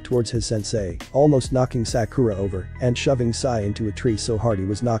off back towards his sensei, almost knocking Sakura over and shoving Sai into a tree so hard he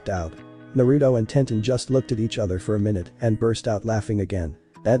was knocked out. Naruto and Tenten just looked at each other for a minute and burst out laughing again.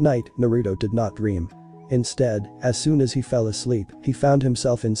 That night, Naruto did not dream. Instead, as soon as he fell asleep, he found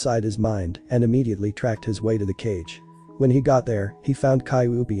himself inside his mind and immediately tracked his way to the cage. When he got there, he found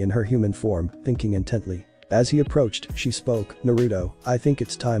Kyuubi in her human form, thinking intently. As he approached, she spoke, Naruto, I think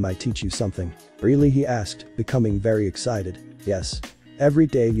it's time I teach you something. Really, he asked, becoming very excited. Yes. Every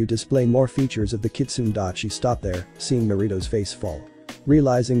day you display more features of the kitsune. She stopped there, seeing Naruto's face fall.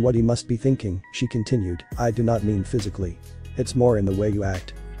 Realizing what he must be thinking, she continued, I do not mean physically. It's more in the way you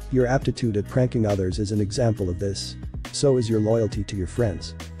act. Your aptitude at pranking others is an example of this. So is your loyalty to your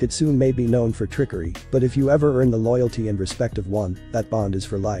friends. Kitsune may be known for trickery, but if you ever earn the loyalty and respect of one, that bond is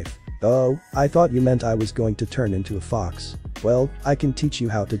for life. Oh, I thought you meant I was going to turn into a fox. Well, I can teach you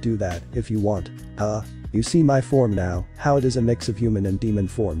how to do that if you want. Huh? You see my form now, how it is a mix of human and demon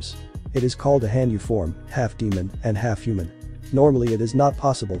forms. It is called a Hanyu form, half demon and half human. Normally it is not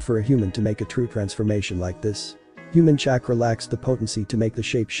possible for a human to make a true transformation like this. Human chakra lacks the potency to make the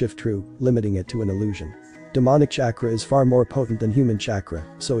shape shift true, limiting it to an illusion. Demonic chakra is far more potent than human chakra,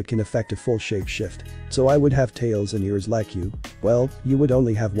 so it can effect a full shape shift. So I would have tails and ears like you. Well, you would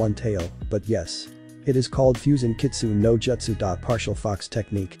only have one tail, but yes. It is called Fusion Kitsune no Jutsu. Partial fox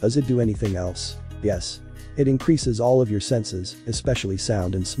technique. Does it do anything else? Yes. It increases all of your senses, especially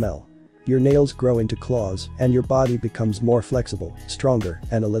sound and smell. Your nails grow into claws, and your body becomes more flexible, stronger,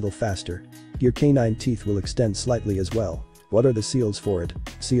 and a little faster. Your canine teeth will extend slightly as well. What are the seals for it?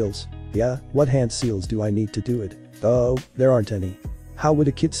 Seals? Yeah, what hand seals do I need to do it? Oh, there aren't any. How would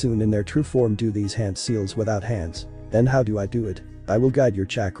a kitsune in their true form do these hand seals without hands? Then how do I do it? I will guide your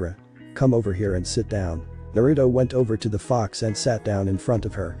chakra. Come over here and sit down. Naruto went over to the fox and sat down in front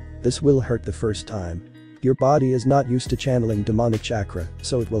of her. This will hurt the first time. Your body is not used to channeling demonic chakra,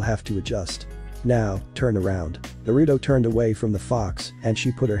 so it will have to adjust. Now, turn around. Naruto turned away from the fox, and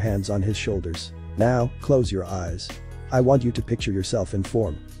she put her hands on his shoulders. Now, close your eyes. I want you to picture yourself in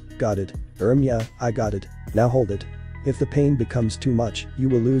form. Got it? Yeah, I got it. Now hold it. If the pain becomes too much, you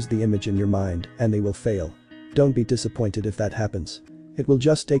will lose the image in your mind, and they will fail. Don't be disappointed if that happens. It will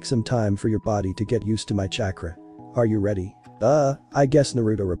just take some time for your body to get used to my chakra. Are you ready? I guess,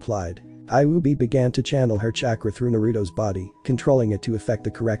 Naruto replied. Kyuubi began to channel her chakra through Naruto's body, controlling it to effect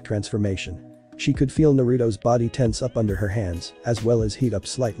the correct transformation. She could feel Naruto's body tense up under her hands, as well as heat up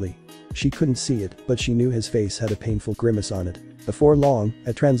slightly. She couldn't see it, but she knew his face had a painful grimace on it. Before long,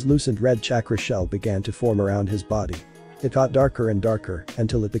 a translucent red chakra shell began to form around his body. It got darker and darker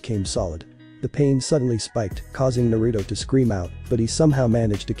until it became solid. The pain suddenly spiked, causing Naruto to scream out, but he somehow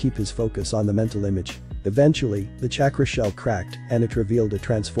managed to keep his focus on the mental image. Eventually, the chakra shell cracked and it revealed a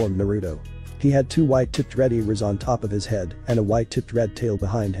transformed Naruto. He had two white-tipped red ears on top of his head and a white-tipped red tail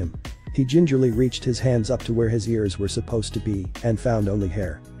behind him. He gingerly reached his hands up to where his ears were supposed to be and found only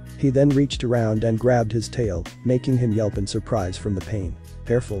hair. He then reached around and grabbed his tail, making him yelp in surprise from the pain.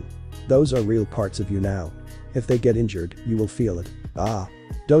 Careful. Those are real parts of you now. If they get injured, you will feel it. Ah.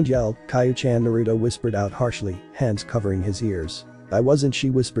 Don't yell, Kaiju-chan, Naruto whispered out harshly, hands covering his ears. I wasn't, she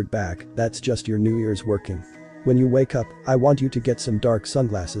whispered back, that's just your new ears working. When you wake up, I want you to get some dark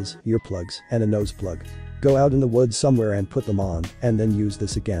sunglasses, earplugs, and a nose plug. Go out in the woods somewhere and put them on, and then use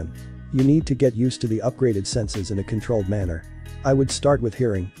this again. You need to get used to the upgraded senses in a controlled manner. I would start with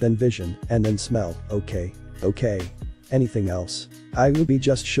hearing, then vision, and then smell, okay? Okay. Anything else? Ayubi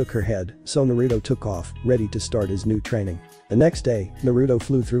just shook her head, so Naruto took off, ready to start his new training. The next day, Naruto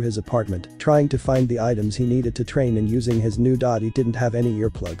flew through his apartment, trying to find the items he needed to train in using his new dot. He didn't have any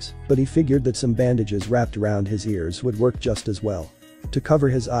earplugs, but he figured that some bandages wrapped around his ears would work just as well. To cover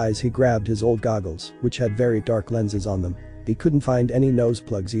his eyes, he grabbed his old goggles, which had very dark lenses on them. He couldn't find any nose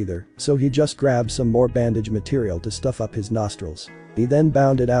plugs either, so he just grabbed some more bandage material to stuff up his nostrils. He then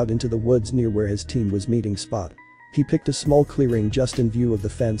bounded out into the woods near where his team was meeting spot. He picked a small clearing just in view of the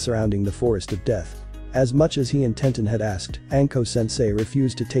fence surrounding the forest of death. As much as he and Tenten had asked, Anko-sensei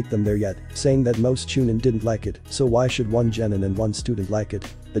refused to take them there yet, saying that most Chunin didn't like it, so why should one genin and one student like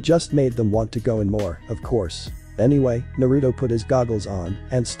it? It just made them want to go in more, of course. Anyway, Naruto put his goggles on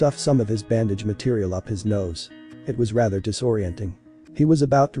and stuffed some of his bandage material up his nose. It was rather disorienting. He was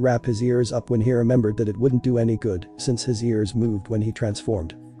about to wrap his ears up when he remembered that it wouldn't do any good since his ears moved when he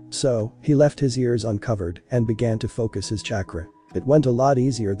transformed. So, he left his ears uncovered and began to focus his chakra. It went a lot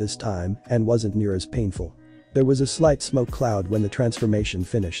easier this time and wasn't near as painful. There was a slight smoke cloud when the transformation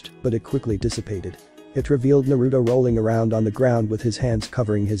finished, but it quickly dissipated. It revealed Naruto rolling around on the ground with his hands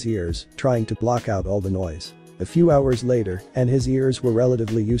covering his ears, trying to block out all the noise. A few hours later, and his ears were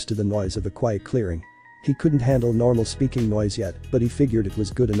relatively used to the noise of a quiet clearing. He couldn't handle normal speaking noise yet, but he figured it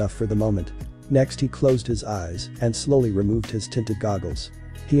was good enough for the moment. Next, he closed his eyes and slowly removed his tinted goggles.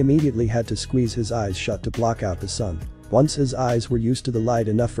 He immediately had to squeeze his eyes shut to block out the sun. Once his eyes were used to the light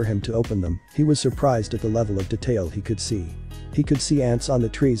enough for him to open them, he was surprised at the level of detail he could see. He could see ants on the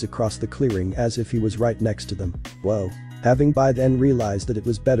trees across the clearing as if he was right next to them. Whoa. Having by then realized that it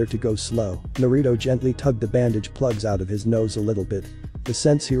was better to go slow, Naruto gently tugged the bandage plugs out of his nose a little bit. The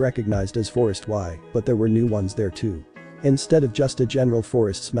scents he recognized as forest Y, but there were new ones there too. Instead of just a general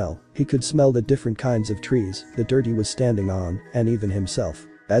forest smell, he could smell the different kinds of trees, the dirt he was standing on, and even himself.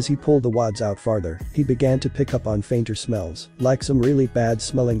 As he pulled the wads out farther, he began to pick up on fainter smells, like some really bad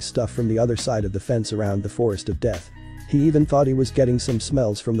smelling stuff from the other side of the fence around the forest of death. He even thought he was getting some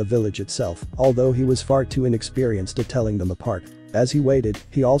smells from the village itself, although he was far too inexperienced at telling them apart. As he waited,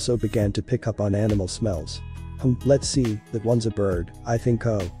 he also began to pick up on animal smells. Let's see, that one's a bird, I think.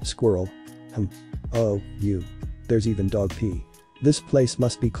 Oh, squirrel. Oh, you. There's even dog pee. This place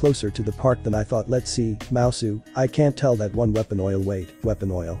must be closer to the park than I thought. Let's see, Mausu, I can't tell that one. Weapon oil. Wait, weapon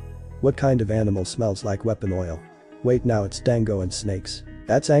oil. What kind of animal smells like weapon oil? Wait, now it's dango and snakes.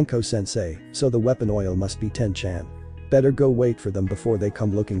 That's Anko-sensei, so the weapon oil must be Ten-chan. Better go wait for them before they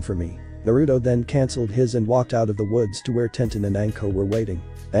come looking for me. Naruto then cancelled his and walked out of the woods to where Tenten and Anko were waiting.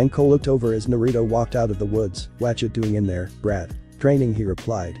 Anko looked over as Naruto walked out of the woods. Whatcha doing in there, brat? Training, he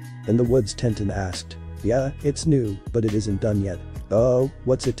replied. In the woods, Tenten asked. Yeah, it's new, but it isn't done yet. Oh,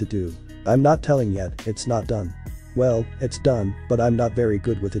 what's it to do? I'm not telling yet, it's not done. Well, it's done, but I'm not very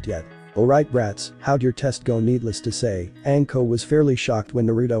good with it yet. Alright brats, how'd your test go? Needless to say, Anko was fairly shocked when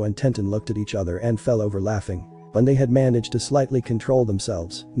Naruto and Tenten looked at each other and fell over laughing. When they had managed to slightly control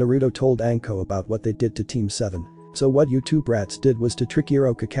themselves, Naruto told Anko about what they did to Team 7. So what you two brats did was to trick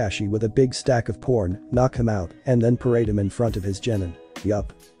Iro Kakashi with a big stack of porn, knock him out, and then parade him in front of his genin.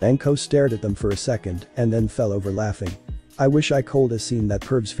 Yup. Anko stared at them for a second and then fell over laughing. I wish I could have seen that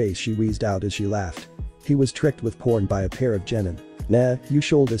perv's face, she wheezed out as she laughed. He was tricked with porn by a pair of genin. Nah, you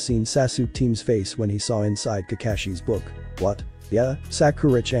should have seen Sasuke Team's face when he saw inside Kakashi's book. What? Yeah,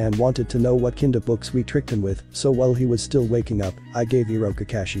 Sakura-chan wanted to know what kinda books we tricked him with, so while he was still waking up, I gave Iro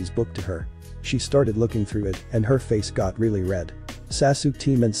Kakashi's book to her. She started looking through it and her face got really red. Sasuke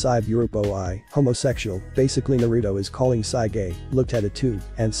Team and Sai Buruboi, homosexual, basically Naruto is calling Sai gay, looked at it too,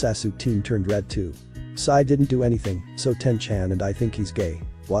 and Sasuke Team turned red too. Sai didn't do anything, so Ten-chan and I think he's gay.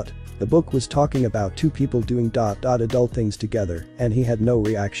 What? The book was talking about two people doing adult things together and he had no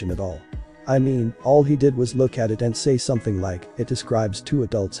reaction at all. I mean, all he did was look at it and say something like, it describes two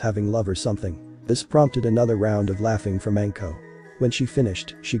adults having love or something. This prompted another round of laughing from Anko. When she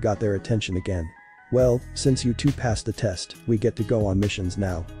finished, she got their attention again. Well, since you two passed the test, we get to go on missions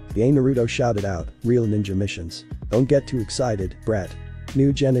now. Yay, Naruto shouted out, real ninja missions. Don't get too excited, brat.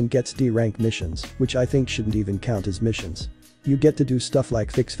 new genin gets D rank missions, which I think shouldn't even count as missions. You get to do stuff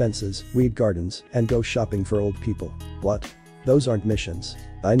like fix fences, weed gardens, and go shopping for old people. What? Those aren't missions.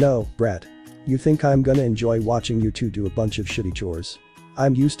 I know, brat. You think I'm gonna enjoy watching you two do a bunch of shitty chores?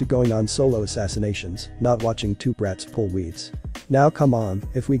 I'm used to going on solo assassinations, not watching two brats pull weeds. Now come on,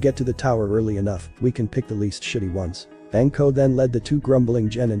 if we get to the tower early enough, we can pick the least shitty ones. Anko then led the two grumbling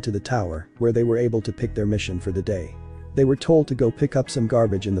genin to the tower, where they were able to pick their mission for the day. They were told to go pick up some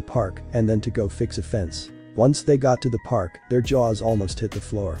garbage in the park and then to go fix a fence. Once they got to the park, their jaws almost hit the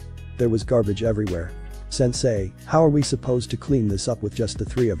floor. There was garbage everywhere. Sensei, how are we supposed to clean this up with just the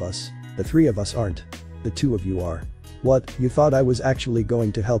three of us? The three of us aren't. The two of you are. What, you thought I was actually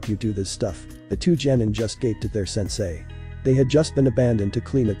going to help you do this stuff? The two genin just gaped at their sensei. They had just been abandoned to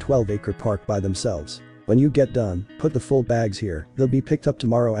clean a 12-acre park by themselves. When you get done, put the full bags here, they'll be picked up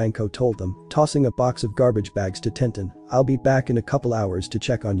tomorrow, Anko told them, tossing a box of garbage bags to Tenten. I'll be back in a couple hours to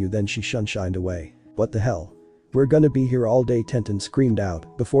check on you. Then she shined away. What the hell? We're gonna be here all day, Tenten screamed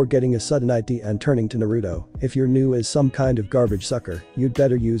out before getting a sudden idea and turning to Naruto. If you're new as some kind of garbage sucker, you'd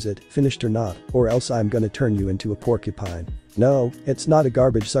better use it, finished or not, or else I'm gonna turn you into a porcupine. No, it's not a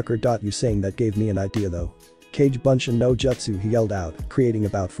garbage sucker. You saying that gave me an idea though. Kage Bunshin no Jutsu, he yelled out, creating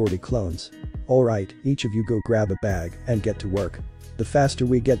about 40 clones. Alright, each of you go grab a bag and get to work. The faster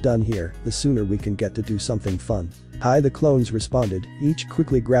we get done here, the sooner we can get to do something fun. Hi, the clones responded, each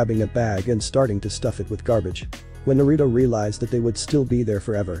quickly grabbing a bag and starting to stuff it with garbage. When Naruto realized that they would still be there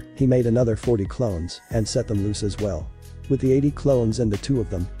forever, he made another 40 clones and set them loose as well. With the 80 clones and the two of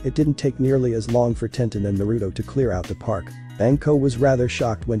them, it didn't take nearly as long for Tenten and Naruto to clear out the park. Anko was rather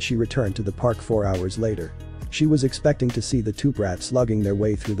shocked when she returned to the park 4 hours later. She was expecting to see the two brats slugging their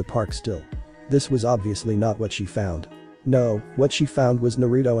way through the park still. This was obviously not what she found. No, what she found was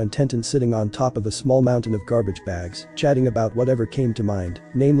Naruto and Tenten sitting on top of a small mountain of garbage bags, chatting about whatever came to mind,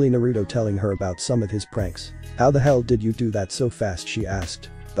 namely Naruto telling her about some of his pranks. How the hell did you do that so fast, she asked.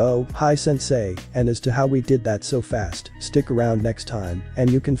 Oh, hi sensei, and as to how we did that so fast, stick around next time, and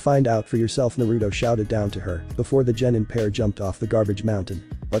you can find out for yourself, Naruto shouted down to her before the genin pair jumped off the garbage mountain.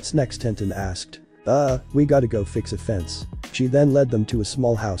 What's next, Tenten asked. We gotta go fix a fence. She then led them to a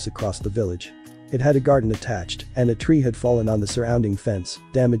small house across the village. It had a garden attached, and a tree had fallen on the surrounding fence,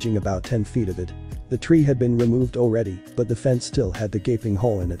 damaging about 10 feet of it. The tree had been removed already, but the fence still had the gaping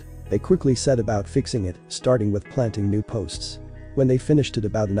hole in it. They quickly set about fixing it, starting with planting new posts. When they finished it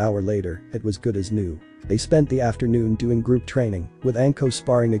about an hour later, it was good as new. They spent the afternoon doing group training, with Anko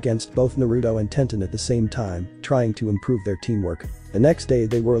sparring against both Naruto and Tenten at the same time, trying to improve their teamwork. The next day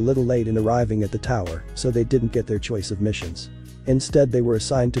they were a little late in arriving at the tower, so they didn't get their choice of missions. Instead they were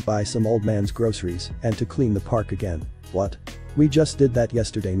assigned to buy some old man's groceries and to clean the park again. What? We just did that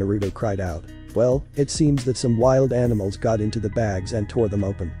yesterday, Naruto cried out. Well, it seems that some wild animals got into the bags and tore them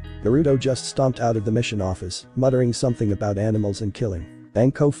open. Naruto just stomped out of the mission office, muttering something about animals and killing.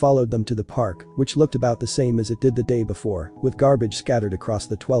 Anko followed them to the park, which looked about the same as it did the day before, with garbage scattered across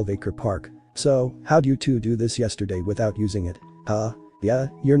the 12-acre park. So, how'd you two do this yesterday without using it? Huh? Yeah,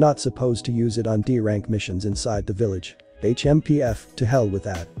 you're not supposed to use it on D-rank missions inside the village. HMPF, to hell with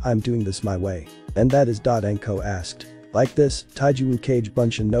that, I'm doing this my way. And that is. Anko asked. Like this, Taijutsu Kage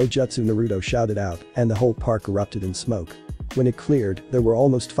Bunshin no Jutsu, Naruto shouted out, and the whole park erupted in smoke. When it cleared, there were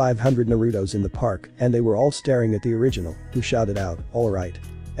almost 500 Narutos in the park, and they were all staring at the original, who shouted out, alright.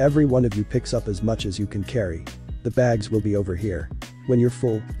 Every one of you picks up as much as you can carry. The bags will be over here. When you're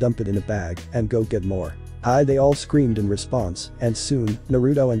full, dump it in a bag, and go get more. Hi, they all screamed in response, and soon,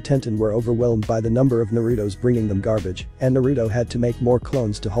 Naruto and Tenten were overwhelmed by the number of Narutos bringing them garbage, and Naruto had to make more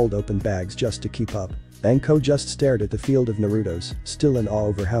clones to hold open bags just to keep up. Anko just stared at the field of Narutos, still in awe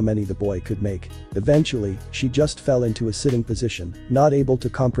over how many the boy could make. Eventually, she just fell into a sitting position, not able to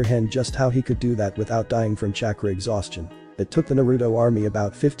comprehend just how he could do that without dying from chakra exhaustion. It took the Naruto army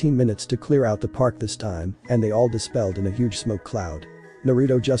about 15 minutes to clear out the park this time, and they all dispelled in a huge smoke cloud.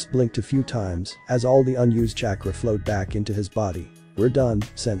 Naruto just blinked a few times as all the unused chakra flowed back into his body. We're done,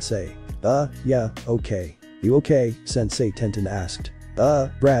 sensei. Yeah, okay. You okay, sensei, Tenten asked.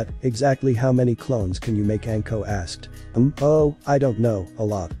 Brat, exactly how many clones can you make, Anko asked. Oh, I don't know, a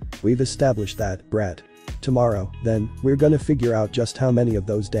lot. We've established that, brat. Tomorrow, then, we're gonna figure out just how many of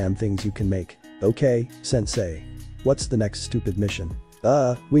those damn things you can make. Okay, sensei. What's the next stupid mission?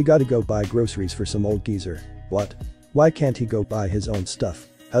 We gotta go buy groceries for some old geezer. What? Why can't he go buy his own stuff?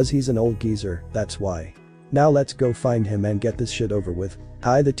 'Cause he's an old geezer, that's why. Now let's go find him and get this shit over with.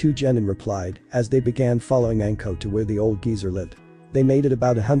 Hi, the two genin replied, as they began following Anko to where the old geezer lived. They made it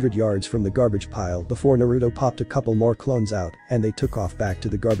about 100 yards from the garbage pile before Naruto popped a couple more clones out and they took off back to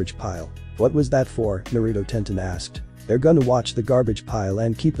the garbage pile. What was that for? Naruto Tenten asked. They're gonna watch the garbage pile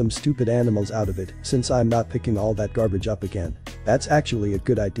and keep them stupid animals out of it since I'm not picking all that garbage up again. That's actually a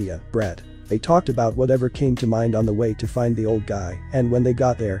good idea, Brett. They talked about whatever came to mind on the way to find the old guy, and when they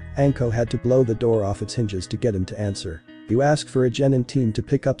got there, Anko had to blow the door off its hinges to get him to answer. You asked for a genin team to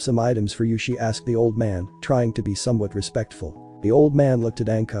pick up some items for you, she asked the old man, trying to be somewhat respectful. The old man looked at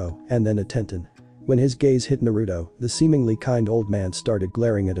Anko and then at Tenten. When his gaze hit Naruto, the seemingly kind old man started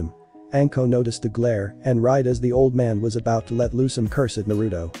glaring at him. Anko noticed the glare, and right as the old man was about to let loose some curse at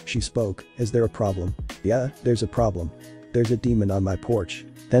Naruto, she spoke, "Is there a problem?" "Yeah, there's a problem. There's a demon on my porch."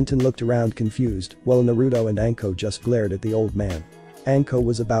 Tenten looked around confused, while Naruto and Anko just glared at the old man. Anko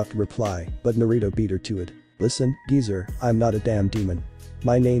was about to reply, but Naruto beat her to it. "Listen, geezer, I'm not a damn demon.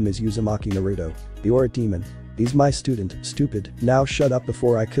 My name is Uzumaki Naruto. You're a demon. He's my student, stupid. Now shut up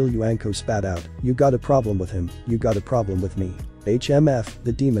before I kill you," Anko spat out. "You got a problem with him, you got a problem with me. HMF,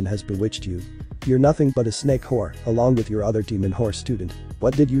 the demon has bewitched you. You're nothing but a snake whore, along with your other demon whore student."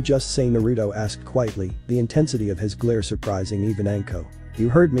 "What did you just say?" Naruto asked quietly, the intensity of his glare surprising even Anko. "You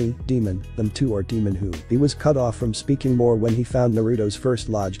heard me, demon, them two are demon who." He was cut off from speaking more when he found Naruto's fist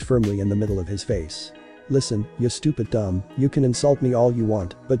lodged firmly in the middle of his face. "Listen, you stupid dumb, you can insult me all you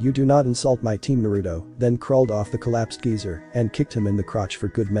want, but you do not insult my team," Naruto then crawled off the collapsed geezer and kicked him in the crotch for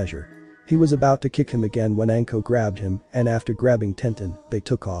good measure. He was about to kick him again when Anko grabbed him, and after grabbing Tenten, they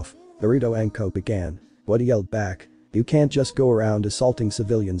took off. Naruto Anko began. "What?" he yelled back. "You can't just go around assaulting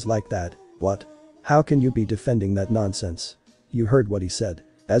civilians like that." "What? How can you be defending that nonsense?" "You heard what he said.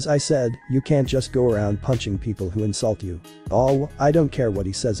 As I said, you can't just go around punching people who insult you." "Oh, I don't care what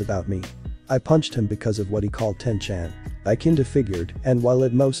he says about me. I punched him because of what he called Ten-chan." I kinda figured, and while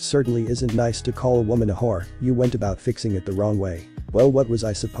it most certainly isn't nice to call a woman a whore, you went about fixing it the wrong way. Well, what was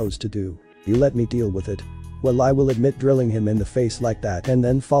I supposed to do? You let me deal with it. Well, I will admit drilling him in the face like that and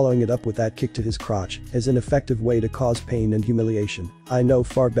then following it up with that kick to his crotch is an effective way to cause pain and humiliation. I know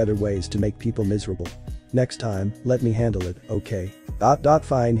far better ways to make people miserable. Next time, let me handle it, okay?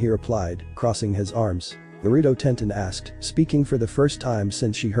 Fine, he replied, crossing his arms. Naruto, Tenten asked, speaking for the first time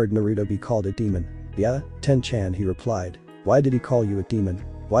since she heard Naruto be called a demon. "Yeah, Ten-chan," he replied. "Why did he call you a demon?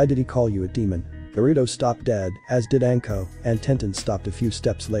 Why did he call you a demon?" Naruto stopped dead, as did Anko, and Tenten stopped a few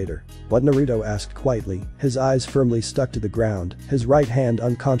steps later. "What?" Naruto asked quietly, his eyes firmly stuck to the ground, his right hand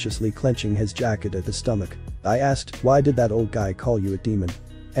unconsciously clenching his jacket at the stomach. "I asked, why did that old guy call you a demon?"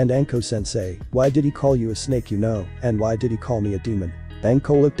 "And Anko-sensei, why did he call you a snake, and why did he call me a demon?"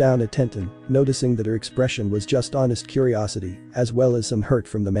 Anko looked down at Tenten, noticing that her expression was just honest curiosity, as well as some hurt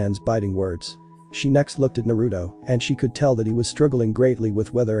from the man's biting words. She next looked at Naruto, and she could tell that he was struggling greatly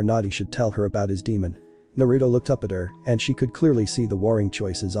with whether or not he should tell her about his demon. Naruto looked up at her, and she could clearly see the warring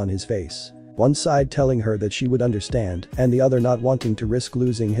choices on his face. One side telling her that she would understand, and the other not wanting to risk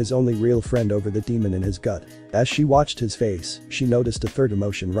losing his only real friend over the demon in his gut. As she watched his face, she noticed a third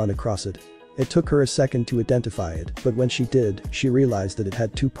emotion run across it. It took her a second to identify it, but when she did, she realized that it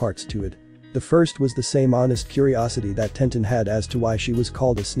had two parts to it. The first was the same honest curiosity that Tenten had as to why she was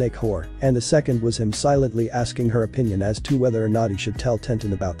called a snake whore, and the second was him silently asking her opinion as to whether or not he should tell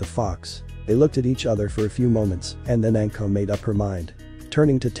Tenten about the fox. They looked at each other for a few moments, and then Anko made up her mind.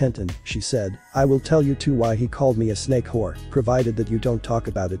 Turning to Tenten, she said, "I will tell you too why he called me a snake whore, provided that you don't talk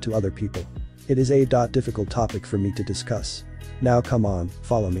about it to other people. It is a difficult topic for me to discuss. Now come on,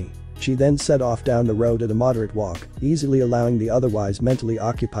 follow me." She then set off down the road at a moderate walk, easily allowing the otherwise mentally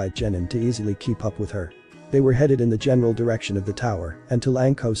occupied genin to easily keep up with her. They were headed in the general direction of the tower, until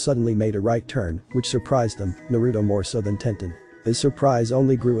Anko suddenly made a right turn, which surprised them, Naruto more so than Tenten. His surprise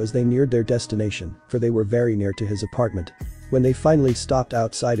only grew as they neared their destination, for they were very near to his apartment. When they finally stopped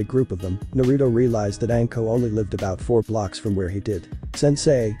outside a group of them, Naruto realized that Anko only lived about 4 blocks from where he did.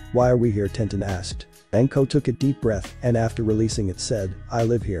 "Sensei, why are we here?" Tenten asked. Anko took a deep breath and after releasing it said, "I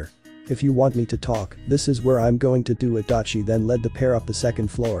live here. If you want me to talk, this is where I'm going to do it." She then led the pair up the second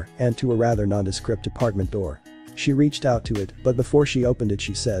floor and to a rather nondescript apartment door. She reached out to it, but before she opened it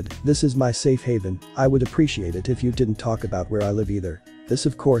she said, "This is my safe haven, I would appreciate it if you didn't talk about where I live either." This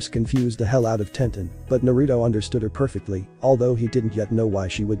of course confused the hell out of Tenten, but Naruto understood her perfectly, although he didn't yet know why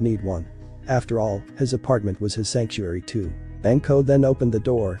she would need one. After all, his apartment was his sanctuary too. Anko then opened the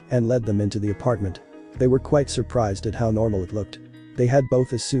door and led them into the apartment. They were quite surprised at how normal it looked. They had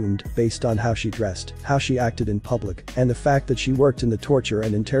both assumed, based on how she dressed, how she acted in public, and the fact that she worked in the torture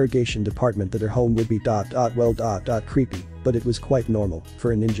and interrogation department that her home would be creepy, but it was quite normal,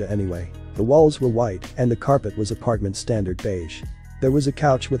 for a ninja anyway. The walls were white, and the carpet was apartment standard beige. There was a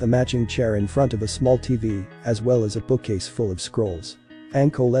couch with a matching chair in front of a small TV, as well as a bookcase full of scrolls.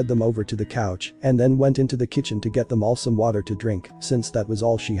 Anko led them over to the couch, and then went into the kitchen to get them all some water to drink, since that was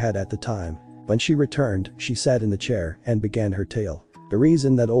all she had at the time. When she returned, she sat in the chair and began her tale. The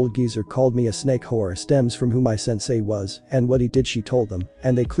reason that old geezer called me a snake whore stems from who my sensei was and what he did. She told them,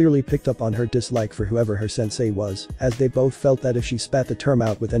 and they clearly picked up on her dislike for whoever her sensei was, as they both felt that if she spat the term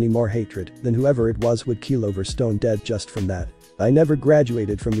out with any more hatred, then whoever it was would keel over stone dead just from that. I never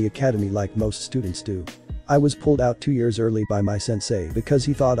graduated from the academy like most students do. I was pulled out 2 years early by my sensei because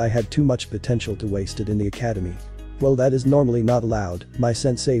he thought I had too much potential to waste it in the academy. Well, that is normally not allowed. My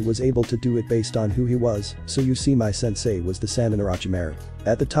sensei was able to do it based on who he was, so you see, my sensei was the Sannin Orochimaru.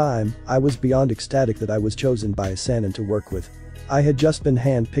 At the time, I was beyond ecstatic that I was chosen by a Sannin to work with. I had just been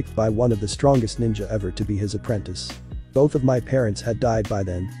hand-picked by one of the strongest ninja ever to be his apprentice. Both of my parents had died by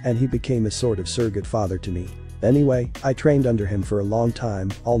then, and he became a sort of surrogate father to me. Anyway, I trained under him for a long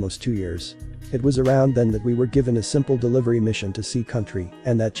time, almost 2 years. It was around then that we were given a simple delivery mission to Sea Country,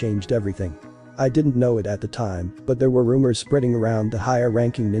 and that changed everything. I didn't know it at the time, but there were rumors spreading around the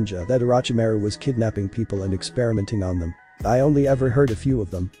higher-ranking ninja that Orochimaru was kidnapping people and experimenting on them. I only ever heard a few of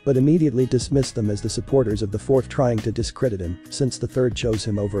them, but immediately dismissed them as the supporters of the fourth trying to discredit him, since the third chose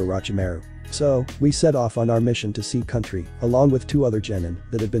him over Orochimaru. So, we set off on our mission to Sea Country, along with 2 other genin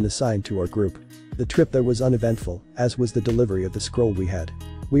that had been assigned to our group. The trip there was uneventful, as was the delivery of the scroll we had.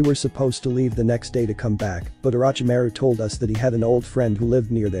 We were supposed to leave the next day to come back, but Orochimaru told us that he had an old friend who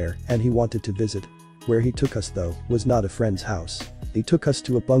lived near there and he wanted to visit. Where he took us, though, was not a friend's house. He took us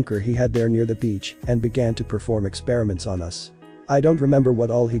to a bunker he had there near the beach and began to perform experiments on us. I don't remember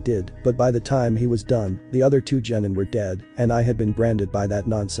what all he did, but by the time he was done, the other 2 genin were dead and I had been branded by that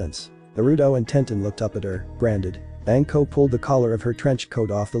nonsense. Naruto and Tenten looked up at her, branded. Anko pulled the collar of her trench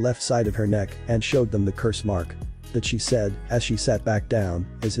coat off the left side of her neck and showed them the curse mark. That, she said, as she sat back down,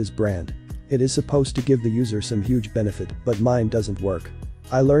 is his brand. It is supposed to give the user some huge benefit, but mine doesn't work.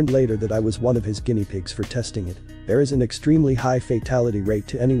 I learned later that I was one of his guinea pigs for testing it. There is an extremely high fatality rate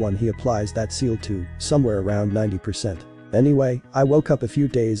to anyone he applies that seal to, somewhere around 90%. Anyway, I woke up a few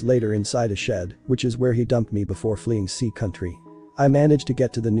days later inside a shed, which is where he dumped me before fleeing Sea Country. I managed to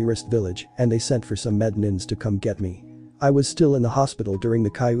get to the nearest village, and they sent for some med nins to come get me. I was still in the hospital during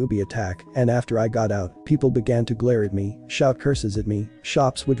the Kyuubi attack, and after I got out, people began to glare at me, shout curses at me,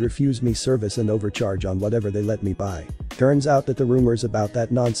 shops would refuse me service and overcharge on whatever they let me buy. Turns out that the rumors about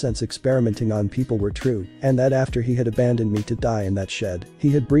that nonsense experimenting on people were true, and that after he had abandoned me to die in that shed, he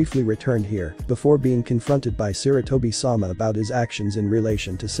had briefly returned here, before being confronted by Sarutobi-sama about his actions in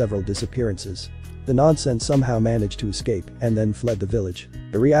relation to several disappearances. The nonsense somehow managed to escape and then fled the village.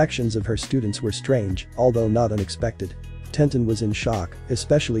 The reactions of her students were strange, although not unexpected. Tenten was in shock,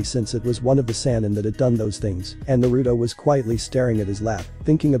 especially since it was one of the Sannin that had done those things, and Naruto was quietly staring at his lap,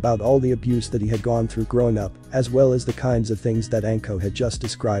 thinking about all the abuse that he had gone through growing up, as well as the kinds of things that Anko had just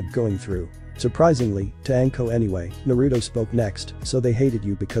described going through. Surprisingly, to Anko anyway, Naruto spoke next, so they hated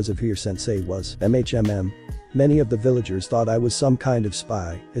you because of who your sensei was. MHMM. Many of the villagers thought I was some kind of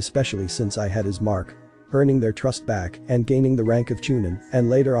spy, especially since I had his mark. Earning their trust back and gaining the rank of Chunin and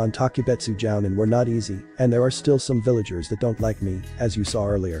later on Takubetsu Jounin were not easy, and there are still some villagers that don't like me, as you saw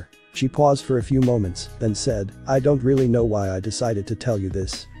earlier. She paused for a few moments, then said, I don't really know why I decided to tell you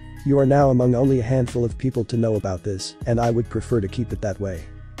this. You are now among only a handful of people to know about this, and I would prefer to keep it that way.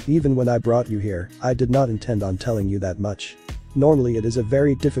 Even when I brought you here, I did not intend on telling you that much. Normally it is a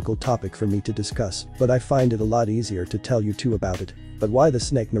very difficult topic for me to discuss, but I find it a lot easier to tell you two about it. But why the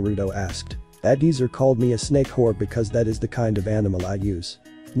snake? Naruto asked. That geezer called me a snake whore because that is the kind of animal I use.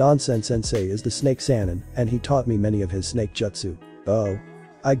 Nonsense sensei is the snake Sannin, and he taught me many of his snake jutsu. Oh.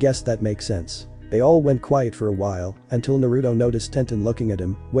 I guess that makes sense. They all went quiet for a while, until Naruto noticed Tenten looking at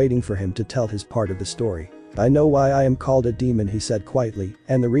him, waiting for him to tell his part of the story. I know why I am called a demon, he said quietly,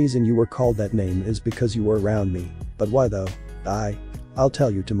 and the reason you were called that name is because you were around me. But why though? I'll tell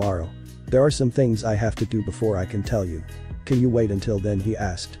you tomorrow. There are some things I have to do before I can tell you. Can you wait until then? He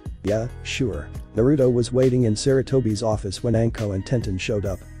asked. Yeah, sure. Naruto was waiting in Sarutobi's office when Anko and Tenten showed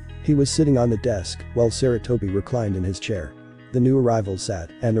up. He was sitting on the desk, while Sarutobi reclined in his chair. The new arrival sat,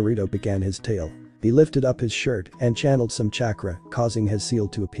 and Naruto began his tale. He lifted up his shirt and channeled some chakra, causing his seal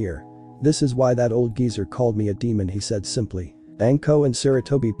to appear. This is why that old geezer called me a demon, he said simply. Anko and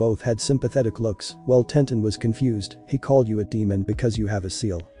Sarutobi both had sympathetic looks, while Tenten was confused. He called you a demon because you have a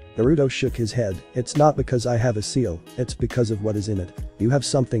seal. Naruto shook his head. It's not because I have a seal, it's because of what is in it. You have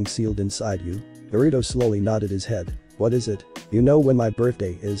something sealed inside you. Naruto slowly nodded his head. What is it? You know when my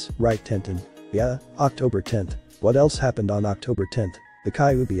birthday is, right Tenten? Yeah, October 10th. What else happened on October 10th? The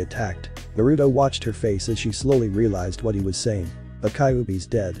Kyuubi attacked. Naruto watched her face as she slowly realized what he was saying. But Kyuubi's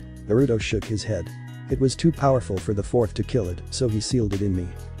dead. Naruto shook his head. It was too powerful for the fourth to kill it, so he sealed it in me.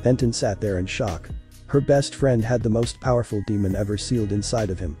 Tenten sat there in shock. Her best friend had the most powerful demon ever sealed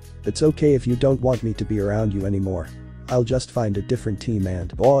inside of him. It's okay if you don't want me to be around you anymore. I'll just find a different team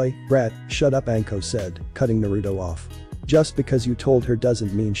and— Boy, Brett, shut up, Anko said, cutting Naruto off. Just because you told her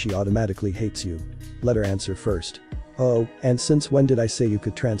doesn't mean she automatically hates you. Let her answer first. Oh, and since when did I say you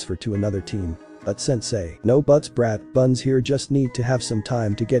could transfer to another team? But sensei. No buts, brat. Buns here just need to have some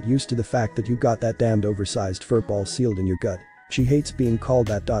time to get used to the fact that you got that damned oversized furball sealed in your gut. She hates being called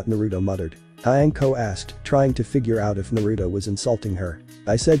that. Naruto muttered. Anko asked, trying to figure out if Naruto was insulting her.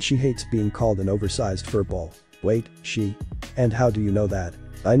 I said she hates being called an oversized furball. Wait, she? And how do you know that?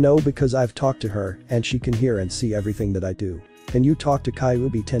 I know because I've talked to her and she can hear and see everything that I do. Can you talk to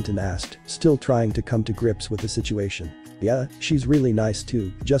Kyuubi? Tenten asked, still trying to come to grips with the situation. Yeah, she's really nice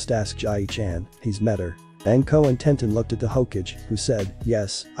too, just ask Jai-chan, he's met her. Anko and Tenten looked at the Hokage, who said,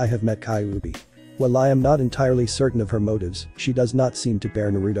 yes, I have met Kyuubi. While I am not entirely certain of her motives, she does not seem to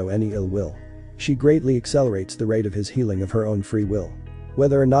bear Naruto any ill will. She greatly accelerates the rate of his healing of her own free will.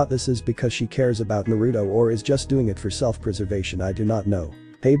 Whether or not this is because she cares about Naruto or is just doing it for self-preservation, I do not know.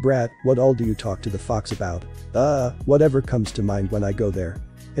 Hey brat, what all do you talk to the fox about? Whatever comes to mind when I go there.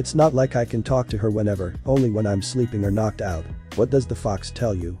 It's not like I can talk to her whenever, only when I'm sleeping or knocked out. What does the fox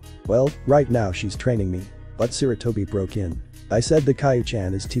tell you? Well, right now she's training me. But Sarutobi broke in. I said the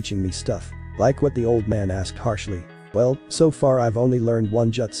Kaiju-chan is teaching me stuff. Like what? The old man asked harshly. Well, so far I've only learned one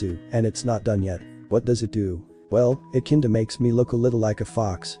jutsu, and it's not done yet. What does it do? Well, it kinda makes me look a little like a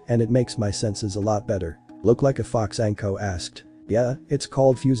fox, and it makes my senses a lot better. Look like a fox? Anko asked. Yeah, it's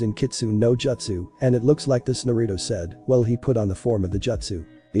called Fusion Kitsu no Jutsu, and it looks like this, Naruto said, well he put on the form of the jutsu.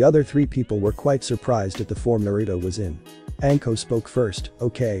 The other three people were quite surprised at the form Naruto was in. Anko spoke first.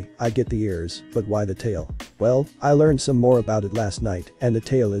 Okay, I get the ears, but why the tail? Well, I learned some more about it last night, and the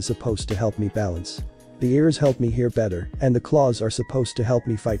tail is supposed to help me balance. The ears help me hear better, and the claws are supposed to help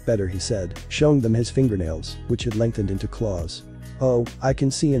me fight better, he said, showing them his fingernails, which had lengthened into claws. Oh, I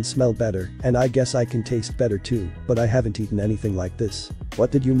can see and smell better, and I guess I can taste better too, but I haven't eaten anything like this. What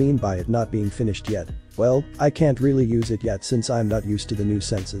did you mean by it not being finished yet? Well, I can't really use it yet since I'm not used to the new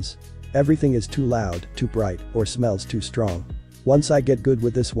senses. Everything is too loud, too bright, or smells too strong. Once I get good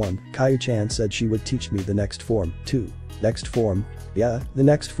with this one, Kaiju-chan said she would teach me the next form, too. Next form? Yeah, the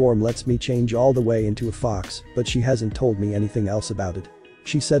next form lets me change all the way into a fox, but she hasn't told me anything else about it.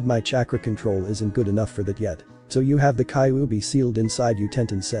 She said my chakra control isn't good enough for that yet. So you have the Kyuubi sealed inside you,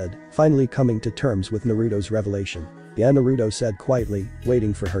 Tenten said, finally coming to terms with Naruto's revelation. Yeah, Naruto said quietly,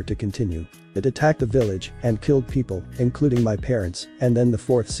 waiting for her to continue. It attacked the village and killed people, including my parents, and then the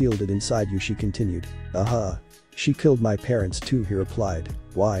fourth sealed it inside you, she continued. She killed my parents too, he replied.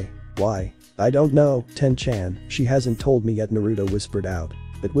 Why? Why? I don't know, Ten-chan, she hasn't told me yet, Naruto whispered out.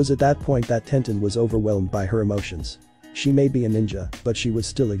 It was at that point that Tenten was overwhelmed by her emotions. She may be a ninja, but she was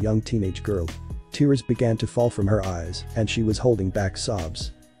still a young teenage girl. Tears began to fall from her eyes, and she was holding back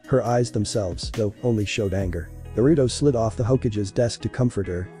sobs. Her eyes themselves, though, only showed anger. Naruto slid off the Hokage's desk to comfort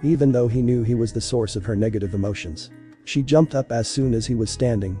her, even though he knew he was the source of her negative emotions. She jumped up as soon as he was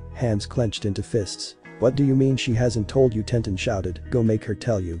standing, hands clenched into fists. What do you mean she hasn't told you? Tenten shouted, go make her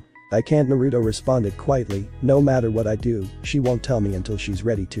tell you. I can't, Naruto responded quietly, no matter what I do, she won't tell me until she's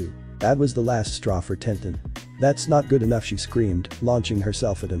ready to. That was the last straw for Tenten. That's not good enough, she screamed, launching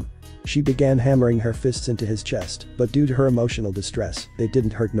herself at him. She began hammering her fists into his chest, but due to her emotional distress, they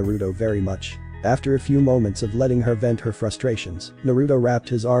didn't hurt Naruto very much. After a few moments of letting her vent her frustrations, Naruto wrapped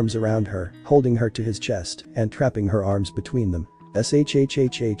his arms around her, holding her to his chest and trapping her arms between them.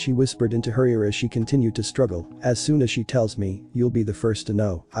 Shhhh, he whispered into her ear as she continued to struggle. As soon as she tells me, you'll be the first to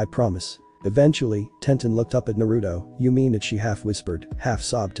know, I promise. Eventually, Tenten looked up at Naruto. You mean it? She half whispered, half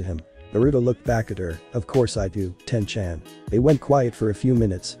sobbed to him. Naruto looked back at her. Of course I do, Ten-chan. They went quiet for a few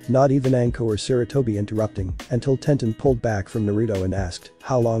minutes, not even Anko or Sarutobi interrupting, until Tenten pulled back from Naruto and asked,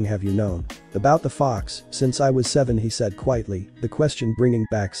 how long have you known? About the fox, since I was 7, he said quietly, the question bringing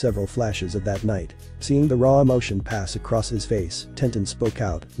back several flashes of that night. Seeing the raw emotion pass across his face, Tenten spoke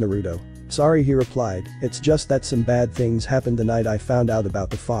out, Naruto. Sorry, he replied, it's just that some bad things happened the night I found out about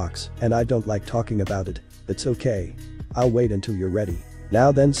the fox, and I don't like talking about it. It's okay. I'll wait until you're ready. Now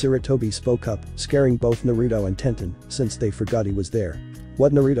then, Sarutobi spoke up, scaring both Naruto and Tenten, since they forgot he was there.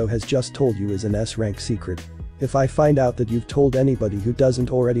 What Naruto has just told you is an S-rank secret. If I find out that you've told anybody who doesn't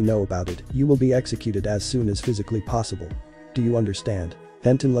already know about it, you will be executed as soon as physically possible. Do you understand?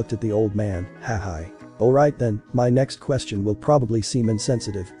 Tenten looked at the old man, haha. Alright then, my next question will probably seem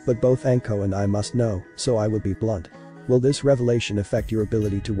insensitive, but both Anko and I must know, so I will be blunt. Will this revelation affect your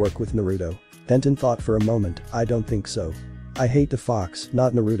ability to work with Naruto? Tenten thought for a moment, I don't think so. I hate the fox,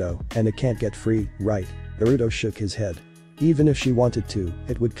 not Naruto, and it can't get free, right? Naruto shook his head. Even if she wanted to,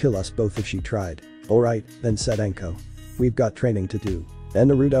 it would kill us both if she tried. Alright, then said Anko. We've got training to do. Then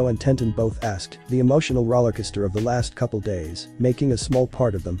Naruto and Tenten both asked, the emotional rollercoaster of the last couple days, making a small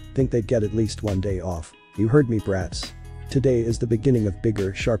part of them think they'd get at least one day off. You heard me, brats. Today is the beginning of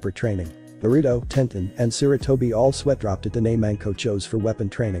bigger, sharper training. Naruto, Tenten, and Sarutobi all sweat-dropped at the name Anko chose for weapon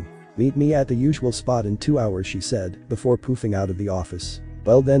training. Meet me at the usual spot in 2 hours, she said, before poofing out of the office.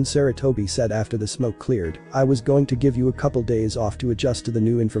 Well then, Sarutobi said after the smoke cleared, I was going to give you a couple days off to adjust to the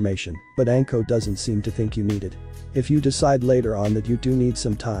new information, but Anko doesn't seem to think you need it. If you decide later on that you do need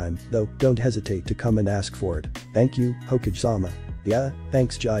some time, though, don't hesitate to come and ask for it. Thank you, Hokage-sama. Yeah,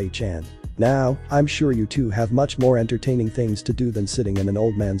 thanks Jai-chan. Now, I'm sure you two have much more entertaining things to do than sitting in an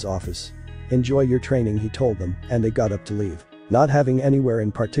old man's office. Enjoy your training, he told them, and they got up to leave. Not having anywhere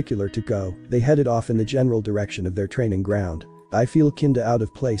in particular to go, they headed off in the general direction of their training ground. I feel kinda out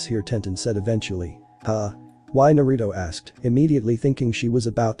of place here, Tenten said eventually. Huh? Why, Naruto asked, immediately thinking she was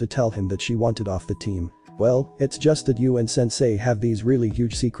about to tell him that she wanted off the team. Well, it's just that you and Sensei have these really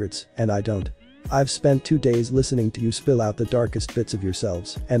huge secrets, and I don't. I've spent 2 days listening to you spill out the darkest bits of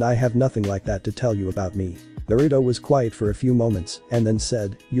yourselves, and I have nothing like that to tell you about me. Naruto was quiet for a few moments, and then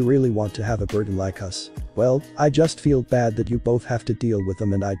said, you really want to have a burden like us? Well, I just feel bad that you both have to deal with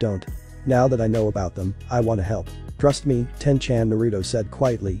them and I don't. Now that I know about them, I want to help. Trust me, Ten-chan, Naruto said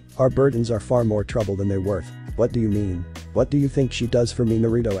quietly, our burdens are far more trouble than they're worth. What do you mean? What do you think she does for me,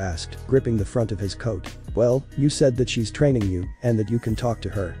 Naruto asked, gripping the front of his coat. Well, you said that she's training you, and that you can talk to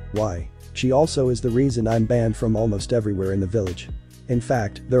her. Why? She also is the reason I'm banned from almost everywhere in the village. In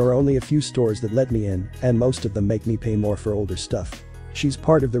fact, there are only a few stores that let me in, and most of them make me pay more for older stuff. She's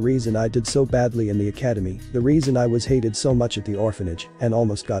part of the reason I did so badly in the academy, the reason I was hated so much at the orphanage, and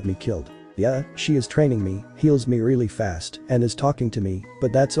almost got me killed. Yeah, she is training me, heals me really fast, and is talking to me,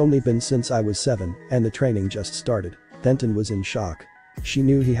 but that's only been since I was 7, and the training just started. Tenten was in shock. She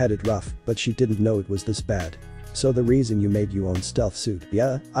knew he had it rough, but she didn't know it was this bad. So the reason you made your own stealth suit?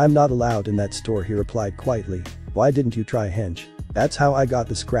 Yeah, I'm not allowed in that store, he replied quietly. Why didn't you try henge? That's how I got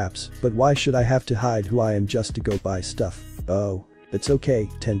the scraps, but why should I have to hide who I am just to go buy stuff? Oh. It's okay,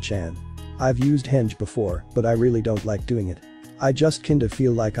 Ten-chan. I've used henge before, but I really don't like doing it. I just kinda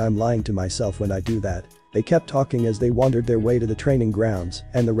feel like I'm lying to myself when I do that. They kept talking as they wandered their way to the training grounds,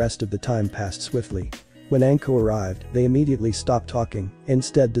 and the rest of the time passed swiftly. When Anko arrived, they immediately stopped talking,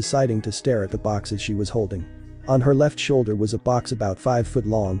 instead deciding to stare at the boxes she was holding. On her left shoulder was a box about 5 foot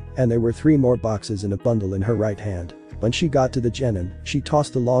long, and there were 3 more boxes in a bundle in her right hand. When she got to the genin, she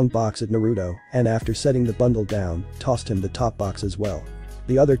tossed the long box at Naruto, and after setting the bundle down, tossed him the top box as well.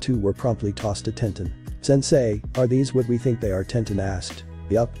 The other 2 were promptly tossed to Tenten. Sensei, are these what we think they are? Tenten asked.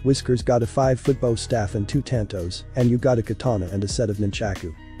 Yup, Whiskers got a 5-foot bow staff and 2 tantos, and you got a katana and a set of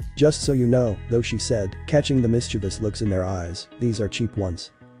nunchaku. Just so you know, though, she said, catching the mischievous looks in their eyes, these are cheap ones.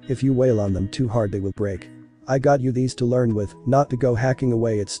 If you wail on them too hard they will break. I got you these to learn with, not to go hacking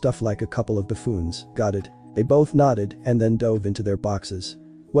away at stuff like a couple of buffoons, got it? They both nodded and then dove into their boxes.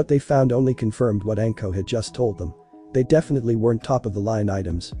 What they found only confirmed what Anko had just told them. They definitely weren't top-of-the-line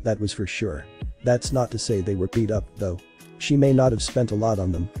items, that was for sure. That's not to say they were beat up, though. She may not have spent a lot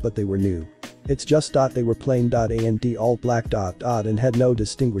on them, but they were new. It's just they were plain and all black and had no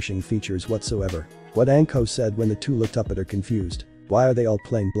distinguishing features whatsoever. What Anko said when the 2 looked up at her confused. Why are they all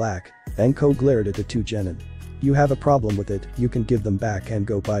plain black? Anko glared at the 2 genin. You have a problem with it, you can give them back and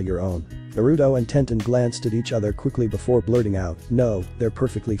go buy your own. Naruto and Tenten glanced at each other quickly before blurting out, no, they're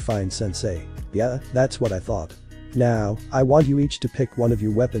perfectly fine, Sensei. Yeah, that's what I thought. Now, I want you each to pick one of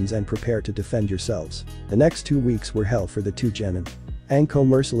your weapons and prepare to defend yourselves. The next 2 weeks were hell for the 2 genin. Anko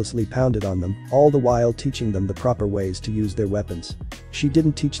mercilessly pounded on them, all the while teaching them the proper ways to use their weapons. She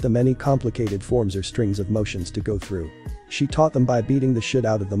didn't teach them any complicated forms or strings of motions to go through. She taught them by beating the shit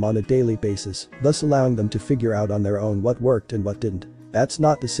out of them on a daily basis, thus allowing them to figure out on their own what worked and what didn't. That's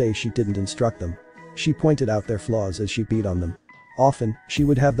not to say she didn't instruct them. She pointed out their flaws as she beat on them. Often, she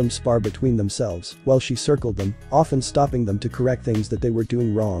would have them spar between themselves while she circled them, often stopping them to correct things that they were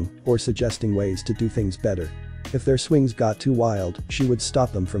doing wrong or suggesting ways to do things better. If their swings got too wild, she would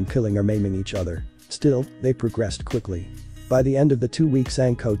stop them from killing or maiming each other. Still, they progressed quickly. By the end of the 2 weeks,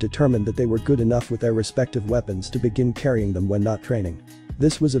 Anko determined that they were good enough with their respective weapons to begin carrying them when not training.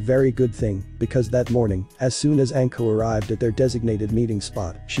 This was a very good thing, because that morning, as soon as Anko arrived at their designated meeting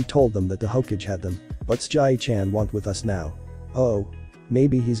spot, she told them that the Hokage had them. What's Jai-chan want with us now? Oh.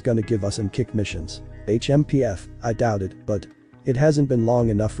 Maybe he's gonna give us some kick missions. HMPF, I doubt it, but it hasn't been long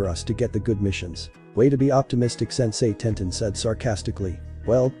enough for us to get the good missions. Way to be optimistic, Sensei, Tenten said sarcastically.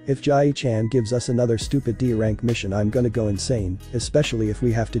 Well, if Jai-chan gives us another stupid D-rank mission I'm gonna go insane, especially if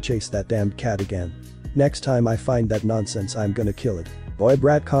we have to chase that damned cat again. Next time I find that nonsense I'm gonna kill it. Boy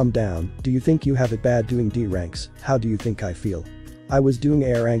brat, calm down. Do you think you have it bad doing D ranks? How do you think I feel? I was doing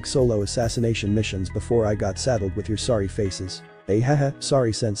A rank solo assassination missions before I got saddled with your sorry faces. Haha,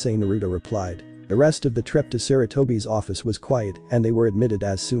 sorry sensei, Naruto replied. The rest of the trip to Saratobi's office was quiet and they were admitted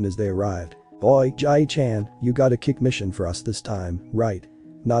as soon as they arrived. Boy, Jai-chan, you got a kick mission for us this time, right?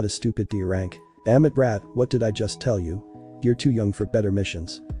 Not a stupid D rank. Damn it brat, what did I just tell you? You're too young for better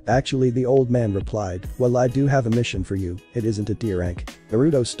missions. Actually, the old man replied, well, I do have a mission for you, it isn't a D rank.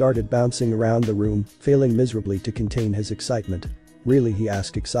 Naruto started bouncing around the room, failing miserably to contain his excitement. Really, he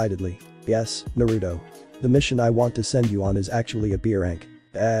asked excitedly. Yes, Naruto. The mission I want to send you on is actually a B rank.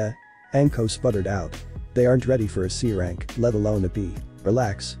 Anko sputtered out. They aren't ready for a C rank, let alone a B.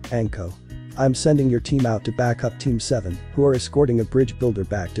 Relax, Anko. I'm sending your team out to back up Team 7, who are escorting a bridge builder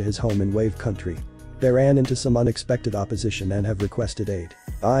back to his home in Wave Country. They ran into some unexpected opposition and have requested aid.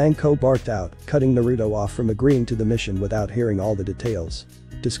 Anko barked out, cutting Naruto off from agreeing to the mission without hearing all the details.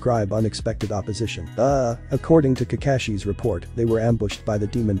 Describe unexpected opposition. According to Kakashi's report, they were ambushed by the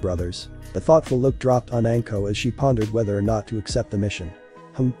Demon Brothers. The thoughtful look dropped on Anko as she pondered whether or not to accept the mission.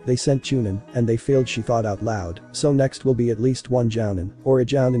 They sent Chunin, and they failed, she thought out loud, so next will be at least one Jounin, or a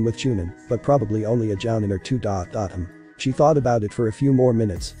Jounin with Chunin, but probably only a Jounin or two. She thought about it for a few more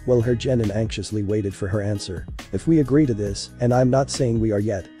minutes, while her genin anxiously waited for her answer. If we agree to this, and I'm not saying we are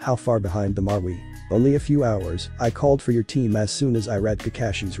yet, how far behind them are we? Only a few hours. I called for your team as soon as I read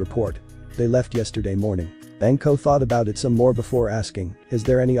Kakashi's report. They left yesterday morning. Anko thought about it some more before asking, is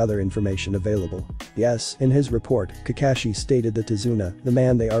there any other information available? Yes, in his report, Kakashi stated that Tazuna, the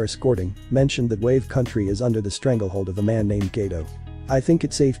man they are escorting, mentioned that Wave Country is under the stranglehold of a man named Gato. I think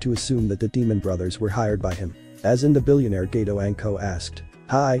it's safe to assume that the Demon Brothers were hired by him. As in the billionaire Gato, Anko asked.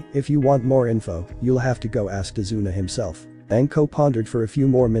 Hi, if you want more info, you'll have to go ask Tazuna himself. Anko pondered for a few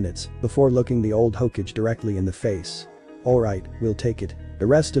more minutes before looking the old Hokage directly in the face. Alright, we'll take it. The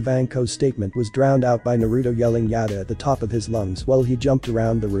rest of Anko's statement was drowned out by Naruto yelling Yada at the top of his lungs while he jumped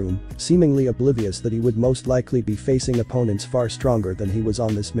around the room, seemingly oblivious that he would most likely be facing opponents far stronger than he was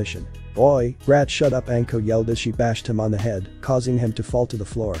on this mission. Boy, brat, shut up, Anko yelled as she bashed him on the head, causing him to fall to the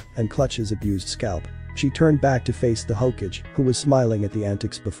floor and clutch his abused scalp. She turned back to face the Hokage, who was smiling at the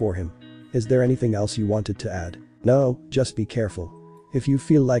antics before him. Is there anything else you wanted to add? No, just be careful. If you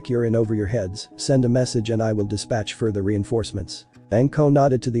feel like you're in over your heads, send a message and I will dispatch further reinforcements. Anko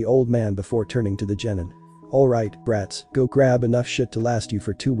nodded to the old man before turning to the genin. Alright, brats, go grab enough shit to last you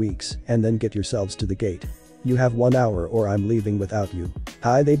for 2 weeks and then get yourselves to the gate. You have 1 hour or I'm leaving without you.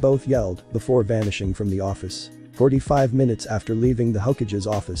 Hi, they both yelled before vanishing from the office. 45 minutes after leaving the Hokage's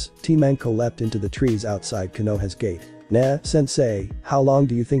office, Team Anko leapt into the trees outside Konoha's gate. Nah, sensei, how long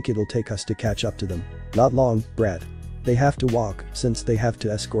do you think it'll take us to catch up to them? Not long, brat. They have to walk, since they have to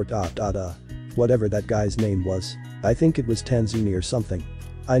escort whatever that guy's name was. I think it was Tanzuni or something.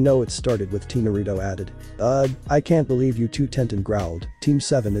 I know it started with T, Naruto added. I can't believe you two, Tenten growled. Team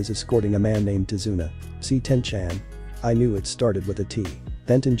 7 is escorting a man named Tazuna. See, Ten-chan. I knew it started with a T.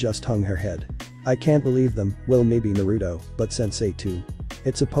 Tenten just hung her head. I can't believe them, well maybe Naruto, but sensei too.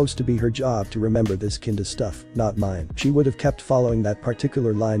 It's supposed to be her job to remember this kinda stuff, not mine. She would have kept following that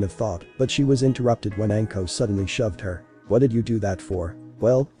particular line of thought, but she was interrupted when Anko suddenly shoved her. What did you do that for?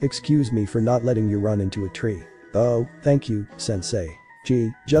 Well, excuse me for not letting you run into a tree. Oh, thank you, sensei.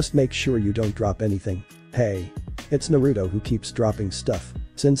 Gee, just make sure you don't drop anything. Hey. It's Naruto who keeps dropping stuff.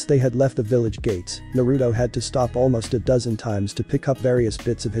 Since they had left the village gates, Naruto had to stop almost a dozen times to pick up various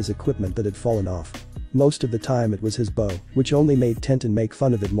bits of his equipment that had fallen off. Most of the time it was his bow, which only made Tenten make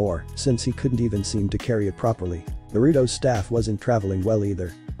fun of it more, since he couldn't even seem to carry it properly. Naruto's staff wasn't traveling well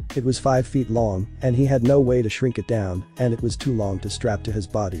either. It was 5 feet long, and he had no way to shrink it down, and it was too long to strap to his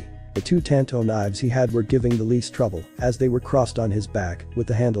body. The 2 tanto knives he had were giving the least trouble, as they were crossed on his back, with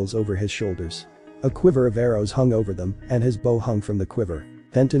the handles over his shoulders. A quiver of arrows hung over them, and his bow hung from the quiver.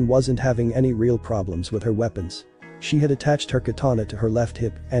 Tenten wasn't having any real problems with her weapons. She had attached her katana to her left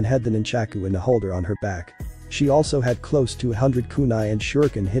hip and had the nunchaku in a holder on her back. She also had close to 100 kunai and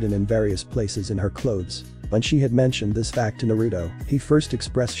shuriken hidden in various places in her clothes. When she had mentioned this fact to Naruto, he first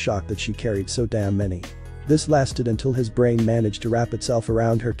expressed shock that she carried so damn many. This lasted until his brain managed to wrap itself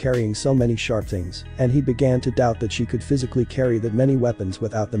around her carrying so many sharp things, and he began to doubt that she could physically carry that many weapons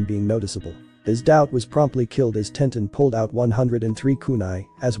without them being noticeable. His doubt was promptly killed as Tenten pulled out 103 kunai,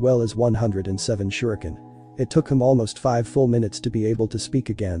 as well as 107 shuriken. It took him almost 5 full minutes to be able to speak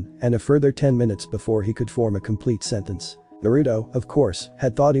again, and a further 10 minutes before he could form a complete sentence. Naruto, of course,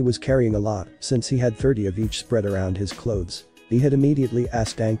 had thought he was carrying a lot, since he had 30 of each spread around his clothes. He had immediately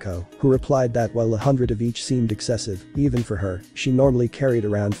asked Anko, who replied that while 100 of each seemed excessive, even for her, she normally carried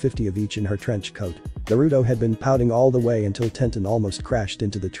around 50 of each in her trench coat. Naruto had been pouting all the way until Tenten almost crashed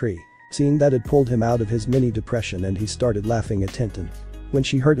into the tree. Seeing that it pulled him out of his mini depression and he started laughing at Tenten. When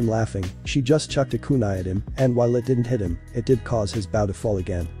she heard him laughing, she just chucked a kunai at him, and while it didn't hit him, it did cause his bow to fall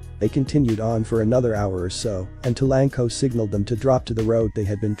again. They continued on for another hour or so, until Anko signaled them to drop to the road they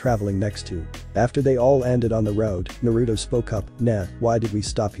had been traveling next to. After they all landed on the road, Naruto spoke up, "Nah, why did we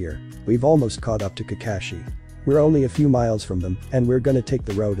stop here? We've almost caught up to Kakashi. We're only a few miles from them, and we're gonna take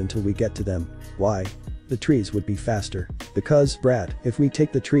the road until we get to them." "Why?" "The trees would be faster. Because, brat, if we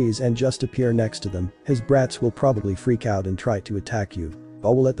take the trees and just appear next to them, his brats will probably freak out and try to attack you."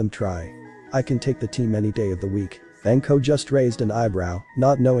 "Oh, we'll let them try. I can take the team any day of the week." Anko just raised an eyebrow,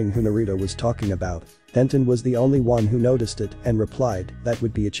 not knowing who Naruto was talking about. Tenten was the only one who noticed it and replied, "That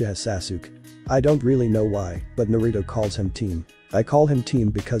would be Uchiha Sasuke. I don't really know why, but Naruto calls him team. I call him team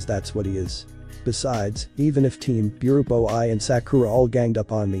because that's what he is. Besides, even if Team Burubo and Sakura all ganged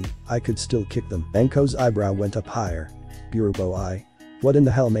up on me, I could still kick them." Anko's eyebrow went up higher. Burubo? What in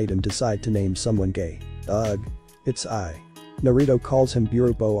the hell made him decide to name someone gay? Ugh. It's I. Naruto calls him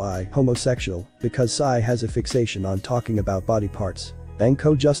Burubo homosexual because Sai has a fixation on talking about body parts.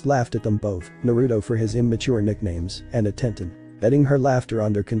 Anko just laughed at them both, Naruto for his immature nicknames, and at Tenten. Getting her laughter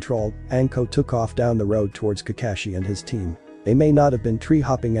under control, Anko took off down the road towards Kakashi and his team. They may not have been tree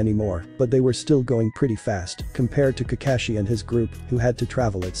hopping anymore, but they were still going pretty fast compared to Kakashi and his group, who had to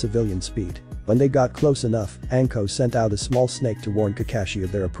travel at civilian speed. When they got close enough, Anko sent out a small snake to warn Kakashi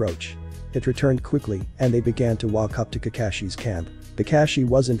of their approach. It returned quickly, and they began to walk up to Kakashi's camp. Kakashi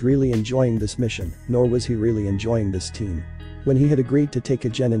wasn't really enjoying this mission, nor was he really enjoying this team. When he had agreed to take a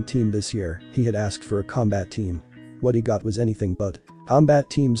genin team this year, he had asked for a combat team. What he got was anything but. Combat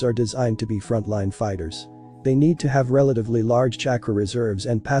teams are designed to be frontline fighters. They need to have relatively large chakra reserves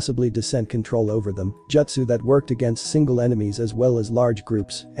and passably decent control over them, jutsu that worked against single enemies as well as large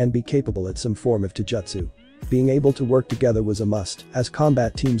groups, and be capable at some form of taijutsu. Being able to work together was a must, as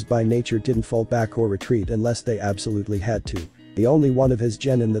combat teams by nature didn't fall back or retreat unless they absolutely had to. The only one of his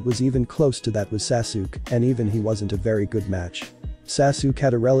genin that was even close to that was Sasuke, and even he wasn't a very good match. Sasuke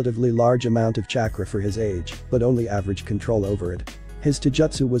had a relatively large amount of chakra for his age, but only average control over it. His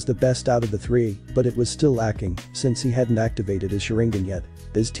taijutsu was the best out of the three, but it was still lacking, since he hadn't activated his shurikens yet.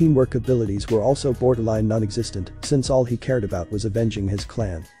 His teamwork abilities were also borderline non-existent, since all he cared about was avenging his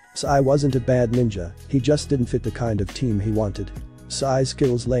clan. Sai wasn't a bad ninja, he just didn't fit the kind of team he wanted. Sai's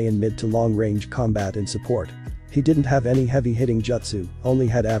skills lay in mid to long range combat and support. He didn't have any heavy hitting jutsu, only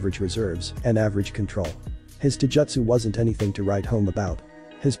had average reserves and average control. His taijutsu wasn't anything to write home about.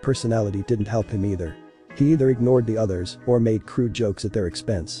 His personality didn't help him either. He either ignored the others or made crude jokes at their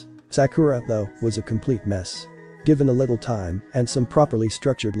expense. Sakura, though, was a complete mess. Given a little time and some properly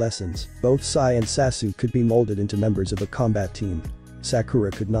structured lessons, both Sai and Sasuke could be molded into members of a combat team. Sakura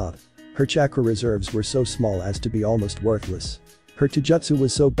could not. Her chakra reserves were so small as to be almost worthless. Her taijutsu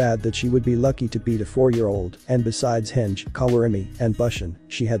was so bad that she would be lucky to beat a 4-year-old, and besides Henge, Kawarimi, and Bushin,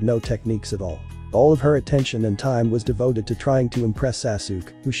 she had no techniques at all. All of her attention and time was devoted to trying to impress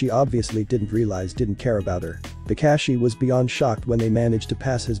Sasuke, who she obviously didn't realize didn't care about her. Kakashi was beyond shocked when they managed to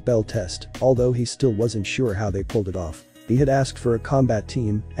pass his bell test, although he still wasn't sure how they pulled it off. He had asked for a combat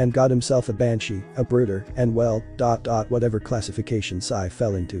team and got himself a banshee, a brooder, and well, whatever classification Sai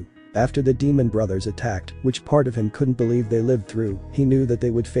fell into. After the demon brothers attacked, which part of him couldn't believe they lived through, he knew that they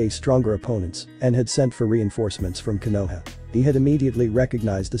would face stronger opponents and had sent for reinforcements from Konoha. He had immediately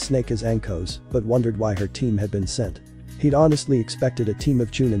recognized the snake as Anko's, but wondered why her team had been sent. He'd honestly expected a team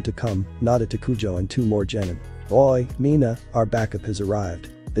of Chunin to come, not a Takujo and 2 more genin. "Oi, Mina, our backup has arrived."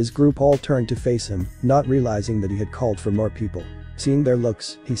 His group all turned to face him, not realizing that he had called for more people. Seeing their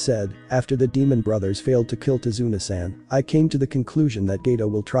looks, he said, "After the demon brothers failed to kill Tazuna-san, I came to the conclusion that Gato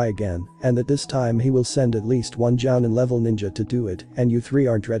will try again, and that this time he will send at least one Jounin level ninja to do it, and you 3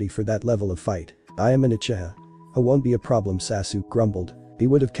 aren't ready for that level of fight. I am an Uchiha." "It won't be a problem," Sasuke grumbled. He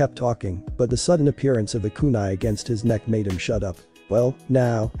would have kept talking, but the sudden appearance of a kunai against his neck made him shut up. "Well,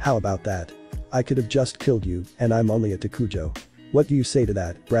 now, how about that? I could have just killed you, and I'm only a Takujo. What do you say to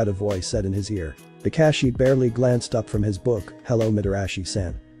that?" Brat a voice said in his ear. Kakashi barely glanced up from his book. "Hello,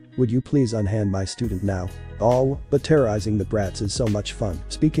 Mitarashi-san. Would you please unhand my student now?" "Oh, but terrorizing the brats is so much fun.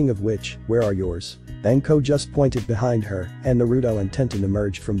 Speaking of which, where are yours?" Anko just pointed behind her, and Naruto and Tenten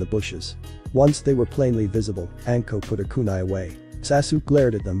emerged from the bushes. Once they were plainly visible, Anko put her kunai away. Sasuke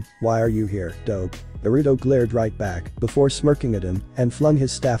glared at them. "Why are you here, dope?" Naruto glared right back, before smirking at him, and flung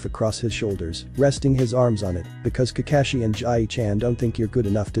his staff across his shoulders, resting his arms on it, "Because Kakashi and Jai-chan don't think you're good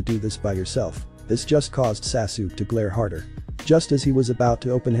enough to do this by yourself." This just caused Sasuke to glare harder. Just as he was about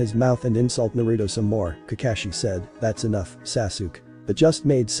to open his mouth and insult Naruto some more, Kakashi said, "That's enough, Sasuke." That just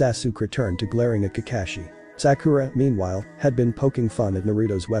made Sasuke return to glaring at Kakashi. Sakura, meanwhile, had been poking fun at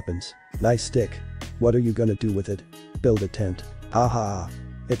Naruto's weapons. "Nice stick. What are you gonna do with it? Build a tent." "Ha ha.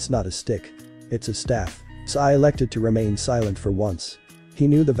 It's not a stick. It's a staff." Sai elected to remain silent for once. He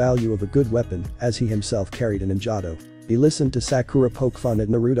knew the value of a good weapon, as he himself carried a ninjato. He listened to Sakura poke fun at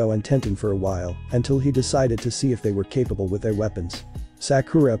Naruto and Tenten for a while, until he decided to see if they were capable with their weapons.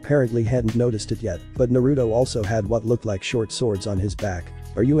 Sakura apparently hadn't noticed it yet, but Naruto also had what looked like short swords on his back.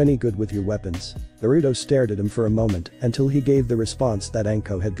 "Are you any good with your weapons?" Naruto stared at him for a moment, until he gave the response that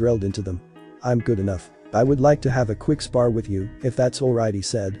Anko had drilled into them. "I'm good enough. I would like to have a quick spar with you, if that's alright," he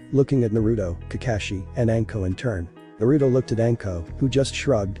said, looking at Naruto, Kakashi, and Anko in turn. Naruto looked at Anko, who just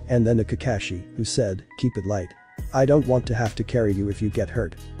shrugged, and then at Kakashi, who said, "Keep it light. I don't want to have to carry you if you get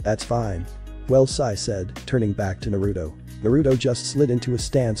hurt." "That's fine." "Well," Sai said, turning back to Naruto. Naruto just slid into a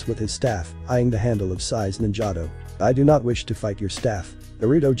stance with his staff, eyeing the handle of Sai's ninjato. "I do not wish to fight your staff."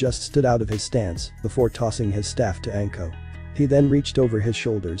 Naruto just stood out of his stance, before tossing his staff to Anko. He then reached over his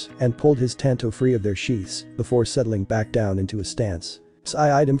shoulders and pulled his tanto free of their sheaths, before settling back down into a stance.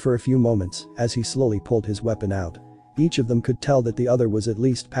 Sai eyed him for a few moments, as he slowly pulled his weapon out. Each of them could tell that the other was at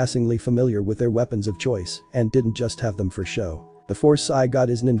least passingly familiar with their weapons of choice, and didn't just have them for show. Before Sai got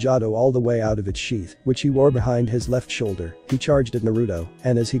his ninjato all the way out of its sheath, which he wore behind his left shoulder, he charged at Naruto,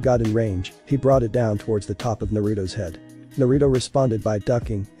 and as he got in range, he brought it down towards the top of Naruto's head. Naruto responded by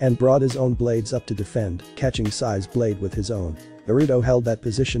ducking, and brought his own blades up to defend, catching Sai's blade with his own. Naruto held that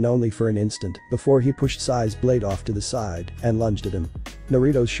position only for an instant, before he pushed Sai's blade off to the side, and lunged at him.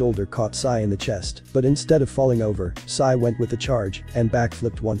 Naruto's shoulder caught Sai in the chest, but instead of falling over, Sai went with the charge, and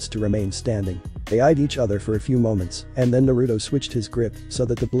backflipped once to remain standing. They eyed each other for a few moments, and then Naruto switched his grip, so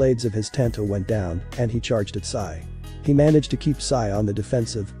that the blades of his tanto went down, and he charged at Sai. He managed to keep Sai on the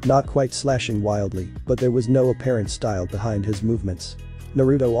defensive, not quite slashing wildly, but there was no apparent style behind his movements.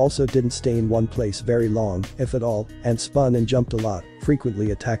 Naruto also didn't stay in one place very long, if at all, and spun and jumped a lot,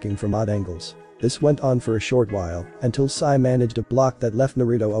 frequently attacking from odd angles. This went on for a short while, until Sai managed a block that left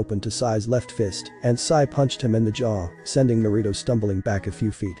Naruto open to Sai's left fist, and Sai punched him in the jaw, sending Naruto stumbling back a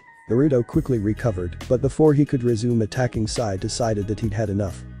few feet. Naruto quickly recovered, but before he could resume attacking, Sai decided that he'd had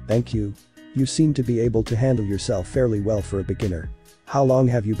enough. "Thank you. You seem to be able to handle yourself fairly well for a beginner. How long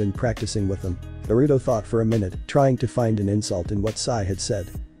have you been practicing with them?" Naruto thought for a minute, trying to find an insult in what Sai had said.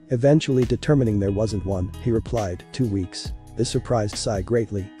 Eventually determining there wasn't one, he replied, 2 weeks. This surprised Sai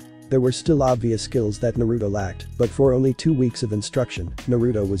greatly. There were still obvious skills that Naruto lacked, but for only 2 weeks of instruction,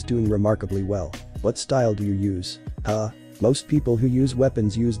 Naruto was doing remarkably well. "What style do you use?" Most people who use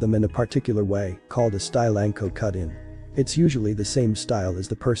weapons use them in a particular way, called a style Anko cut in. It's usually the same style as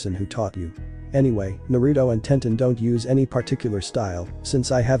the person who taught you. Anyway, Naruto and Tenten don't use any particular style, since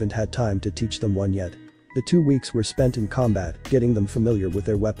I haven't had time to teach them one yet. The 2 weeks were spent in combat, getting them familiar with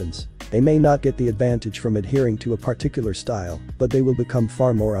their weapons. They may not get the advantage from adhering to a particular style, but they will become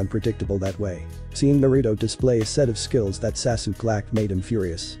far more unpredictable that way. Seeing Naruto display a set of skills that Sasuke lacked made him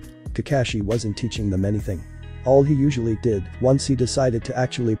furious. Kakashi wasn't teaching them anything. All he usually did, once he decided to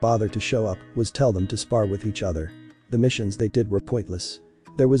actually bother to show up, was tell them to spar with each other. The missions they did were pointless.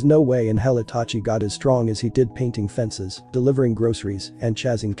 There was no way in hell Itachi got as strong as he did painting fences, delivering groceries, and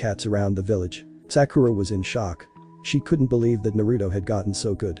chasing cats around the village. Sakura was in shock. She couldn't believe that Naruto had gotten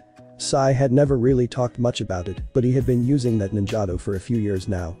so good. Sai had never really talked much about it, but he had been using that ninjato for a few years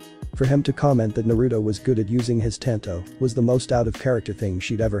now. For him to comment that Naruto was good at using his tanto was the most out-of-character thing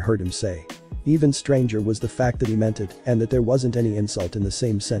she'd ever heard him say. Even stranger was the fact that he meant it, and that there wasn't any insult in the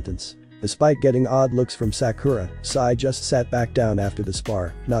same sentence. Despite getting odd looks from Sakura, Sai just sat back down after the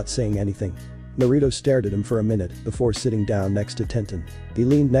spar, not saying anything. Naruto stared at him for a minute before sitting down next to Tenten. He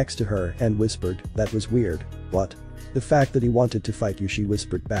leaned next to her and whispered, "That was weird." "What?" "The fact that he wanted to fight you," she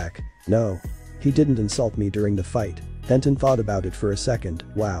whispered back. "No. He didn't insult me during the fight." Tenten thought about it for a second.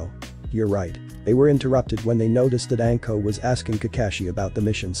 "Wow. You're right." They were interrupted when they noticed that Anko was asking Kakashi about the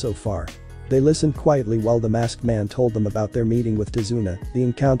mission so far. They listened quietly while the masked man told them about their meeting with Tazuna, the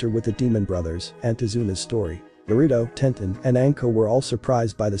encounter with the demon brothers, and Tazuna's story. Naruto, Tenten, and Anko were all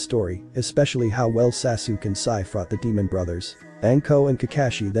surprised by the story, especially how well Sasuke and Sai fought the demon brothers. Anko and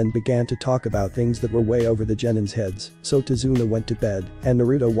Kakashi then began to talk about things that were way over the genins' heads, so Tazuna went to bed, and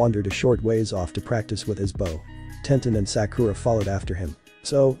Naruto wandered a short ways off to practice with his bow. Tenten and Sakura followed after him.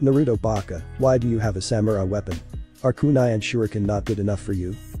 "So, Naruto Baka, why do you have a samurai weapon? Are kunai and shuriken not good enough for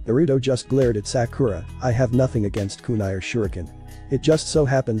you?" Naruto just glared at Sakura. "I have nothing against kunai or shuriken. It just so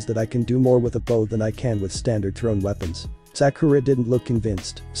happens that I can do more with a bow than I can with standard thrown weapons." Sakura didn't look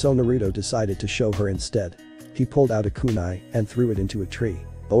convinced, so Naruto decided to show her instead. He pulled out a kunai and threw it into a tree.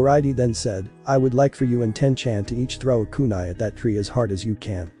 Alrighty then said, I would like for you and Ten-chan to each throw a kunai at that tree as hard as you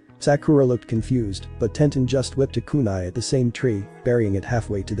can. Sakura looked confused, but Tenten just whipped a kunai at the same tree, burying it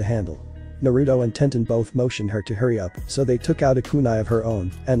halfway to the handle. Naruto and Tenten both motioned her to hurry up, so they took out a kunai of her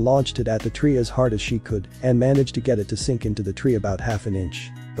own and launched it at the tree as hard as she could and managed to get it to sink into the tree about half an inch.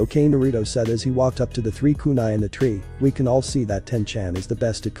 Okay, Naruto said as he walked up to the 3 kunai in the tree, we can all see that Ten-chan is the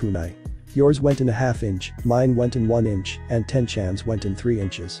best at kunai. Yours went in a half inch, mine went in 1 inch, and Ten-chan's went in 3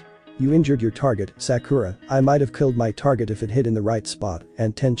 inches. You injured your target, Sakura. I might have killed my target if it hit in the right spot,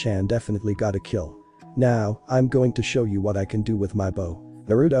 and Ten-chan definitely got a kill. Now, I'm going to show you what I can do with my bow.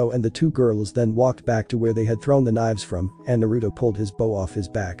 Naruto and the 2 girls then walked back to where they had thrown the knives from, and Naruto pulled his bow off his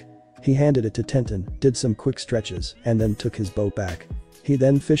back. He handed it to Tenten, did some quick stretches, and then took his bow back. He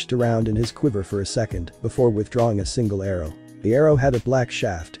then fished around in his quiver for a second before withdrawing a single arrow. The arrow had a black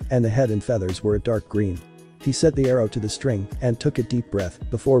shaft, and the head and feathers were a dark green. He set the arrow to the string and took a deep breath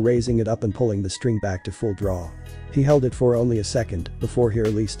before raising it up and pulling the string back to full draw. He held it for only a second before he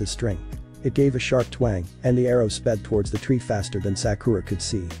released the string. It gave a sharp twang, and the arrow sped towards the tree faster than Sakura could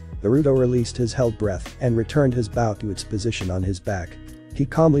see. Naruto released his held breath and returned his bow to its position on his back. He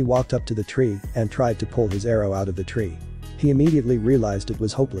calmly walked up to the tree and tried to pull his arrow out of the tree. He immediately realized it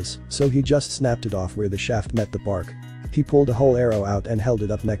was hopeless, so he just snapped it off where the shaft met the bark. He pulled a whole arrow out and held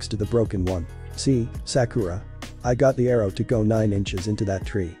it up next to the broken one. See, Sakura? I got the arrow to go 9 inches into that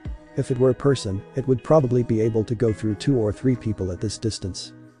tree. If it were a person, it would probably be able to go through 2 or 3 people at this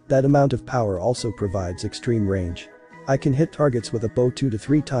distance. That amount of power also provides extreme range. I can hit targets with a bow 2 to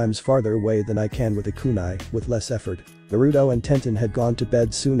 3 times farther away than I can with a kunai, with less effort. Naruto and Tenten had gone to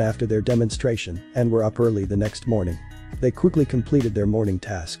bed soon after their demonstration and were up early the next morning. They quickly completed their morning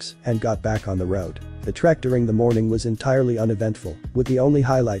tasks and got back on the road. The trek during the morning was entirely uneventful, with the only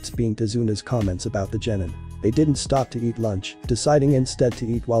highlights being Tezuna's comments about the genin. They didn't stop to eat lunch, deciding instead to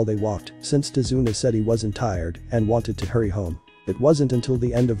eat while they walked, since Tezuna said he wasn't tired and wanted to hurry home. It wasn't until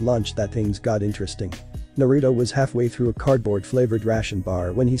the end of lunch that things got interesting. Naruto was halfway through a cardboard-flavored ration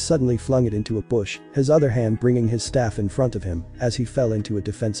bar when he suddenly flung it into a bush, his other hand bringing his staff in front of him as he fell into a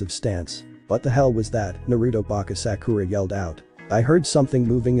defensive stance. What the hell was that? Naruto Baka Sakura yelled out. I heard something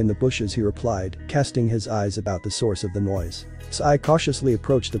moving in the bushes, he replied, casting his eyes about the source of the noise. Sai cautiously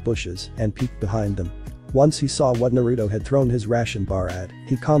approached the bushes and peeked behind them. Once he saw what Naruto had thrown his ration bar at,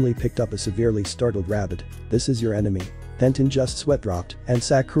 he calmly picked up a severely startled rabbit. This is your enemy. Tenten just sweat dropped, and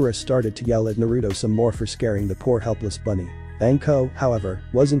Sakura started to yell at Naruto some more for scaring the poor helpless bunny. Banko, however,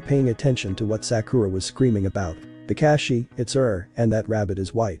 wasn't paying attention to what Sakura was screaming about. Kakashi, it's and that rabbit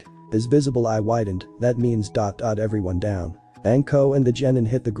is white. His visible eye widened, that means ... everyone down. Banko and the genin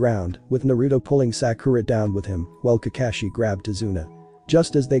hit the ground, with Naruto pulling Sakura down with him, while Kakashi grabbed Tezuna.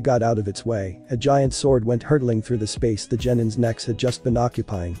 Just as they got out of its way, a giant sword went hurtling through the space the genin's necks had just been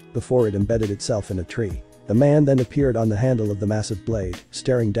occupying, before it embedded itself in a tree. The man then appeared on the handle of the massive blade,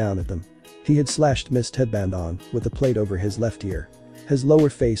 staring down at them. He had slashed mist headband on, with a plate over his left ear. His lower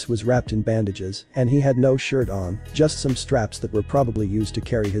face was wrapped in bandages, and he had no shirt on, just some straps that were probably used to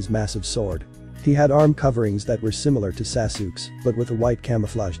carry his massive sword. He had arm coverings that were similar to Sasuke's, but with a white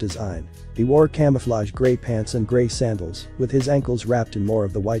camouflage design. He wore camouflage gray pants and gray sandals, with his ankles wrapped in more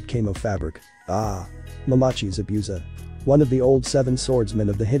of the white camo fabric. Ah. Mamachi's Zabuza. One of the old 7 swordsmen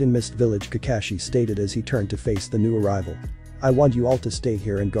of the Hidden Mist Village, Kakashi stated as he turned to face the new arrival. I want you all to stay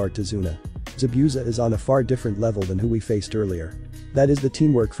here and guard Tezuna. Zabuza is on a far different level than who we faced earlier. That is the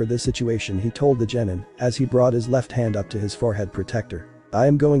teamwork for this situation, he told the genin, as he brought his left hand up to his forehead protector. I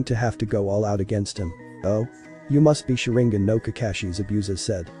am going to have to go all out against him. Oh? You must be Sharingan no Kakashi, Zabuza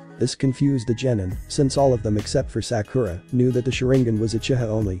said. This confused the genin, since all of them except for Sakura knew that the Sharingan was Uchiha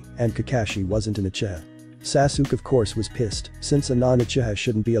only, and Kakashi wasn't an Uchiha. Sasuke of course was pissed, since a non-Uchiha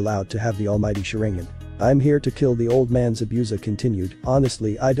shouldn't be allowed to have the almighty Sharingan. I'm here to kill the old man, Zabuza continued.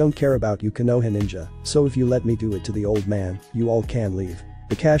 Honestly, I don't care about you Konoha ninja, so if you let me do it to the old man, you all can leave.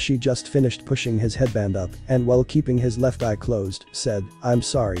 Kakashi just finished pushing his headband up and while keeping his left eye closed, said, I'm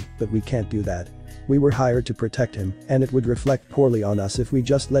sorry, but we can't do that. We were hired to protect him, and it would reflect poorly on us if we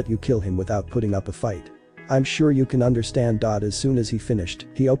just let you kill him without putting up a fight. I'm sure you can understand. As soon as he finished,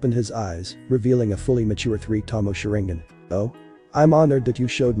 he opened his eyes, revealing a fully mature 3-tomo Sharingan. Oh? I'm honored that you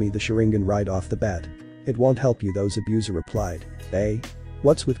showed me the Sharingan right off the bat. It won't help you though, Zabuza replied. Eh?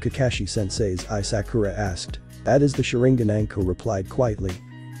 What's with Kakashi-sensei's eye? Sakura asked. That is the Sharingan, Anko replied quietly.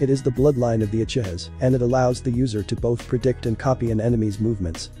 It is the bloodline of the Uchihas, and it allows the user to both predict and copy an enemy's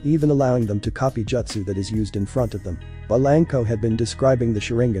movements, even allowing them to copy jutsu that is used in front of them. While Anko had been describing the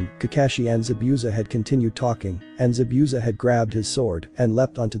Sharingan, Kakashi and Zabuza had continued talking, and Zabuza had grabbed his sword and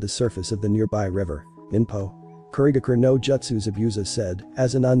leapt onto the surface of the nearby river. Ninpo. Kurigakure no jutsus, Abusa said,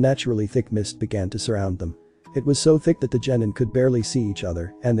 as an unnaturally thick mist began to surround them. It was so thick that the genin could barely see each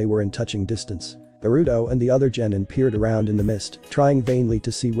other, and they were in touching distance. Naruto and the other genin peered around in the mist, trying vainly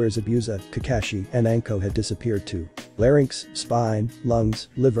to see where Zabuza, Kakashi, and Anko had disappeared to. Larynx, spine, lungs,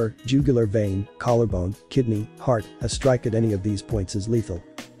 liver, jugular vein, collarbone, kidney, heart, a strike at any of these points is lethal.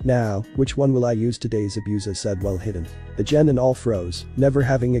 Now, which one will I use today, Zabuza said well hidden. The genin all froze, never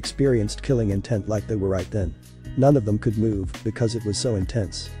having experienced killing intent like they were right then. None of them could move because it was so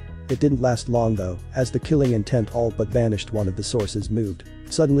intense. It didn't last long though, as the killing intent all but vanished. One of the sources moved.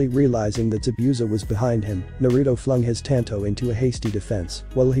 Suddenly realizing that Zabuza was behind him, Naruto flung his tanto into a hasty defense,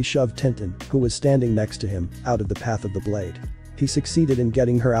 while he shoved Tenten, who was standing next to him, out of the path of the blade. He succeeded in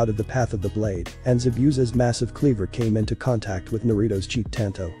getting her out of the path of the blade, and Zabuza's massive cleaver came into contact with Naruto's cheap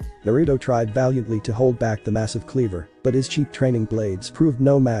tanto. Naruto tried valiantly to hold back the massive cleaver, but his cheap training blades proved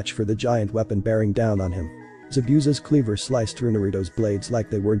no match for the giant weapon bearing down on him. Zabuza's cleaver sliced through Naruto's blades like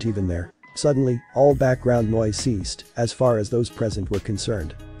they weren't even there. Suddenly, all background noise ceased, as far as those present were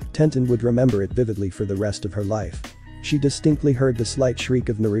concerned. Tenten would remember it vividly for the rest of her life. She distinctly heard the slight shriek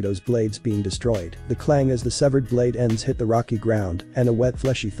of Naruto's blades being destroyed, the clang as the severed blade ends hit the rocky ground, and a wet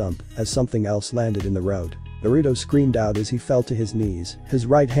fleshy thump as something else landed in the road. Naruto screamed out as he fell to his knees, his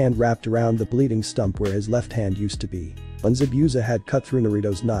right hand wrapped around the bleeding stump where his left hand used to be. When Zabuza had cut through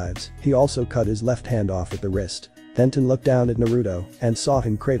Naruto's knives, he also cut his left hand off at the wrist. Tenten looked down at Naruto and saw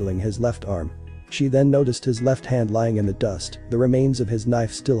him cradling his left arm. She then noticed his left hand lying in the dust, the remains of his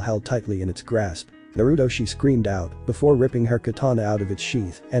knife still held tightly in its grasp. Naruto, she screamed out, before ripping her katana out of its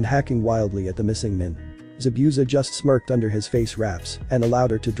sheath and hacking wildly at the missing nin. Zabuza just smirked under his face wraps and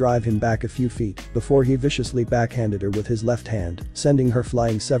allowed her to drive him back a few feet before he viciously backhanded her with his left hand, sending her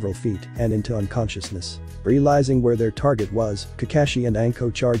flying several feet and into unconsciousness. Realizing where their target was, Kakashi and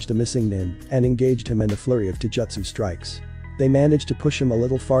Anko charged the missing nin and engaged him in a flurry of taijutsu strikes. They managed to push him a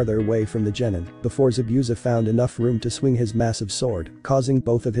little farther away from the genin before Zabuza found enough room to swing his massive sword, causing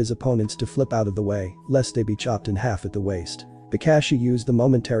both of his opponents to flip out of the way, lest they be chopped in half at the waist. Kakashi used the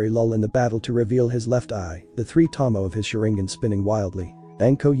momentary lull in the battle to reveal his left eye, the three tomo of his shuriken spinning wildly.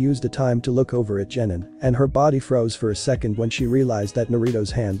 Anko used the time to look over at genin, and her body froze for a second when she realized that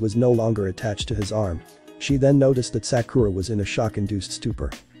Naruto's hand was no longer attached to his arm. She then noticed that Sakura was in a shock-induced stupor.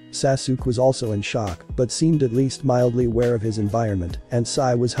 Sasuke was also in shock, but seemed at least mildly aware of his environment, and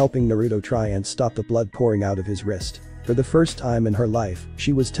Sai was helping Naruto try and stop the blood pouring out of his wrist. For the first time in her life,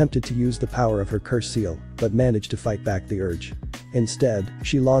 she was tempted to use the power of her curse seal, but managed to fight back the urge. Instead,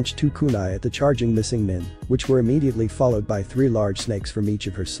 she launched two kunai at the charging missing nin, which were immediately followed by three large snakes from each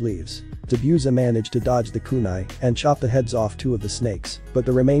of her sleeves. Zabuza managed to dodge the kunai and chop the heads off two of the snakes, but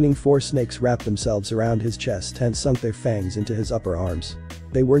the remaining four snakes wrapped themselves around his chest and sunk their fangs into his upper arms.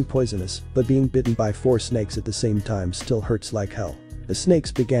 They weren't poisonous, but being bitten by four snakes at the same time still hurts like hell. The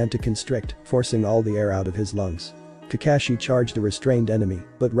snakes began to constrict, forcing all the air out of his lungs. Kakashi charged a restrained enemy,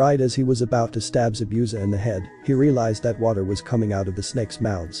 but right as he was about to stab Zabuza in the head, he realized that water was coming out of the snakes'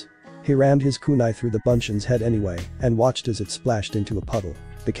 mouths. He rammed his kunai through the bunshin's head anyway, and watched as it splashed into a puddle.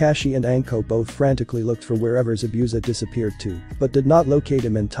 Kakashi and Anko both frantically looked for wherever Zabuza disappeared to, but did not locate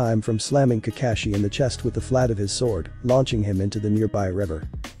him in time from slamming Kakashi in the chest with the flat of his sword, launching him into the nearby river.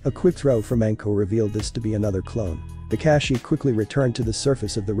 A quick throw from Anko revealed this to be another clone. Kakashi quickly returned to the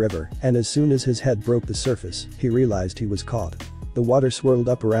surface of the river, and as soon as his head broke the surface, he realized he was caught. The water swirled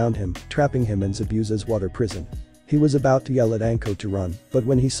up around him, trapping him in Zabuza's water prison. He was about to yell at Anko to run, but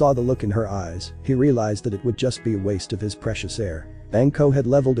when he saw the look in her eyes, he realized that it would just be a waste of his precious air. Anko had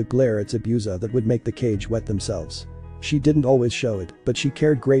leveled a glare at Zabuza that would make the cage wet themselves. She didn't always show it, but she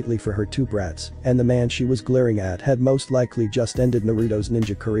cared greatly for her two brats, and the man she was glaring at had most likely just ended Naruto's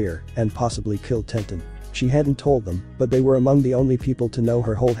ninja career and possibly killed Tenten. She hadn't told them, but they were among the only people to know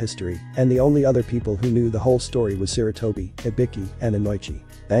her whole history, and the only other people who knew the whole story was Sarutobi, Ibiki, and Inoichi.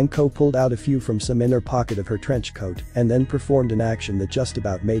 Anko pulled out a few from some inner pocket of her trench coat and then performed an action that just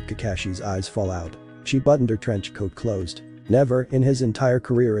about made Kakashi's eyes fall out. She buttoned her trench coat closed. Never, in his entire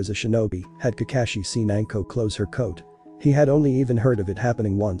career as a shinobi, had Kakashi seen Anko close her coat. He had only even heard of it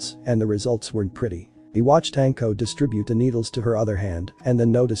happening once, and the results weren't pretty. He watched Anko distribute the needles to her other hand and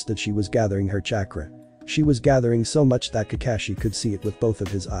then noticed that she was gathering her chakra. She was gathering so much that Kakashi could see it with both of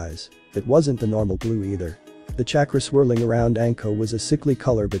his eyes. It wasn't the normal blue either. The chakra swirling around Anko was a sickly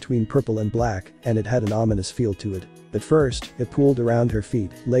color between purple and black, and it had an ominous feel to it. At first, it pooled around her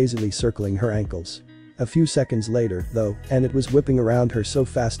feet, lazily circling her ankles. A few seconds later, though, and it was whipping around her so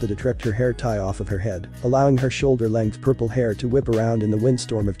fast that it ripped her hair tie off of her head, allowing her shoulder-length purple hair to whip around in the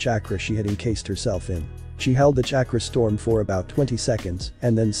windstorm of chakra she had encased herself in. She held the chakra storm for about 20 seconds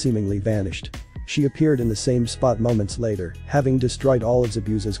and then seemingly vanished. She appeared in the same spot moments later, having destroyed all of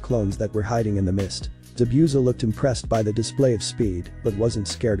Zabuza's clones that were hiding in the mist. Zabuza looked impressed by the display of speed, but wasn't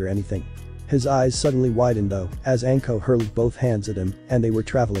scared or anything. His eyes suddenly widened though, as Anko hurled both hands at him, and they were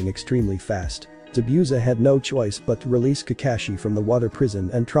traveling extremely fast. Zabuza had no choice but to release Kakashi from the water prison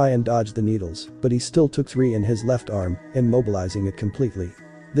and try and dodge the needles, but he still took 3 in his left arm, immobilizing it completely.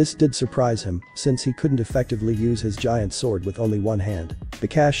 This did surprise him, since he couldn't effectively use his giant sword with only one hand.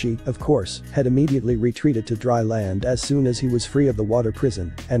 Kakashi, of course, had immediately retreated to dry land as soon as he was free of the water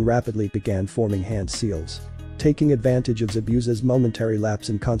prison and rapidly began forming hand seals. Taking advantage of Zabuza's momentary lapse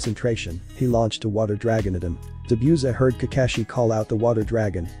in concentration, he launched a water dragon at him. Zabuza heard Kakashi call out the water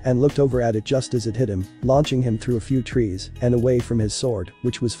dragon and looked over at it just as it hit him, launching him through a few trees and away from his sword,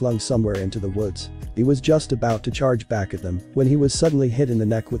 which was flung somewhere into the woods. He was just about to charge back at them when he was suddenly hit in the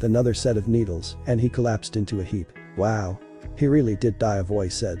neck with another set of needles and he collapsed into a heap. Wow. He really did die, a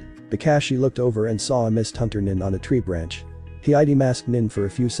voice said. Kakashi looked over and saw a mist hunter nin on a tree branch. He eyed masked nin for a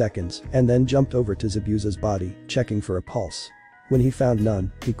few seconds and then jumped over to Zabuza's body, checking for a pulse. When he found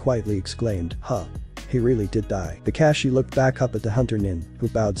none, he quietly exclaimed, "Huh. He really did die." Kakashi looked back up at the hunter nin, who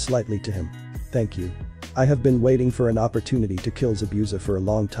bowed slightly to him. "Thank you. I have been waiting for an opportunity to kill Zabuza for a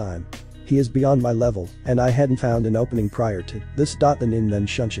long time. He is beyond my level, and I hadn't found an opening prior to this." The nin then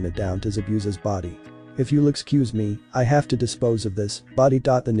shunshin it down to Zabuza's body. "If you'll excuse me, I have to dispose of this body."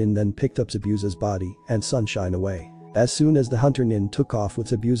 The nin then picked up Zabuza's body and sunshine away. As soon as the hunter nin took off with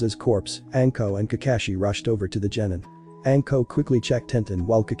Zabuza's corpse, Anko and Kakashi rushed over to the genin. Anko quickly checked Tenten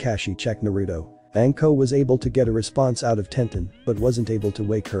while Kakashi checked Naruto. Anko was able to get a response out of Tenten, but wasn't able to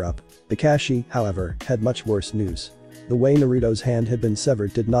wake her up. Kakashi, however, had much worse news. The way Naruto's hand had been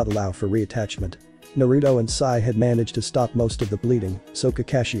severed did not allow for reattachment. Naruto and Sai had managed to stop most of the bleeding, so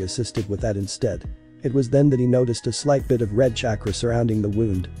Kakashi assisted with that instead. It was then that he noticed a slight bit of red chakra surrounding the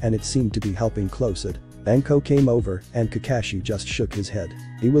wound, and it seemed to be helping close it. Anko came over, and Kakashi just shook his head.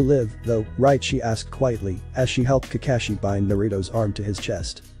 "He will live, though, right?" she asked quietly, as she helped Kakashi bind Naruto's arm to his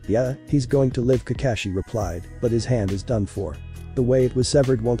chest. "Yeah, he's going to live," Kakashi replied, "but his hand is done for. The way it was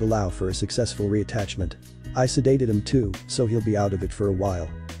severed won't allow for a successful reattachment. I sedated him too, so he'll be out of it for a while."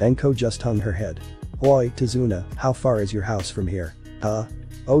 Anko just hung her head. "Oi, Tazuna, how far is your house from here?" "Huh?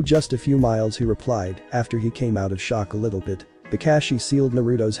 Oh, just a few miles," he replied, after he came out of shock a little bit. Kakashi sealed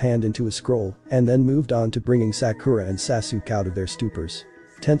Naruto's hand into a scroll and then moved on to bringing Sakura and Sasuke out of their stupors.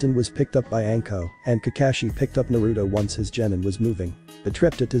 Tenten was picked up by Anko, and Kakashi picked up Naruto once his genin was moving. The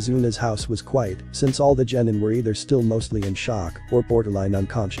trip to Tazuna's house was quiet, since all the genin were either still mostly in shock or borderline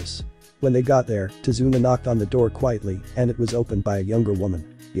unconscious. When they got there, Tazuna knocked on the door quietly, and it was opened by a younger woman.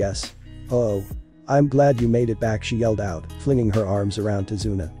 "Yes. Oh. I'm glad you made it back," she yelled out, flinging her arms around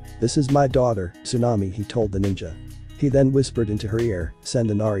Tazuna. "This is my daughter, Tsunami," he told the ninja. He then whispered into her ear, "Send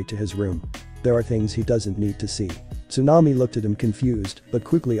Inari to his room. There are things he doesn't need to see." Tsunami looked at him confused, but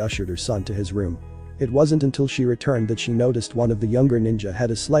quickly ushered her son to his room. It wasn't until she returned that she noticed one of the younger ninja had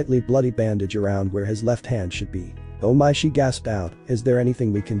a slightly bloody bandage around where his left hand should be. "Oh my," she gasped out, "is there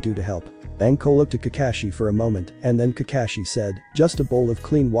anything we can do to help?" Anko looked at Kakashi for a moment, and then Kakashi said, "Just a bowl of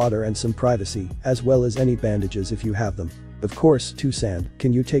clean water and some privacy, as well as any bandages if you have them." "Of course, Tusan,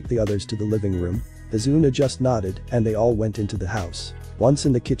 can you take the others to the living room?" Azuna just nodded, and they all went into the house. Once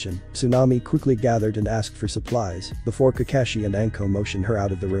in the kitchen, Tsunami quickly gathered and asked for supplies before Kakashi and Anko motioned her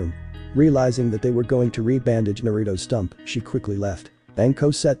out of the room. Realizing that they were going to re-bandage Naruto's stump, she quickly left.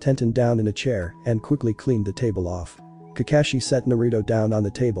 Anko set Tenten down in a chair and quickly cleaned the table off. Kakashi set Naruto down on the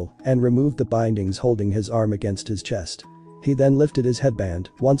table and removed the bindings holding his arm against his chest. He then lifted his headband,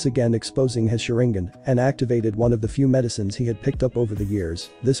 once again exposing his shuriken, and activated one of the few medicines he had picked up over the years,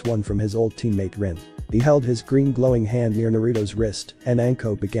 this one from his old teammate Rin. He held his green glowing hand near Naruto's wrist, and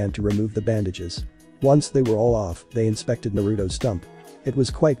Anko began to remove the bandages. Once they were all off, they inspected Naruto's stump. It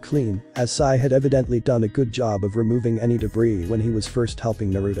was quite clean, as Sai had evidently done a good job of removing any debris when he was first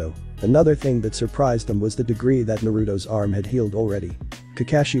helping Naruto. Another thing that surprised them was the degree that Naruto's arm had healed already.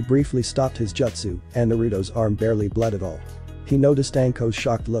 Kakashi briefly stopped his jutsu, and Naruto's arm barely bled at all. He noticed Anko's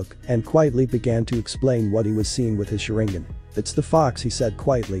shocked look and quietly began to explain what he was seeing with his shuriken. "It's the fox," he said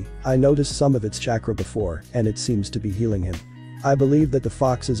quietly. "I noticed some of its chakra before, and it seems to be healing him. I believe that the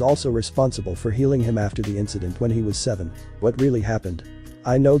fox is also responsible for healing him after the incident when he was 7. What really happened?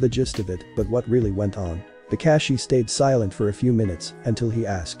 I know the gist of it, but what really went on?" Kakashi stayed silent for a few minutes until he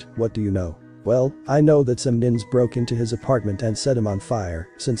asked, "What do you know?" "Well, I know that some nins broke into his apartment and set him on fire,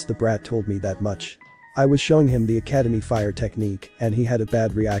 since the brat told me that much. I was showing him the academy fire technique and he had a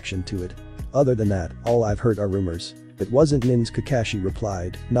bad reaction to it. Other than that, all I've heard are rumors." "It wasn't nins," Kakashi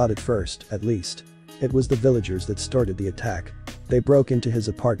replied, "not at first, at least. It was the villagers that started the attack. They broke into his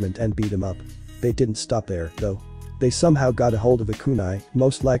apartment and beat him up. They didn't stop there, though. They somehow got a hold of a kunai,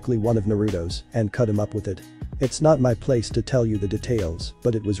 most likely one of Naruto's, and cut him up with it. It's not my place to tell you the details,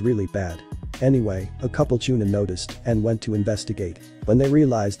 but it was really bad. Anyway, a couple Chunin noticed and went to investigate. When they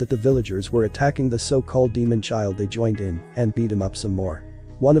realized that the villagers were attacking the so-called demon child, they joined in and beat him up some more.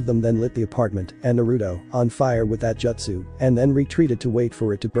 One of them then lit the apartment and Naruto on fire with that jutsu and then retreated to wait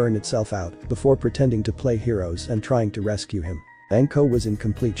for it to burn itself out before pretending to play heroes and trying to rescue him. Anko was in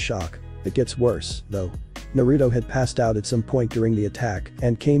complete shock. It gets worse, though. Naruto had passed out at some point during the attack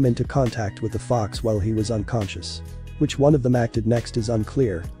and came into contact with the fox while he was unconscious. Which one of them acted next is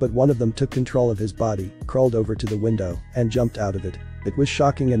unclear, but one of them took control of his body, crawled over to the window, and jumped out of it. It was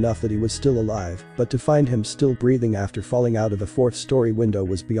shocking enough that he was still alive, but to find him still breathing after falling out of a fourth-story window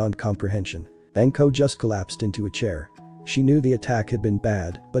was beyond comprehension. Anko just collapsed into a chair. She knew the attack had been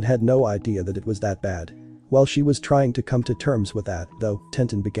bad, but had no idea that it was that bad. While she was trying to come to terms with that, though,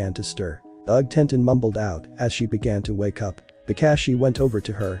 Tenten began to stir. Ugh, Tenten mumbled out as she began to wake up. Kakashi went over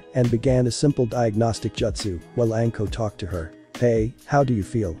to her and began a simple diagnostic jutsu while Anko talked to her. Hey, how do you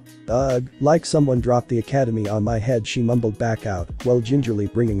feel? Ugh, like someone dropped the academy on my head, she mumbled back out while gingerly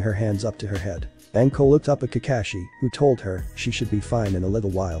bringing her hands up to her head. Anko looked up at Kakashi, who told her she should be fine in a little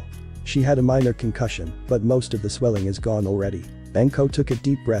while. She had a minor concussion, but most of the swelling is gone already. Anko took a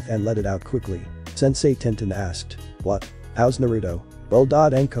deep breath and let it out quickly. Sensei Tenten asked, "What? How's Naruto?" "Well,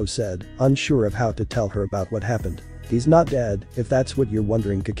 Anko said, unsure of how to tell her about what happened. "He's not dead, if that's what you're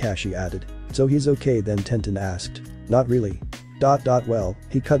wondering," Kakashi added. "So he's okay then?" Tenten asked. "Not really. Well,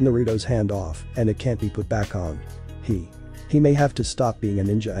 he cut Naruto's hand off, and it can't be put back on. He may have to stop being a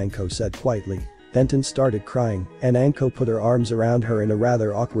ninja," Anko said quietly. Tenten started crying, and Anko put her arms around her in a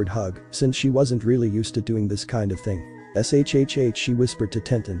rather awkward hug, since she wasn't really used to doing this kind of thing. "Shhh," she whispered to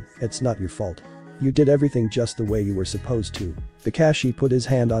Tenten, "it's not your fault. You did everything just the way you were supposed to." Kakashi put his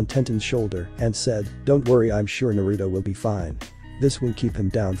hand on Tenten's shoulder and said, "Don't worry, I'm sure Naruto will be fine. This won't keep him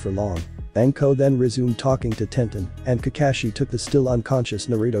down for long." Anko then resumed talking to Tenten, and Kakashi took the still unconscious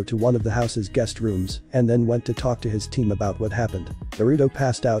Naruto to one of the house's guest rooms and then went to talk to his team about what happened. Naruto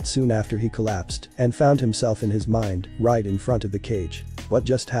passed out soon after he collapsed and found himself in his mind right in front of the cage. "What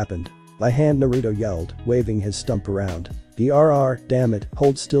just happened?" "My hand," Naruto yelled, waving his stump around. Damn it,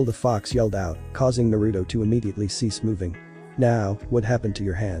 hold still," the fox yelled out, causing Naruto to immediately cease moving. "Now, what happened to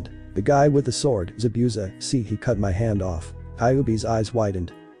your hand?" "The guy with the sword, Zabuza, see, he cut my hand off." Kyuubi's eyes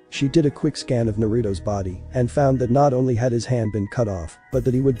widened. She did a quick scan of Naruto's body and found that not only had his hand been cut off, but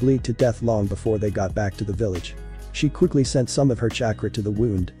that he would bleed to death long before they got back to the village. She quickly sent some of her chakra to the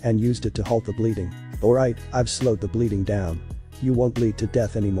wound and used it to halt the bleeding. "Alright, I've slowed the bleeding down. You won't bleed to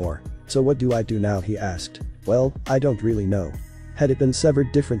death anymore. So what do I do now?" he asked. "Well, I don't really know. Had it been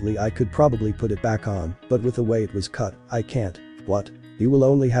severed differently I could probably put it back on, but with the way it was cut, I can't." "What? You will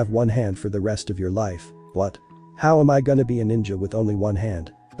only have one hand for the rest of your life." "What? How am I gonna be a ninja with only one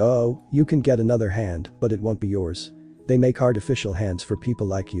hand?" "Oh, you can get another hand, but it won't be yours. They make artificial hands for people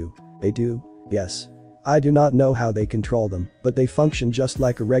like you." "They do?" "Yes. I do not know how they control them, but they function just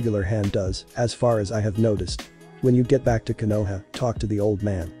like a regular hand does, as far as I have noticed. When you get back to Konoha, talk to the old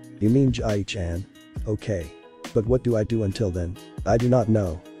man." "You mean Jai-chan?" "Okay. But what do I do until then?" "I do not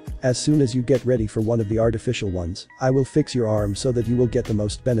know. As soon as you get ready for one of the artificial ones, I will fix your arm so that you will get the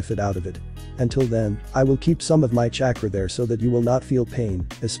most benefit out of it. Until then, I will keep some of my chakra there so that you will not feel pain,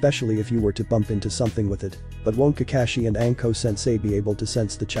 especially if you were to bump into something with it." "But won't Kakashi and Anko sensei be able to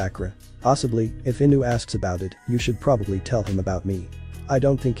sense the chakra?" "Possibly, if Inu asks about it, you should probably tell him about me. I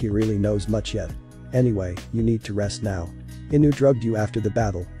don't think he really knows much yet. Anyway, you need to rest now. Inu drugged you after the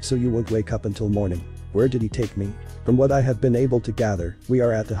battle, so you won't wake up until morning." "Where did he take me?" "From what I have been able to gather, we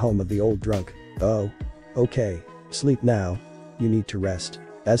are at the home of the old drunk." "Oh. Okay. Sleep now. You need to rest."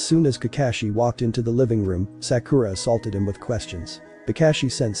 As soon as Kakashi walked into the living room, Sakura assaulted him with questions.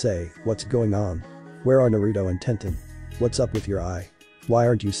 "Kakashi-sensei, what's going on? Where are Naruto and Tenten? What's up with your eye? Why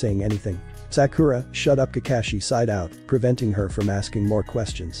aren't you saying anything?" "Sakura, shut up," Kakashi sighed out, preventing her from asking more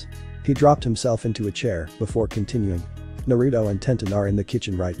questions. He dropped himself into a chair before continuing. "Naruto and Tenten are in the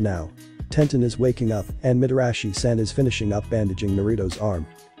kitchen right now. Tenten is waking up and Mitarashi-san is finishing up bandaging Naruto's arm.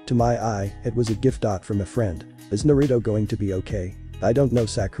 To my eye, it was a gift from a friend. Is Naruto going to be okay?" "I don't know,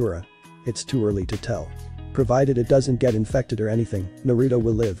 Sakura. It's too early to tell. Provided it doesn't get infected or anything, Naruto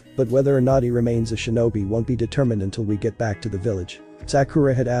will live, but whether or not he remains a shinobi won't be determined until we get back to the village."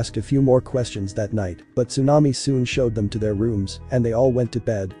 Sakura had asked a few more questions that night, but Tsunami soon showed them to their rooms and they all went to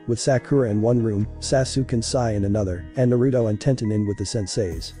bed, with Sakura in one room, Sasuke and Sai in another, and Naruto and Tenten in with the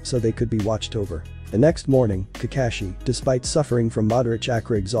senseis, so they could be watched over. The next morning, Kakashi, despite suffering from moderate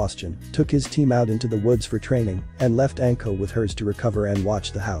chakra exhaustion, took his team out into the woods for training and left Anko with hers to recover and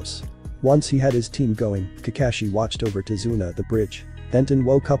watch the house. Once he had his team going, Kakashi watched over Tazuna at the bridge. Tenten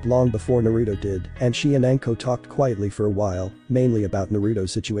woke up long before Naruto did, and she and Anko talked quietly for a while, mainly about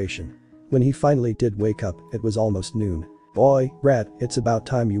Naruto's situation. When he finally did wake up, it was almost noon. "Boy, Rat, it's about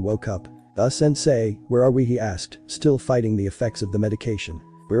time you woke up." Sensei, where are we?" he asked, still fighting the effects of the medication.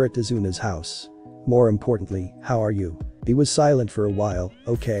 "We're at Tazuna's house. More importantly, how are you?" He was silent for a while.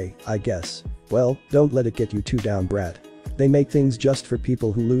 "Okay, I guess." "Well, don't let it get you too down, Brat. They make things just for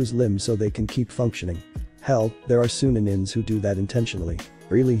people who lose limbs so they can keep functioning. Hell, there are Shurikens who do that intentionally."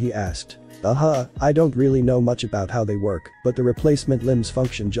 "Really?" he asked. I don't really know much about how they work, but the replacement limbs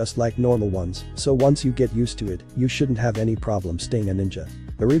function just like normal ones, so once you get used to it, you shouldn't have any problem staying a ninja."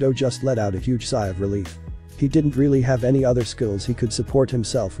 Naruto just let out a huge sigh of relief. He didn't really have any other skills he could support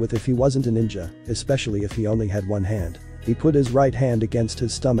himself with if he wasn't a ninja, especially if he only had one hand. He put his right hand against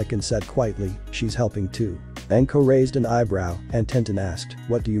his stomach and said quietly, "She's helping too." Anko raised an eyebrow, and Tenten asked,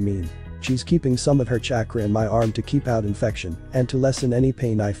 "What do you mean?" "She's keeping some of her chakra in my arm to keep out infection, and to lessen any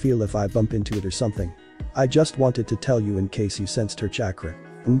pain I feel if I bump into it or something. I just wanted to tell you in case you sensed her chakra."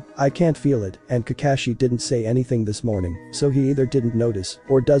 I can't feel it, and Kakashi didn't say anything this morning, so he either didn't notice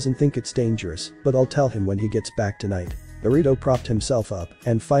or doesn't think it's dangerous, but I'll tell him when he gets back tonight. Naruto propped himself up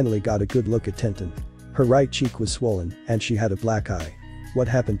and finally got a good look at Tenten. Her right cheek was swollen, and she had a black eye. "What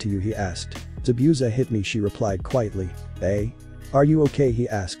happened to you?" he asked. "Zabuza hit me," she replied quietly. "Eh? Are you okay?" he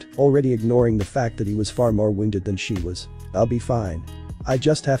asked, already ignoring the fact that he was far more wounded than she was. "I'll be fine. I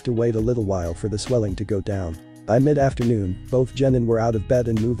just have to wait a little while for the swelling to go down." By mid-afternoon, both genin were out of bed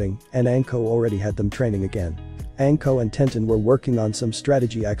and moving, and Anko already had them training again. Anko and Tenten were working on some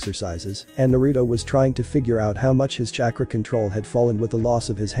strategy exercises, and Naruto was trying to figure out how much his chakra control had fallen with the loss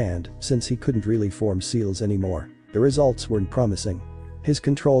of his hand, since he couldn't really form seals anymore. The results weren't promising. His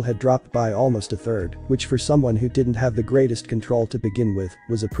control had dropped by almost a third, which for someone who didn't have the greatest control to begin with,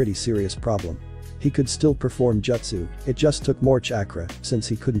 was a pretty serious problem. He could still perform jutsu, it just took more chakra, since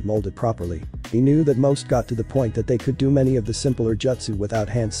he couldn't mold it properly. He knew that most got to the point that they could do many of the simpler jutsu without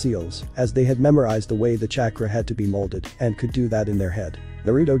hand seals, as they had memorized the way the chakra had to be molded, and could do that in their head.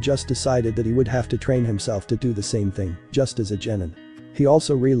 Naruto just decided that he would have to train himself to do the same thing, just as a genin. He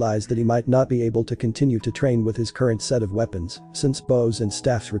also realized that he might not be able to continue to train with his current set of weapons, since bows and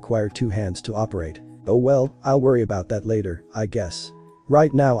staffs require two hands to operate. "Oh well, I'll worry about that later, I guess.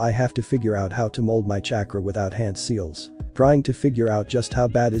 Right now I have to figure out how to mold my chakra without hand seals." Trying to figure out just how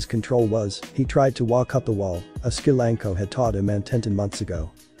bad his control was, he tried to walk up the wall, a skill Anko had taught him and Tenten months ago.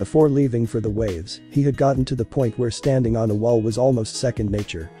 Before leaving for the waves, he had gotten to the point where standing on a wall was almost second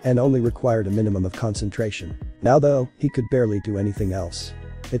nature and only required a minimum of concentration. Now though, he could barely do anything else.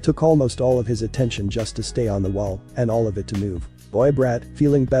 It took almost all of his attention just to stay on the wall, and all of it to move. "Boy Brat,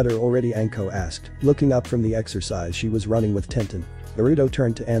 feeling better already?" Anko asked, looking up from the exercise she was running with Tenten. Naruto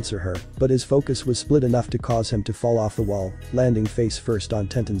turned to answer her, but his focus was split enough to cause him to fall off the wall, landing face first on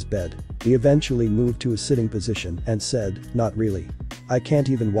Tenten's bed. He eventually moved to a sitting position and said, "Not really. I can't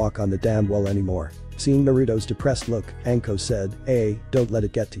even walk on the damn wall anymore." Seeing Naruto's depressed look, Anko said, "Hey, don't let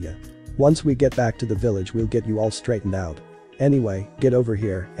it get to you. Once we get back to the village we'll get you all straightened out. Anyway, get over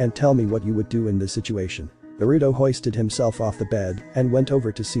here and tell me what you would do in this situation." Naruto hoisted himself off the bed and went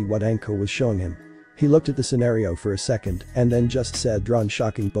over to see what Anko was showing him. He looked at the scenario for a second and then just said, "Run,"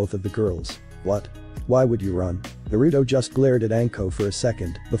 shocking both of the girls. "What? Why would you run?" Naruto just glared at Anko for a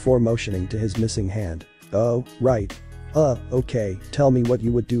second before motioning to his missing hand. "Oh, right. Okay, tell me what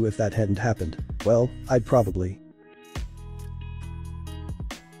you would do if that hadn't happened." "Well, I'd probably